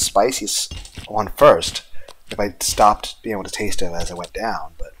started with the spiciest one first, if I stopped being able to taste it as I went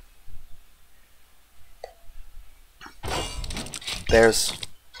down, but... There's...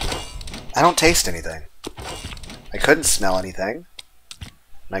 I don't taste anything. I couldn't smell anything,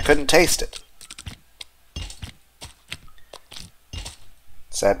 and I couldn't taste it.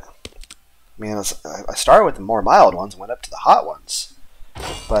 Said, I mean, I started with the more mild ones and went up to the hot ones,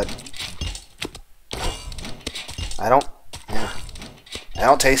 but I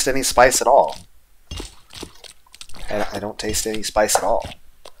don't taste any spice at all. and I don't taste any spice at all.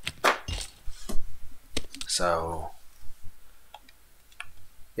 So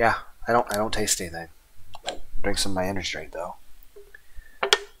yeah, I don't taste anything. Drink some of my energy drink though.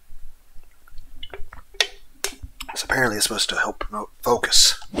 So apparently it's supposed to help promote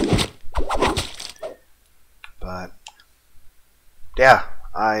focus. But yeah,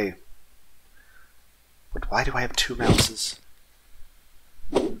 why do I have 2 mouses?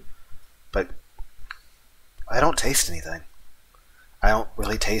 But I don't taste anything. I don't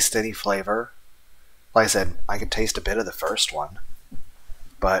really taste any flavor. Like I said, I could taste a bit of the first one,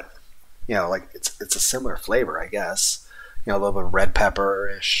 but you know, like it's a similar flavor, I guess. You know, a little bit of red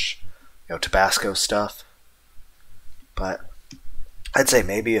pepper-ish, you know, Tabasco stuff. But I'd say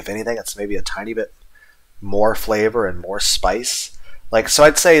maybe, if anything, it's maybe a tiny bit more flavor and more spice. Like, so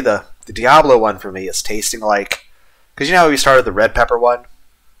I'd say the Diablo one for me is tasting like, because you know how we started the red pepper one, at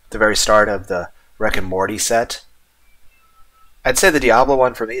the very start of the Rick and Morty set? I'd say the Diablo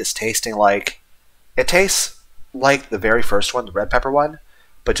one for me is tasting like, it tastes like the very first one, the red pepper one,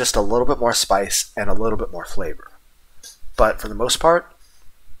 but just a little bit more spice and a little bit more flavor. But for the most part,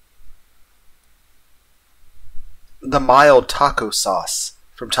 the mild taco sauce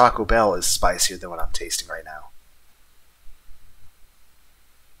from Taco Bell is spicier than what I'm tasting right now.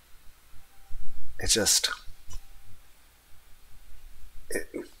 It's just,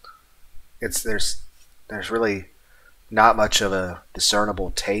 there's really not much of a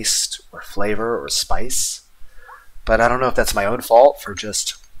discernible taste or flavor or spice. But I don't know if that's my own fault for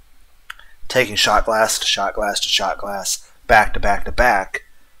just taking shot glass to shot glass to shot glass, back to back to back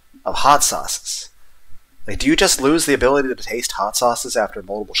of hot sauces. Like, do you just lose the ability to taste hot sauces after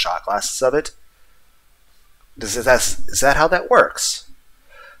multiple shot glasses of it? Is that how that works?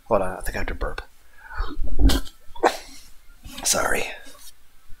 Hold on, I think I have to burp. Sorry.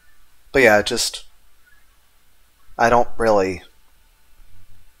 But yeah, I don't really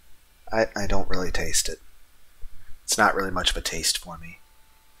taste it. It's not really much of a taste for me.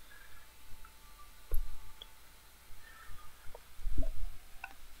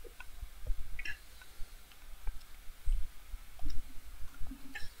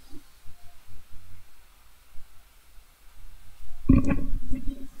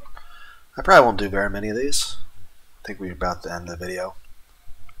 I probably won't do very many of these. I think we're about to end the video.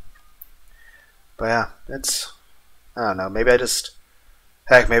 But yeah, I don't know, maybe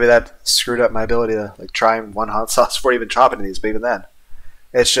maybe that screwed up my ability to like try one hot sauce before even chopping these, but even then.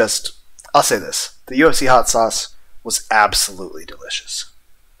 It's just, I'll say this. The UFC hot sauce was absolutely delicious.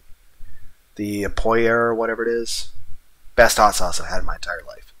 The Poirier or whatever it is, best hot sauce I've had in my entire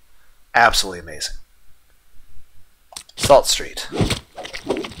life. Absolutely amazing. Salt Street.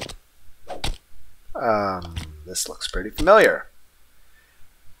 This looks pretty familiar.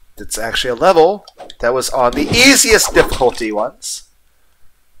 It's actually a level that was on the easiest difficulty ones.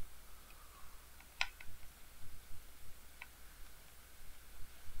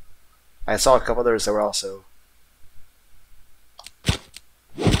 I saw a couple others that were also...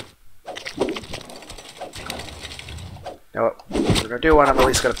 You know what? If we're going to do one, I'm at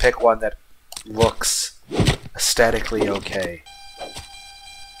least going to pick one that looks aesthetically okay.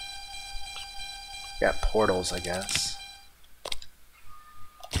 Got portals, I guess.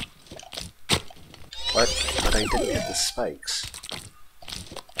 What? But I didn't get the spikes.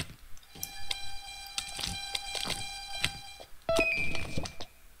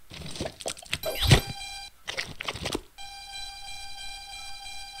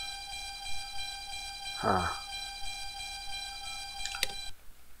 Huh.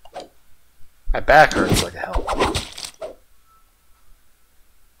 My back hurts like hell.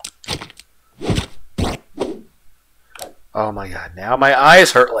 Oh my god, now my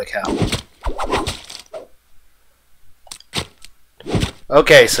eyes hurt like hell.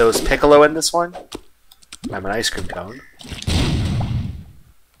 Okay, so is Piccolo in this one? I'm an ice cream cone.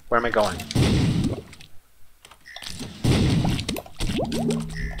 Where am I going?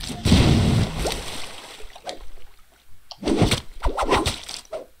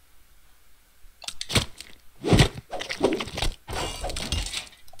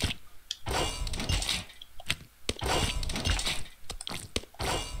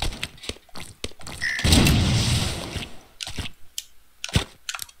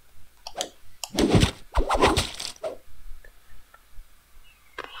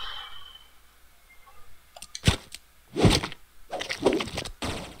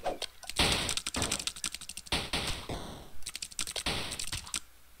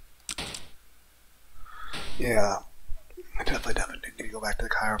 Yeah, I definitely need to go back to the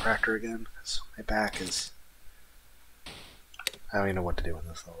chiropractor again, because my back is... I don't even know what to do with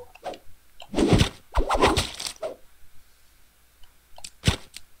this level.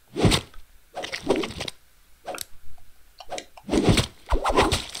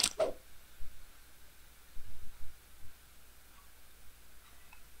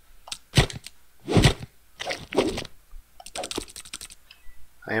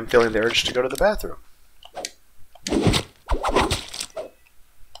 I am feeling the urge to go to the bathroom.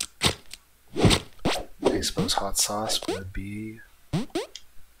 I suppose hot sauce would be...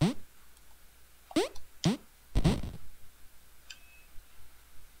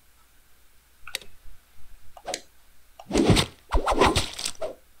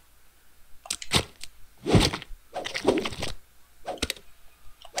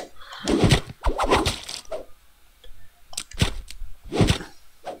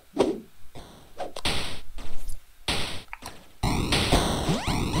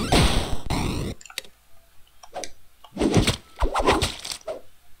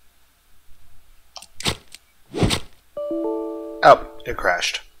 Oh, it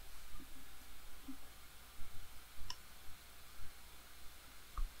crashed.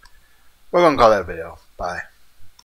 We're going to call that a video. Bye.